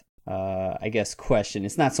first, I guess, question.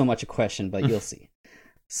 It's not so much a question, but you'll see.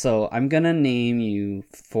 So I'm going to name you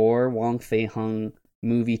 4 Wong Fei Hung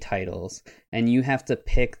movie titles, and you have to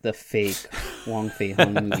pick the fake Wong Fei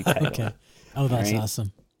Hung movie title. Okay. Oh, that's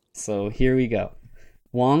awesome. So here we go.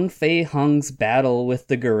 Wong Fei Hung's battle with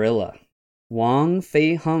the gorilla. Wong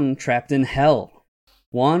Fei Hung trapped in hell.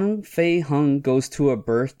 Wong Fei Hung goes to a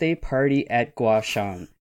birthday party at Guashan.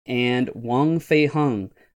 And Wong Fei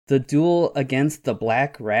Hung, the duel against the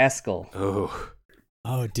Black Rascal.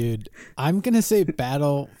 Oh, dude. I'm going to say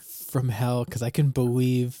Battle from Hell because I can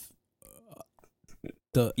believe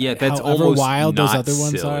that's however almost wild those not other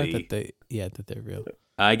ones silly. are, that they're real.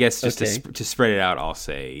 I guess just to spread it out, I'll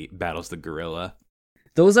say Battles the Gorilla.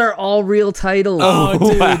 Those are all real titles. Oh,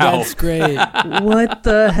 dude, wow. that's great. What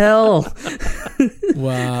the hell?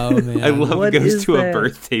 Wow, man. I love What it goes is to that? a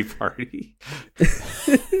birthday party.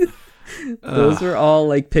 Those were all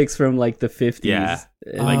like picks from like the 50s. Yeah.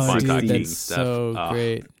 and Like oh, Von dude, King that's stuff. so Oh.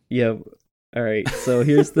 great. Yep. All right. So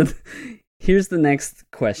here's the next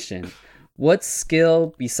question. What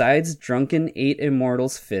skill besides Drunken 8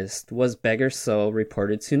 Immortals Fist was Beggar So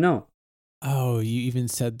reported to know? Oh, you even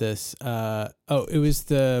said this. It was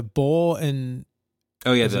the bowl and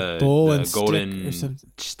Oh yeah, Was it the bowl and stick golden or something?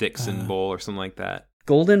 sticks and bowl or something like that.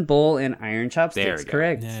 Golden Bowl and Iron There Chopsticks. we go.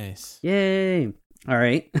 Correct. nice. Yay. All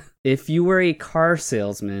right. If you were a car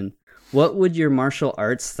salesman, what would your martial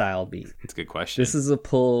arts style be? That's a good question. This is a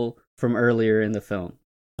pull from earlier in the film.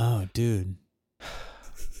 Oh, dude.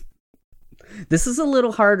 This is a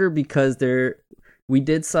little harder because we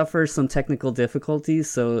did suffer some technical difficulties,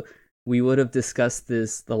 so we would have discussed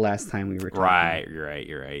this the last time we were talking. right.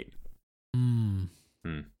 You're right.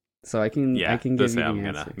 So I can give you the I'm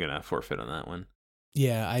answer. gonna forfeit on that one.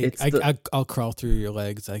 Yeah, It's I'll crawl through your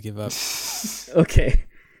legs. I give up. Okay.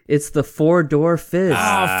 It's the 4-door fist.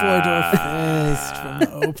 Four-door fist from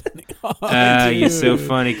the opening. You're so dude.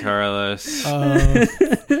 funny, Carlos.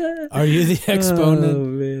 Are you the exponent Oh,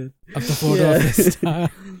 man. of the four-door fist style?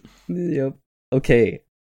 Yep. Okay.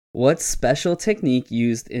 What special technique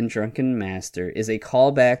used in Drunken Master is a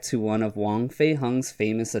callback to one of Wong Fei Hung's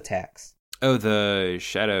famous attacks? Oh, the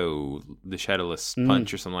shadowless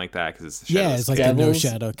punch or something like that, because it's the Yeah, shadowless it's like kick. a no Devil's-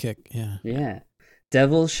 shadow kick. Yeah. Yeah.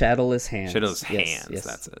 Devil's Shadowless Hands. Shadowless Yes, hands. yes.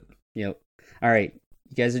 That's it. Yep. All right.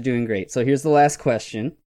 You guys are doing great. So here's the last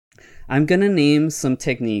question. I'm going to name some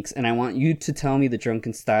techniques, and I want you to tell me the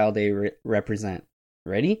drunken style they represent.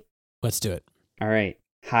 Ready? Let's do it. All right.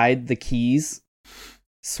 Hide the keys.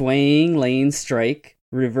 Swaying lane strike.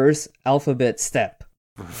 Reverse alphabet step.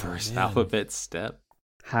 Reverse man. alphabet step.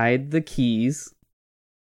 Hide the keys.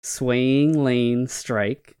 Swaying lane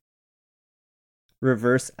strike.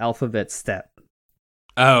 Reverse alphabet step.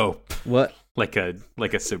 Oh, What? like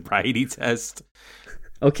a sobriety test.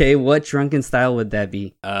 Okay, what drunken style would that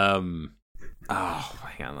be? Oh,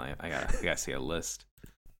 hang on, I gotta see a list.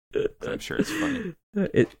 I'm sure it's funny.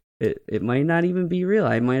 It might not even be real.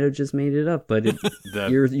 I might have just made it up, but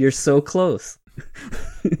The you're so close.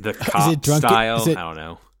 the cop drunken- style. is it- I don't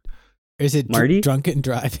know. Is it Marty? drunken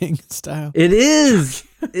driving style? It is.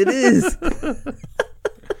 It is.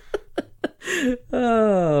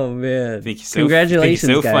 Oh man! Think you're so, Congratulations,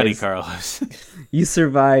 think you're so guys! funny, Carlos. You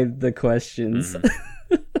survived the questions.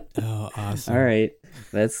 Oh, awesome. All right,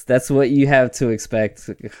 that's what you have to expect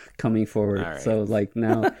coming forward. All right. So like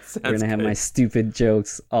now we're Sounds gonna have good. my stupid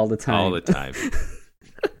jokes all the time. All the time.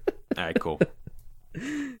 All right, cool.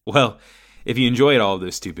 Well, if you enjoyed all of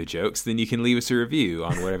those stupid jokes, then you can leave us a review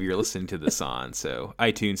on whatever you're listening to this on. So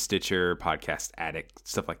iTunes, Stitcher, Podcast Addict,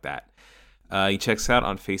 stuff like that. You can check us out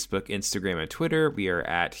on Facebook, Instagram, and Twitter. We are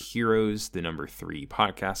at Heroes, 3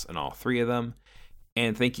 podcasts on all 3 of them.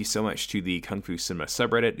 And thank you so much to the Kung Fu Cinema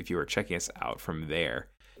subreddit if you are checking us out from there.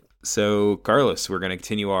 So, Carlos, we're going to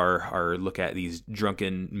continue our look at these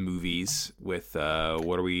drunken movies with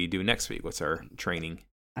what are we doing next week? What's our training?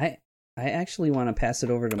 I actually want to pass it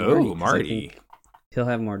over to Marty. Oh, Marty. He'll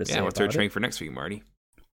have more to say. Yeah, what's our about train it. for next week, Marty?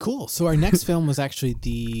 Cool. So our next film was actually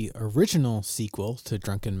the original sequel to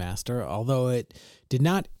Drunken Master, although it did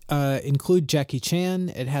not include Jackie Chan.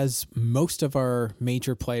 It has most of our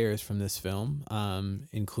major players from this film,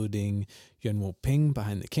 including Yuen Woo-ping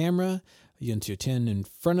behind the camera, Yun Seo-tin in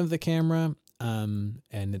front of the camera, and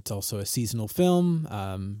it's also a seasonal film,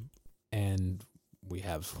 and we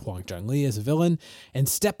have Hwang Jung-lee as a villain. And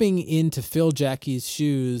stepping in to fill Jackie's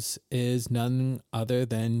shoes is none other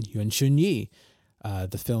than Yoon Chun-yi.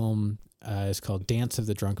 The film is called Dance of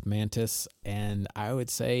the Drunk Mantis, and I would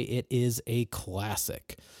say it is a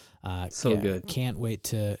classic. Good. Can't wait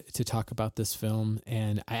to talk about this film.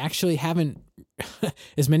 And I actually haven't,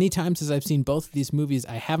 as many times as I've seen both of these movies,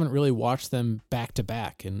 I haven't really watched them back to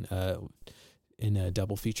back in a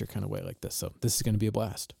double feature kind of way like this. So this is going to be a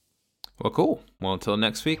blast. Well, cool. Well, until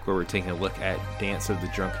next week, where we're taking a look at Dance of the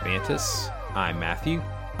Drunk Mantis, I'm Matthew.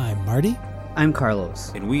 I'm Marty. I'm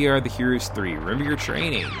Carlos. And we are the Heroes 3. Remember your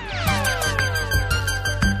training.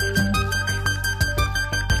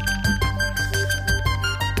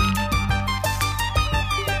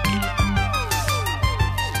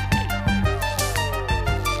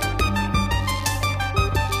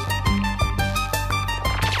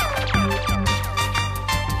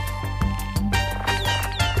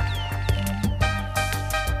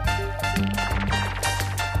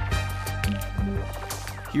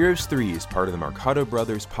 Heroes 3 is part of the Mercado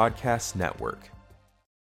Brothers Podcast Network.